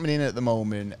this happening at the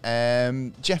moment.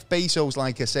 Jeff Bezos,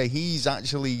 like I say, he's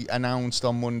actually announced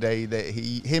on Monday that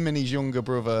him and his younger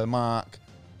brother Mark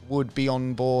would be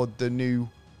on board the new,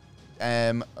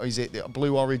 is it the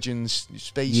Blue Origin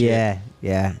spaceship?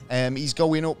 Yeah. He's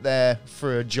going up there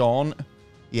for a jaunt,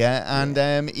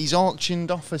 and he's auctioned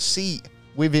off a seat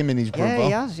with him and his brother. Yeah,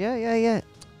 he has. Yeah.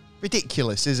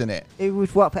 Ridiculous, isn't it? It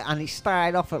was and it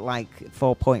started off at like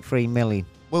 4.3 million.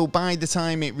 Well, by the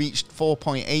time it reached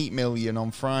 4.8 million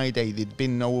on Friday, there'd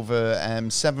been over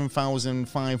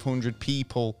 7,500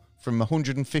 people from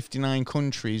 159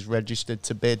 countries registered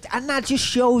to bid. And that just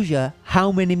shows you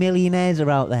how many millionaires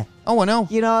are out there. Oh, I know.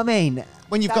 You know what I mean?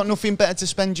 When you've got nothing better to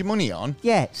spend your money on.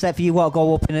 Yeah, except for you want to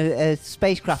go up in a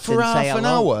spacecraft for and say half an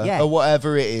hour or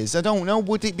whatever it is. I don't know.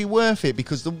 Would it be worth it?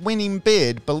 Because the winning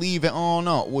bid, believe it or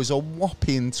not, was a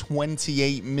whopping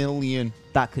 28 million.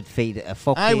 That could feed a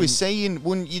fucking... I was saying,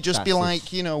 wouldn't you just be like,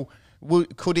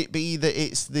 could it be that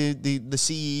it's the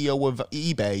CEO of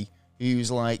eBay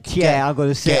who's like, Yeah, I'm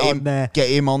gonna sit on there. Get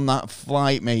him on that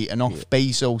flight, mate, and off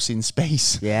Bezos in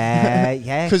space. Yeah,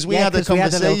 yeah. Because we had a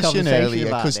conversation earlier.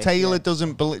 Because Taylor this,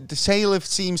 doesn't believe. Taylor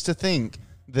seems to think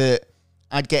that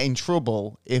I'd get in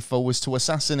trouble if I was to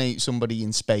assassinate somebody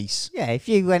in space. Yeah, if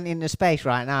you went into space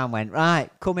right now and went, right,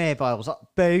 come here, boys,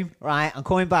 boom, right, I'm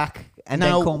coming back, and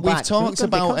now, then come back. We've talked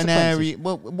about an area.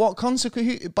 Well, what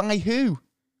consequence? By who?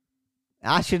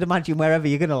 I should imagine wherever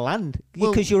you're going to land,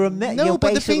 Well, because you're no, you're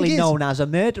but the thing basically is- known as a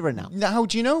murderer now. How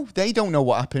do you know? They don't know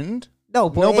what happened. No,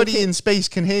 but Nobody if it- in space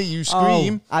can hear you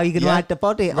scream. Oh, how are you going to Yeah. hide the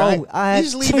body? Right. Oh,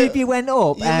 Just leave two it- of you went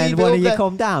up you and leave it one up of you there.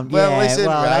 come down. Well, yeah, listen,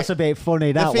 well, right. that's a bit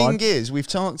funny, that The thing one. is, we've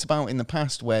talked about in the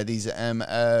past where there's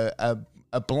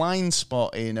a blind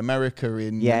spot in America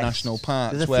in the Yes. national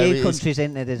parks There's a where few it is- countries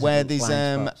in there where there's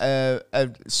there's blind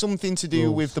spots. something to do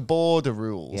Rules. with the border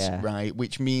rules, Yeah. right?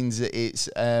 Which means that it's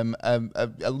it's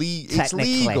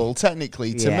Technically. legal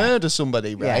technically to Yeah. murder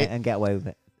somebody, right? Yeah, and get away with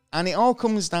it. And it all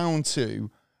comes down to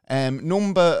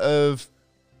number of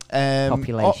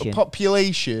Population.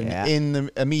 population Yeah. in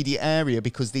the immediate area,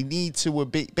 because they need to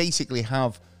basically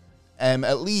have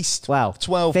at least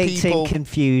 12 big people. thing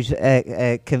confuse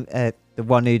the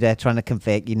one who they're trying to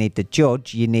convict. You need the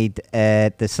judge, you need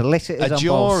the solicitors A on jury.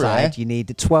 both sides, you need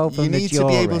the 12 You from the need jury.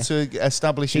 to be able to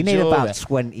establish You a need jury. about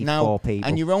 24 Now, people.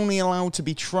 and you're only allowed to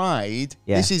be tried.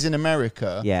 Yeah. This is in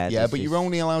America. Yeah, yeah, this but is- you're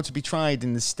only allowed to be tried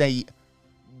in the state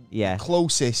Yeah.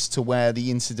 closest to where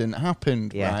the incident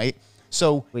happened, Yeah. right?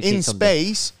 So Which in is under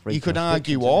space, free you could jurisdiction,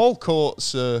 argue isn't it? all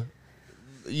courts are, at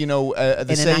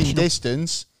the same International.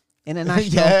 distance.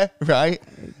 International. Yeah, right.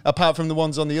 Apart from the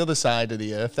ones on the other side of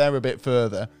the earth, they're a bit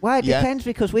further. Well, it yeah. depends,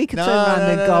 because we could No, turn around no,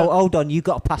 and no, go, no. hold on, you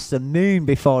got to pass the moon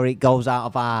before it goes out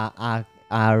of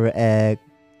our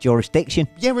jurisdiction.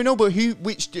 Yeah, we know, but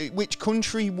which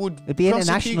country would It'd be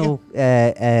prosecute you?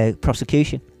 international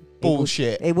prosecution.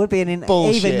 Bullshit. It would be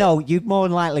Bullshit. even though you'd more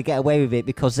than likely get away with it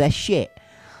because they're shit.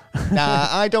 Nah,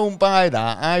 I don't buy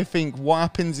that. I think what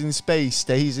happens in space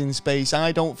stays in space.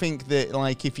 I don't think that,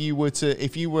 like, if you were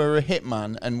a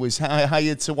hitman and was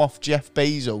hired to off Jeff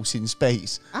Bezos in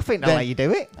space, I think that's Then- how you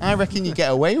do it. I reckon you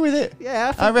get away with it.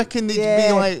 Yeah, I reckon they'd be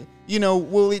yeah. like,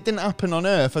 well, it didn't happen on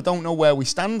Earth. I don't know where we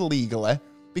stand legally,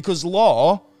 because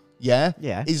law, Yeah.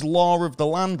 is law of the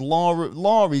land.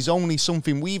 Law is only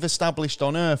something we've established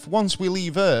on Earth. Once we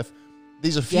leave Earth,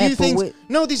 there's a few Yeah, but things. we-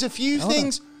 No, there's a few Hold on.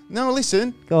 things. No,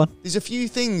 listen. Go on. There's a few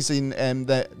things in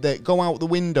that go out the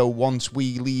window once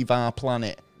we leave our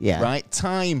planet. Yeah. Right.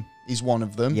 Time is one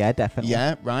of them. Yeah, definitely.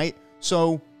 Yeah. Right.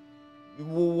 So,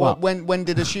 when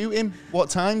did I shoot him? What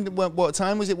time? What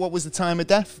time was it? What was the time of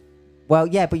death? Well,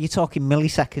 yeah, but you're talking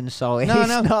milliseconds, so No, it's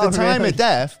no. not The time really. of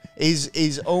death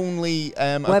is only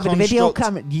a Well, but the video construct.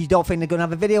 camera, you don't think they're going to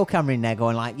have a video camera in there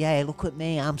going like, yeah, look at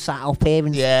me, I'm sat up here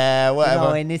and Yeah,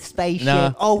 whatever. in this spaceship.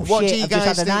 No. Oh, what shit, do you I've guys just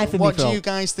had a think? knife in What my do you throat.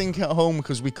 guys think at home?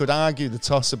 Because we could argue the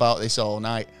toss about this all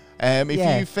night. If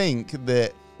Yeah. you think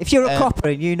that. If you're a Uh, copper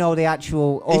and you know the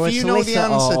actual, or If a you know the solicitor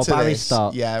answer or to this, barrister,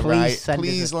 yeah, please right. send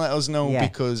Please us let us know, Yeah.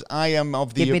 because I am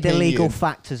of the give me opinion the legal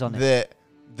factors on it.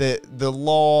 that the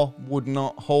law would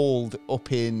not hold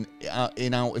up in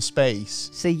outer space.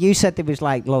 See, you said there was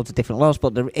like loads of different laws,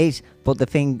 but there is, but the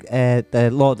thing, the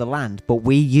law of the land, but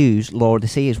we use law of the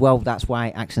sea as well. That's why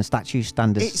Acts and Statute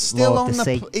standards It's still law of on the the.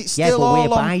 sea. It's Yeah, still but we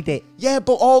all on. abide it. Yeah,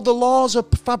 but all the laws are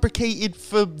fabricated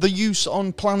for the use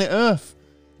on planet Earth.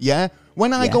 Yeah.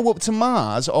 When I Yeah. go up to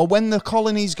Mars, or when the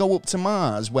colonies go up to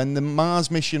Mars, when the Mars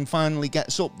mission finally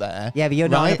gets up there. Yeah, but you're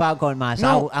not right? about going Mars,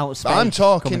 No, out of space. I'm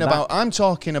talking coming about. back. I'm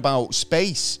talking about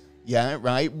space. Yeah,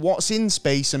 right. What's in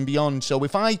space and beyond? So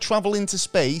if I travel into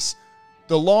space,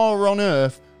 the law on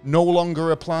Earth no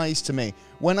longer applies to me.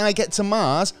 When I get to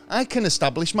Mars, I can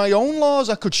establish my own laws.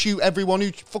 I could shoot everyone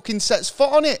who fucking sets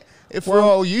foot on it. If for Well-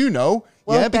 all you know,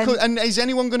 well, yeah. then- Because and is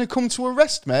anyone going to come to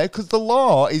arrest me? Because the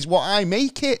law is what I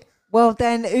make it. Well,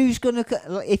 then who's gonna?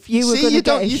 If you were See, gonna you get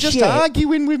don't. a You're just ship,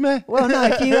 arguing with me. well, no.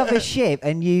 If you have a ship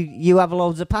and you have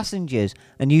loads of passengers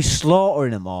and you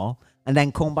slaughtering them all and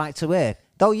then come back to Earth,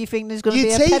 don't you think there's going to be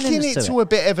You're a taking penance it to to a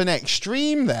bit of an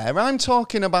extreme there. I'm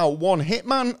talking about one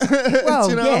hitman. Well, Do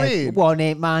you know yeah, what I mean? 1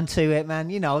 hit man, 2 hit man.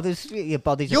 You know, there's your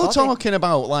body's. a You're body. talking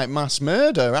about like mass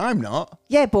murder. I'm not.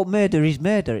 Yeah, but murder is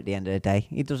murder at the end of the day.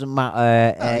 It doesn't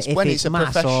matter It's if when it's it's a mass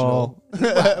professional. or.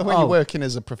 when oh. you're working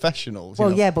as a professional. you Well,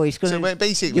 know. yeah, but it's gonna. So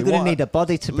basically, you're gonna what- need a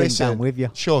body to bring Listen, down with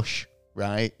you. Shush.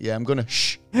 Right. Yeah, I'm gonna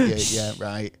shh. Yeah.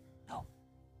 Right. No.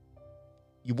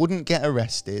 You wouldn't get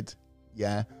arrested.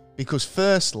 Yeah, because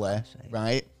firstly,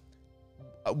 right,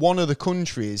 one of the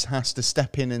countries has to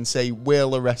step in and say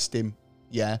we'll arrest him.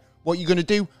 Yeah. What you're gonna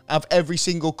do? Have every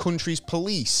single country's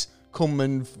police come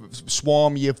and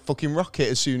swarm your fucking rocket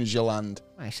as soon as you land.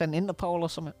 I sent Interpol or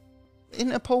something.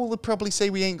 Interpol would probably say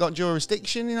we ain't got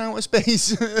jurisdiction in outer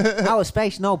space. Outer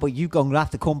space, no, but you're going to have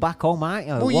to come back home, aren't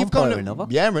you? Well, One point or another.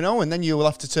 Yeah, I know, and then you'll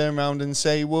have to turn around and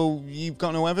say, well, you've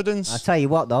got no evidence. I tell you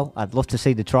what, though, I'd love to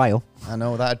see the trial. I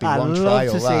know, that'd be I'd one love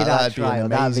trial. to see that That'd trial.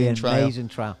 be an amazing Amazing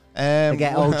trial. trial. To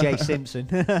get O.J. Simpson.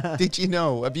 Did you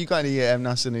know? Have you got any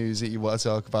NASA news that you want to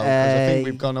talk about? Because I think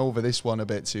we've gone over this one a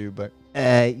bit too. But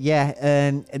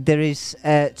yeah, there is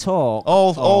talk.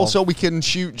 Also, we can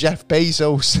shoot Jeff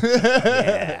Bezos.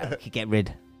 Yeah, we could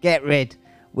get rid.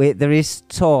 There is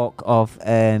talk of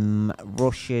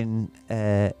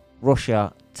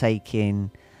Russia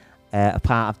taking a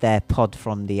part of their pod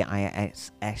from the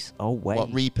ISS away.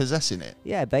 What, repossessing it?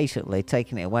 Yeah, basically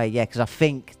taking it away. Yeah, because I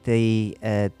think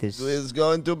there's We're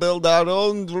going to build our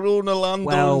own lunar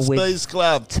lander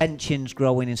spacecraft. Tensions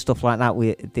growing and stuff like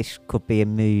that. This could be a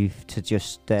move to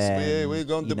just. We're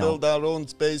going to build our own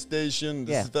space station.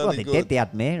 This is very they good. did. They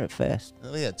had Mir at first.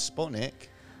 Oh, yeah, Sputnik.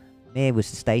 Mir was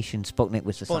the station. Sputnik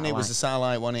was the satellite. Sputnik was the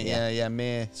satellite, wasn't it? Yeah.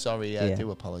 Mir. Sorry, I Yeah.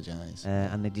 do apologise.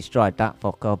 And they destroyed that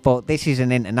fucker. But this is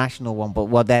an international one. But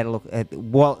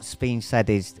what's being said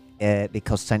is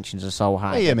because tensions are so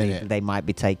high, Wait a minute. they might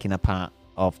be taking a part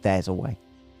of theirs away.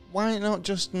 Why not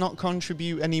just not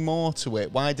contribute any more to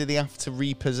it? Why do they have to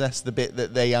repossess the bit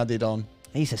that they added on?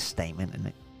 It's a statement, isn't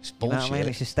it? It's You know bullshit. what I mean?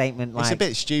 It's a statement. Like It's a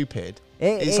bit stupid.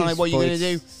 It's like, what you're but going to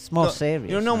do? It's more Look, serious.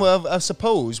 You know, now. I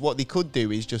suppose what they could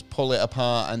do is just pull it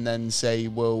apart and then say,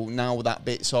 well, now that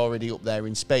bit's already up there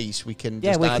in space, we can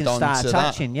just we add can on start to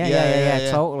attaching. that.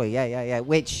 Yeah, totally. Yeah.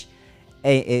 Which,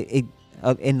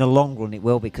 in the long run, it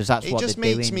will because that's It what just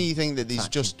they're makes doing. me think that there's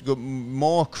just got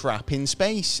more crap in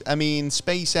space. I mean,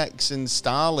 SpaceX and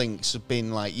Starlinks have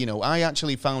been like, I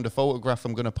actually found a photograph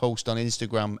I'm going to post on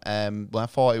Instagram. I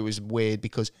thought it was weird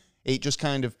because it just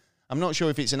kind of, I'm not sure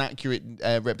if it's an accurate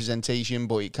representation,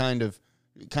 but it kind of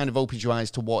opens your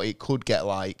eyes to what it could get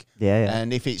like. Yeah.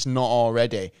 And if it's not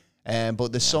already.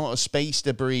 But the sort of space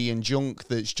debris and junk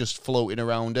that's just floating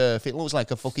around Earth, it looks like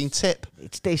a fucking tip.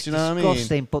 It's Do you know what I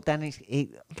disgusting, mean? but then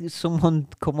someone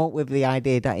come up with the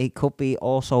idea that it could be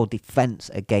also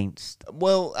defense against.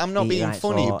 Well, I'm not being Meteorites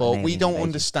funny, or but an we alien don't invasion.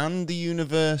 understand the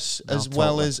universe No, as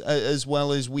well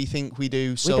totally. as we think we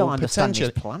do. So We don't understand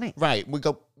potentially, this planet. right?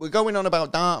 We're going on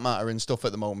about dark matter and stuff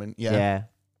at the moment, Yeah.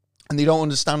 and they don't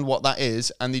understand what that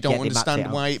is, and they don't Yet they mapped it understand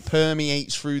out. why it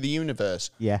permeates through the universe.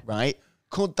 Yeah. Right?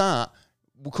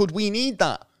 Could we need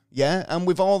that? Yeah, and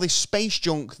with all this space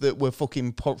junk that we're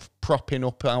fucking propping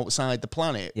up outside the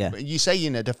planet, Yeah. you say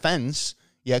in a defense,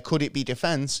 could it be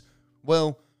defense?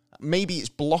 Well, maybe it's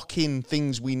blocking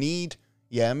things we need.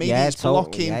 Yeah, maybe Yeah, it's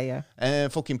totally. blocking Yeah.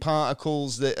 fucking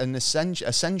particles that are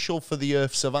essential for the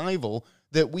Earth's survival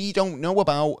that we don't know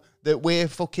about, that we're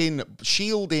fucking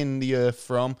shielding the Earth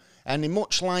from. And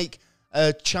much like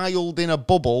a child in a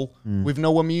bubble with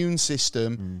no immune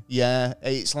system,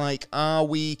 it's like, are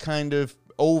we kind of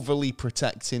overly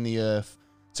protecting the Earth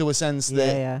to a sense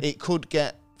that it could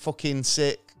get fucking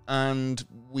sick and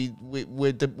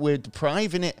we're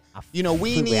depriving it? We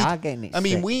are getting it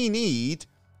sick. We need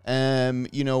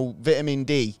vitamin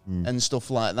D and stuff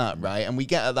like that, right? And we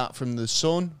get that from the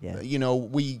sun. Yeah.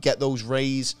 We get those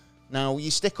rays. Now,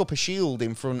 you stick up a shield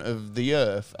in front of the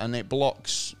Earth and it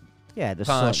blocks The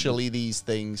partially these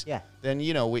things. Yeah. Then,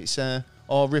 it's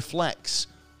or reflects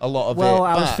a lot of it. Well,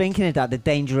 I was back. thinking of that, the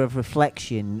danger of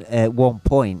reflection at one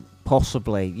point.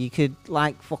 Possibly, you could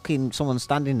fucking someone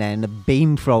standing there and the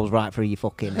beam throws right through your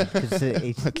fucking head.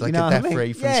 It's Like you a know death what I mean?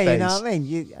 ray from yeah, you know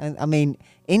space. what I mean.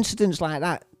 Incidents like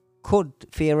that could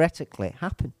theoretically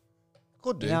happen.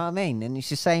 Could do. You know what I mean? And it's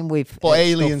the same with. But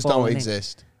aliens stuff don't falling in.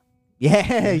 exist.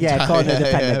 Yeah, according to the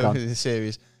Pentagon.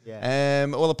 Serious. Yeah.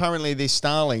 Well, apparently this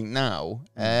Starlink now,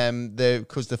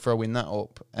 because they're throwing that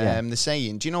up, they're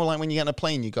saying, do you know, like when you get on a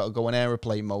plane, you got to go in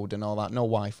airplane mode and all that, no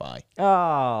Wi-Fi.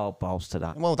 Oh, balls to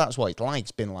that. Well, that's what it's like.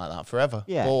 It's been like that forever.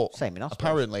 Yeah, But same in hospitals.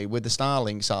 apparently, with the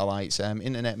Starlink satellites,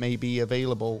 internet may be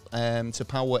available to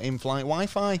power in-flight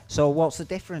Wi-Fi. So what's the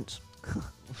difference?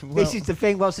 Well, This is the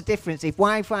thing. What's the difference? If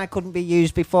Wi-Fi couldn't be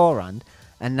used beforehand,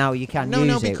 and now you can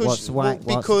use it, what's the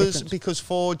difference? because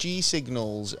 4G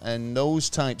signals and those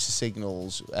types of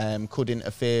signals could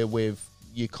interfere with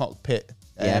your cockpit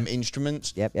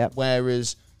instruments. Yep.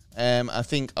 Whereas I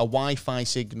think a Wi-Fi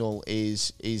signal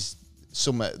is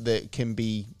something that can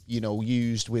be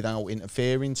used without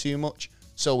interfering too much.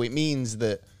 So it means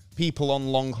that people on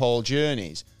long haul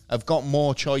journeys have got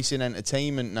more choice in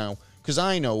entertainment now. because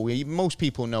I know, most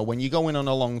people know, when you're going on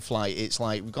a long flight, it's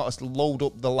like we've got to load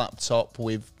up the laptop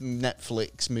with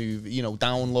Netflix,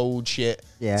 download shit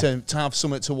to have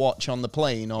something to watch on the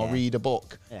plane or read a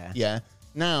book. Yeah.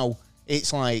 Now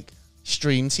it's like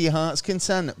stream to your heart's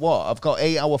content. What? I've got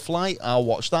 8-hour flight. I'll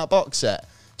watch that box set.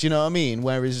 Do you know what I mean?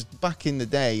 Whereas back in the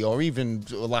day, or even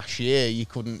last year, you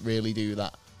couldn't really do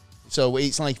that. So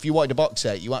it's like if you wanted a box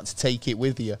set, you had to take it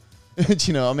with you. Do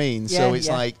you know what I mean? Yeah, so it's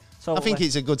yeah. like, So I think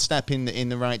it's a good step in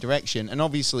the right direction. And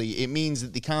obviously, it means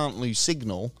that they can't lose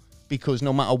signal because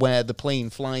no matter where the plane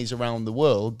flies around the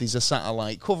world, there's a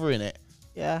satellite covering it.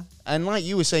 Yeah. And like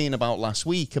you were saying about last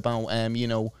week about,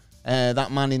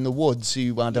 that man in the woods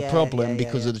who had a problem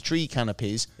because of the tree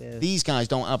canopies. Yeah. These guys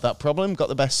don't have that problem. Got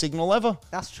the best signal ever.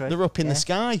 That's true. They're up in the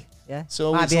sky. Yeah.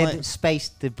 So might it's be like space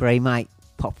debris might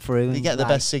pop through. You get the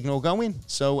best signal going.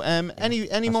 So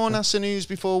any more NASA news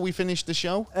before we finish the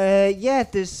show?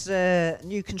 There's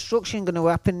new construction going to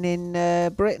happen in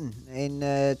Britain in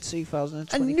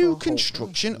 2024. A new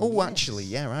construction? Oh, actually,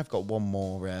 yeah, I've got one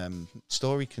more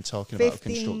story talking about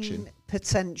construction. 15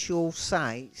 potential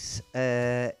sites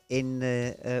in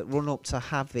the run-up to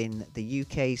having the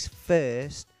UK's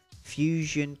first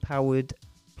fusion-powered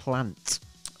plant.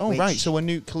 Oh, right, so a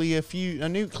nuclear fusion,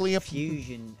 not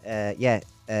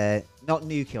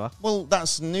nuclear. Well,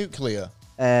 that's nuclear.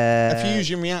 A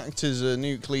fusion reactor's a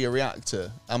nuclear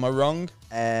reactor. Am I wrong?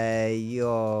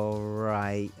 You're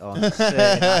right on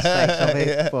certain aspects of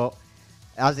it, but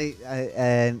as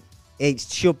it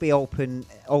should be opening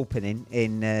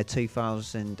in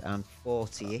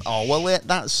 2040-ish. Oh, well,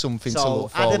 that's something to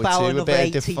look forward to. A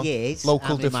bit of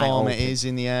local deformities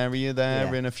in the area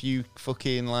there and a few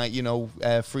fucking,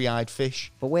 free-eyed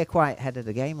fish. But we're quite ahead of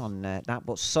the game on that.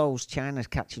 But so's China's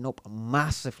catching up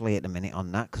massively at the minute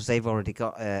on that because they've already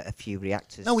got a few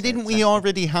reactors. No, didn't we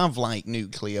already have,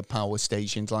 nuclear power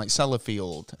stations like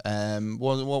Sellafield?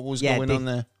 What was going on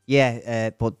there?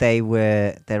 Yeah, but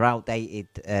they're outdated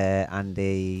and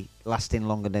they lasting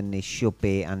longer than they should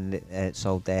be, and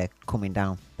so they're coming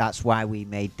down. That's why we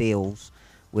made deals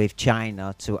with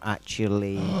China to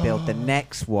actually build the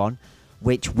next one,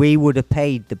 which we would have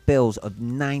paid the bills of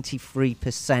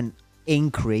 93%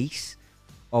 increase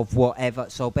of whatever.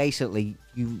 So basically,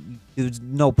 there's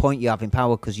no point you having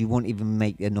power because you won't even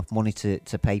make enough money to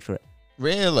pay for it.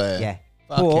 Really? Yeah.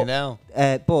 Fucking hell.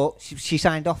 But she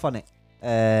signed off on it.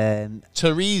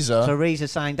 Theresa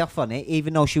signed off on it,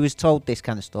 even though she was told this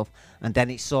kind of stuff, and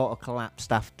then it sort of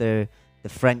collapsed after the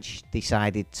French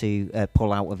decided to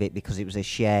pull out of it because it was a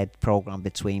shared program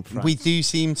between France. We do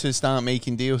seem to start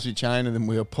making deals with China, then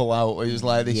we'll pull out. It was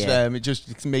like this. It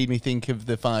just made me think of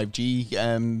the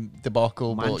 5G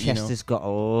debacle. Manchester's got a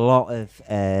lot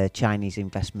of Chinese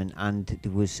investment, and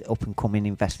there was up and coming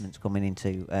investments coming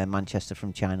into Manchester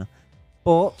from China.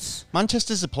 But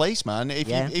Manchester's a place, man.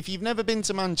 If you've never been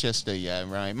to Manchester,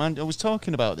 right, man. I was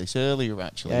talking about this earlier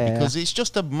actually because it's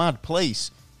just a mad place.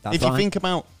 If you think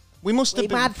about, we must have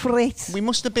been mad for it. We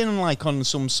must have been on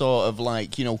some sort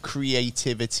of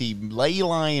creativity ley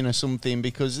line or something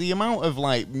because the amount of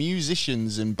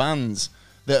musicians and bands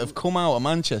that have come out of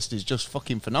Manchester is just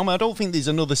fucking phenomenal. I don't think there's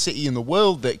another city in the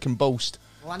world that can boast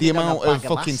the amount of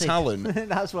fucking talent.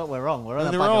 That's what we're on.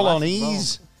 They're all on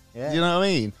ease. Yeah. You know what I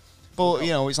mean? But,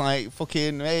 it's like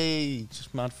fucking, hey,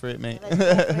 just mad for it, mate.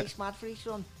 Mad for it,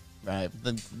 son. Right,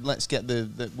 then let's get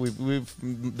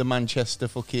with the Manchester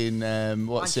fucking,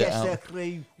 what's Manchester it?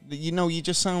 crew. You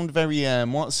just sound very,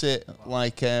 what's it?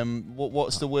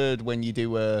 What's the word when you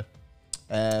do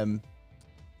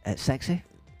sexy?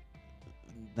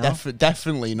 No?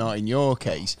 Definitely not in your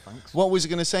case. Thanks. What was I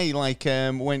going to say?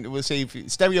 When we'll say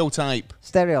stereotype.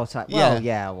 Stereotype. Well,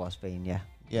 I was being, Yeah,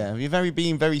 you're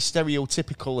being very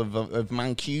stereotypical of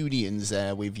Mancunians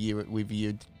there with your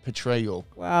portrayal.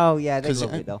 Well, yeah, they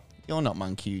love it though. You're not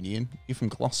Mancunian. You're from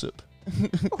Glossop.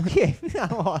 Okay,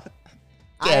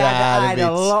 I had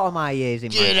a lot of my years in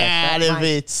Manchester. Get out of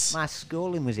it. My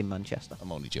schooling was in Manchester.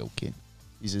 I'm only joking.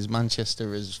 He's as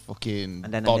Manchester as fucking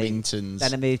Boddington's.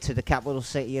 Then I moved to the capital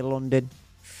city of London,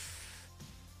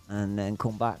 and then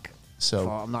come back. So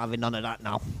I'm not having none of that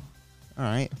now. All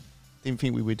right. Didn't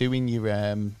think we were doing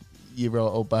your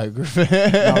autobiography. No,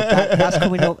 that's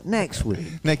coming up next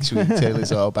week. Next week,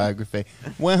 Taylor's autobiography.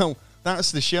 Well,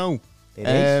 that's the show. It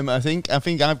is. I think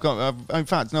I've got. In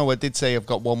fact, no, I did say I've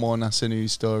got one more NASA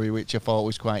news story, which I thought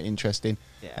was quite interesting.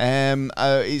 Yeah.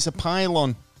 It's a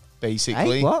pylon,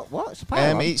 basically. Hey, what? It's a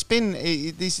pylon.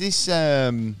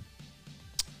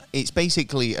 It's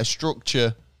basically a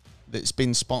structure that's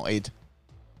been spotted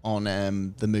on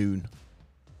the moon.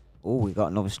 Oh, we got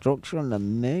another structure on the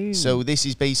moon. So this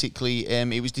is basically,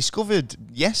 it was discovered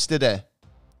yesterday.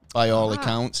 by all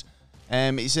accounts.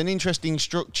 It's an interesting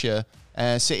structure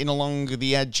sitting along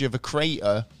the edge of a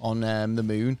crater on the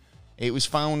moon. It was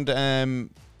found on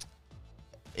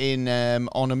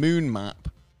a moon map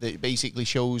that basically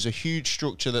shows a huge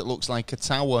structure that looks like a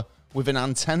tower with an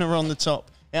antenna on the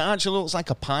top. It actually looks like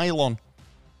a pylon.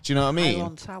 Do you know what I mean?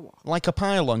 Pylon tower. Like a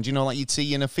pylon, do you know, like you'd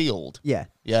see in a field? Yeah.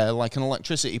 Yeah, like an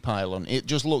electricity pylon. It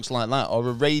just looks like that, or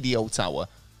a radio tower.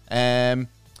 There's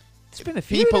been a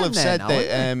few People of have them said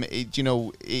there now,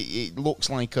 that it looks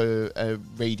like a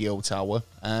radio tower,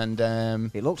 and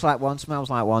it looks like one, smells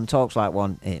like one, talks like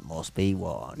one. It must be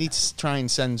one. need to try and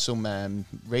send some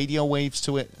radio waves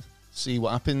to it, see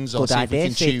what happens, or Good see idea. if we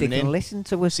can See if they tune in. can listen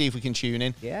to us. See if we can tune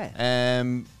in.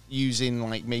 Yeah. Using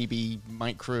like maybe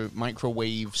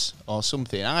microwaves or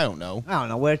something. I don't know. I don't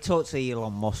know. We're talk to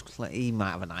Elon Musk. He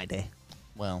might have an idea.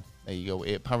 Well, there you go.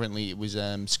 Apparently, it was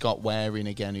Scott Waring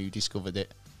again who discovered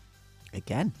it.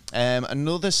 Again.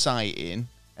 Another sighting,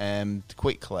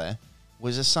 quickly,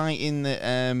 was a sighting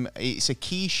that it's a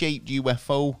key-shaped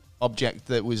UFO object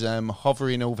that was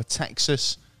hovering over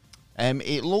Texas.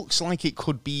 It looks like it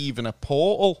could be even a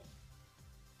portal.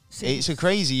 It's a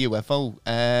crazy UFO.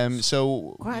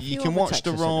 So you can watch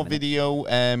the raw video.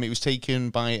 It was taken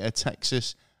by a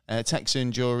Texan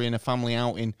during a family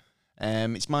outing.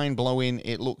 It's mind-blowing.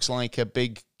 It looks like a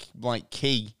big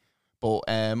key. But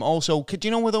also, do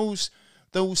you know where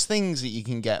those things that you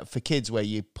can get for kids where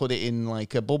you put it in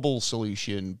like a bubble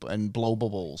solution and blow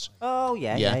bubbles? Oh,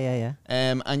 yeah.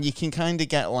 And you can kind of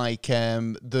get like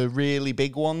the really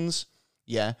big ones.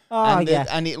 Yeah. Oh, and yeah.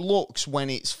 And it looks, when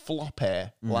it's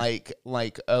floppy,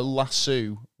 like a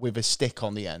lasso with a stick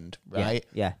on the end, right?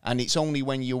 Yeah. And it's only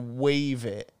when you wave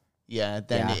it,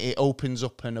 then it opens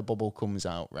up and a bubble comes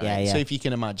out, right? Yeah. So if you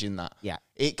can imagine that. Yeah.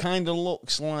 It kind of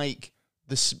looks like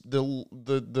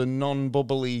the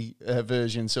non-bubbly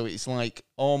version, so it's like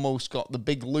almost got the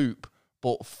big loop,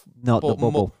 but Not the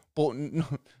bubble.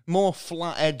 more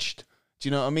flat-edged. Do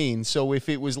you know what I mean? So if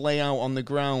it was lay out on the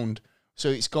ground, so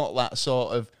it's got that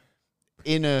sort of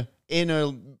inner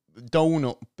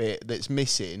donut bit that's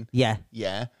missing. Yeah.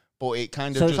 Yeah, but it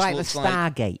kind of So just it's like the looks like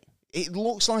Stargate. it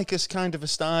looks like a kind of a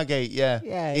Stargate. Yeah,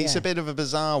 it's a bit of a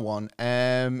bizarre one.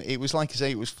 It was, like I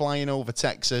say, it was flying over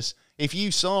Texas. If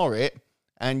you saw it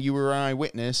and you were an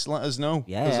eyewitness, let us know.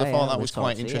 Because I thought that was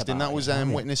quite interesting. That was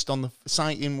witnessed on the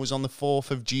sighting was on the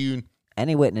 4th of June.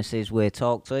 Any witnesses we'll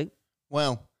talk to?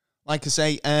 Well, like I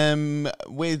say,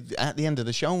 we're at the end of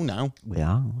the show now. We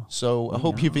are. So I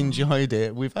hope you've enjoyed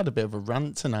it. We've had a bit of a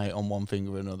rant tonight on one thing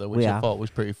or another, which I thought was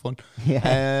pretty fun.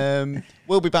 Yeah.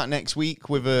 We'll be back next week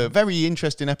with a very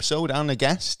interesting episode and a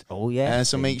guest. Oh, yeah.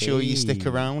 So make sure you stick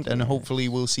around, and hopefully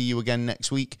we'll see you again next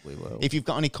week. We will. If you've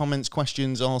got any comments,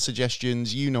 questions, or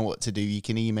suggestions, you know what to do. You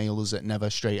can email us at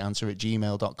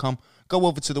neverstraightanswer@gmail.com. Go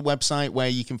over to the website where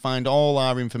you can find all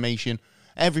our information.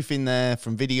 Everything there,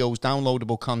 from videos,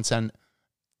 downloadable content.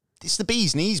 It's the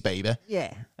bee's knees, baby.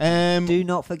 Yeah. Um, Do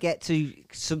not forget to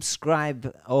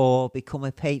subscribe or become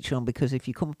a Patreon, because if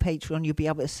you become a Patreon, you'll be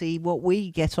able to see what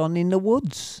we get on in the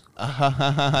woods.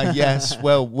 Yes,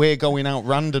 well, we're going out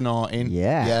randonauting.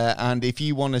 Yeah. And if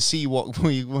you want to see what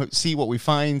we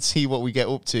find, see what we get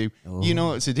up to, you know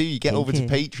what to do. You get over to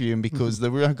Patreon, because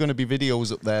there are going to be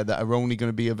videos up there that are only going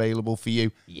to be available for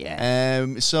you.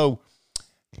 Yeah. So.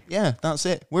 Yeah, that's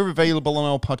it. We're available on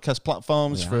all podcast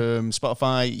platforms, from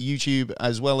Spotify, YouTube,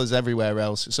 as well as everywhere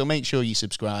else. So make sure you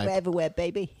subscribe. We're everywhere,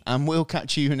 baby. And we'll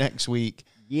catch you next week.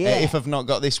 Yeah. If I've not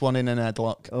got this one in an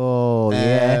headlock. Oh,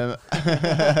 yeah.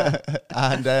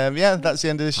 And that's the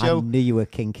end of the show. I knew you were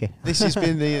kinky. This has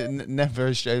been the Never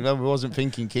a Straight. I wasn't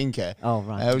thinking kinky. Oh,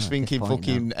 right. I was thinking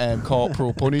fucking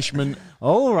corporal punishment.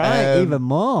 All right, even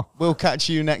more. We'll catch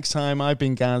you next time. I've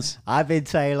been Gaz. I've been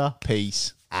Taylor.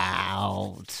 Peace.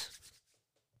 Out.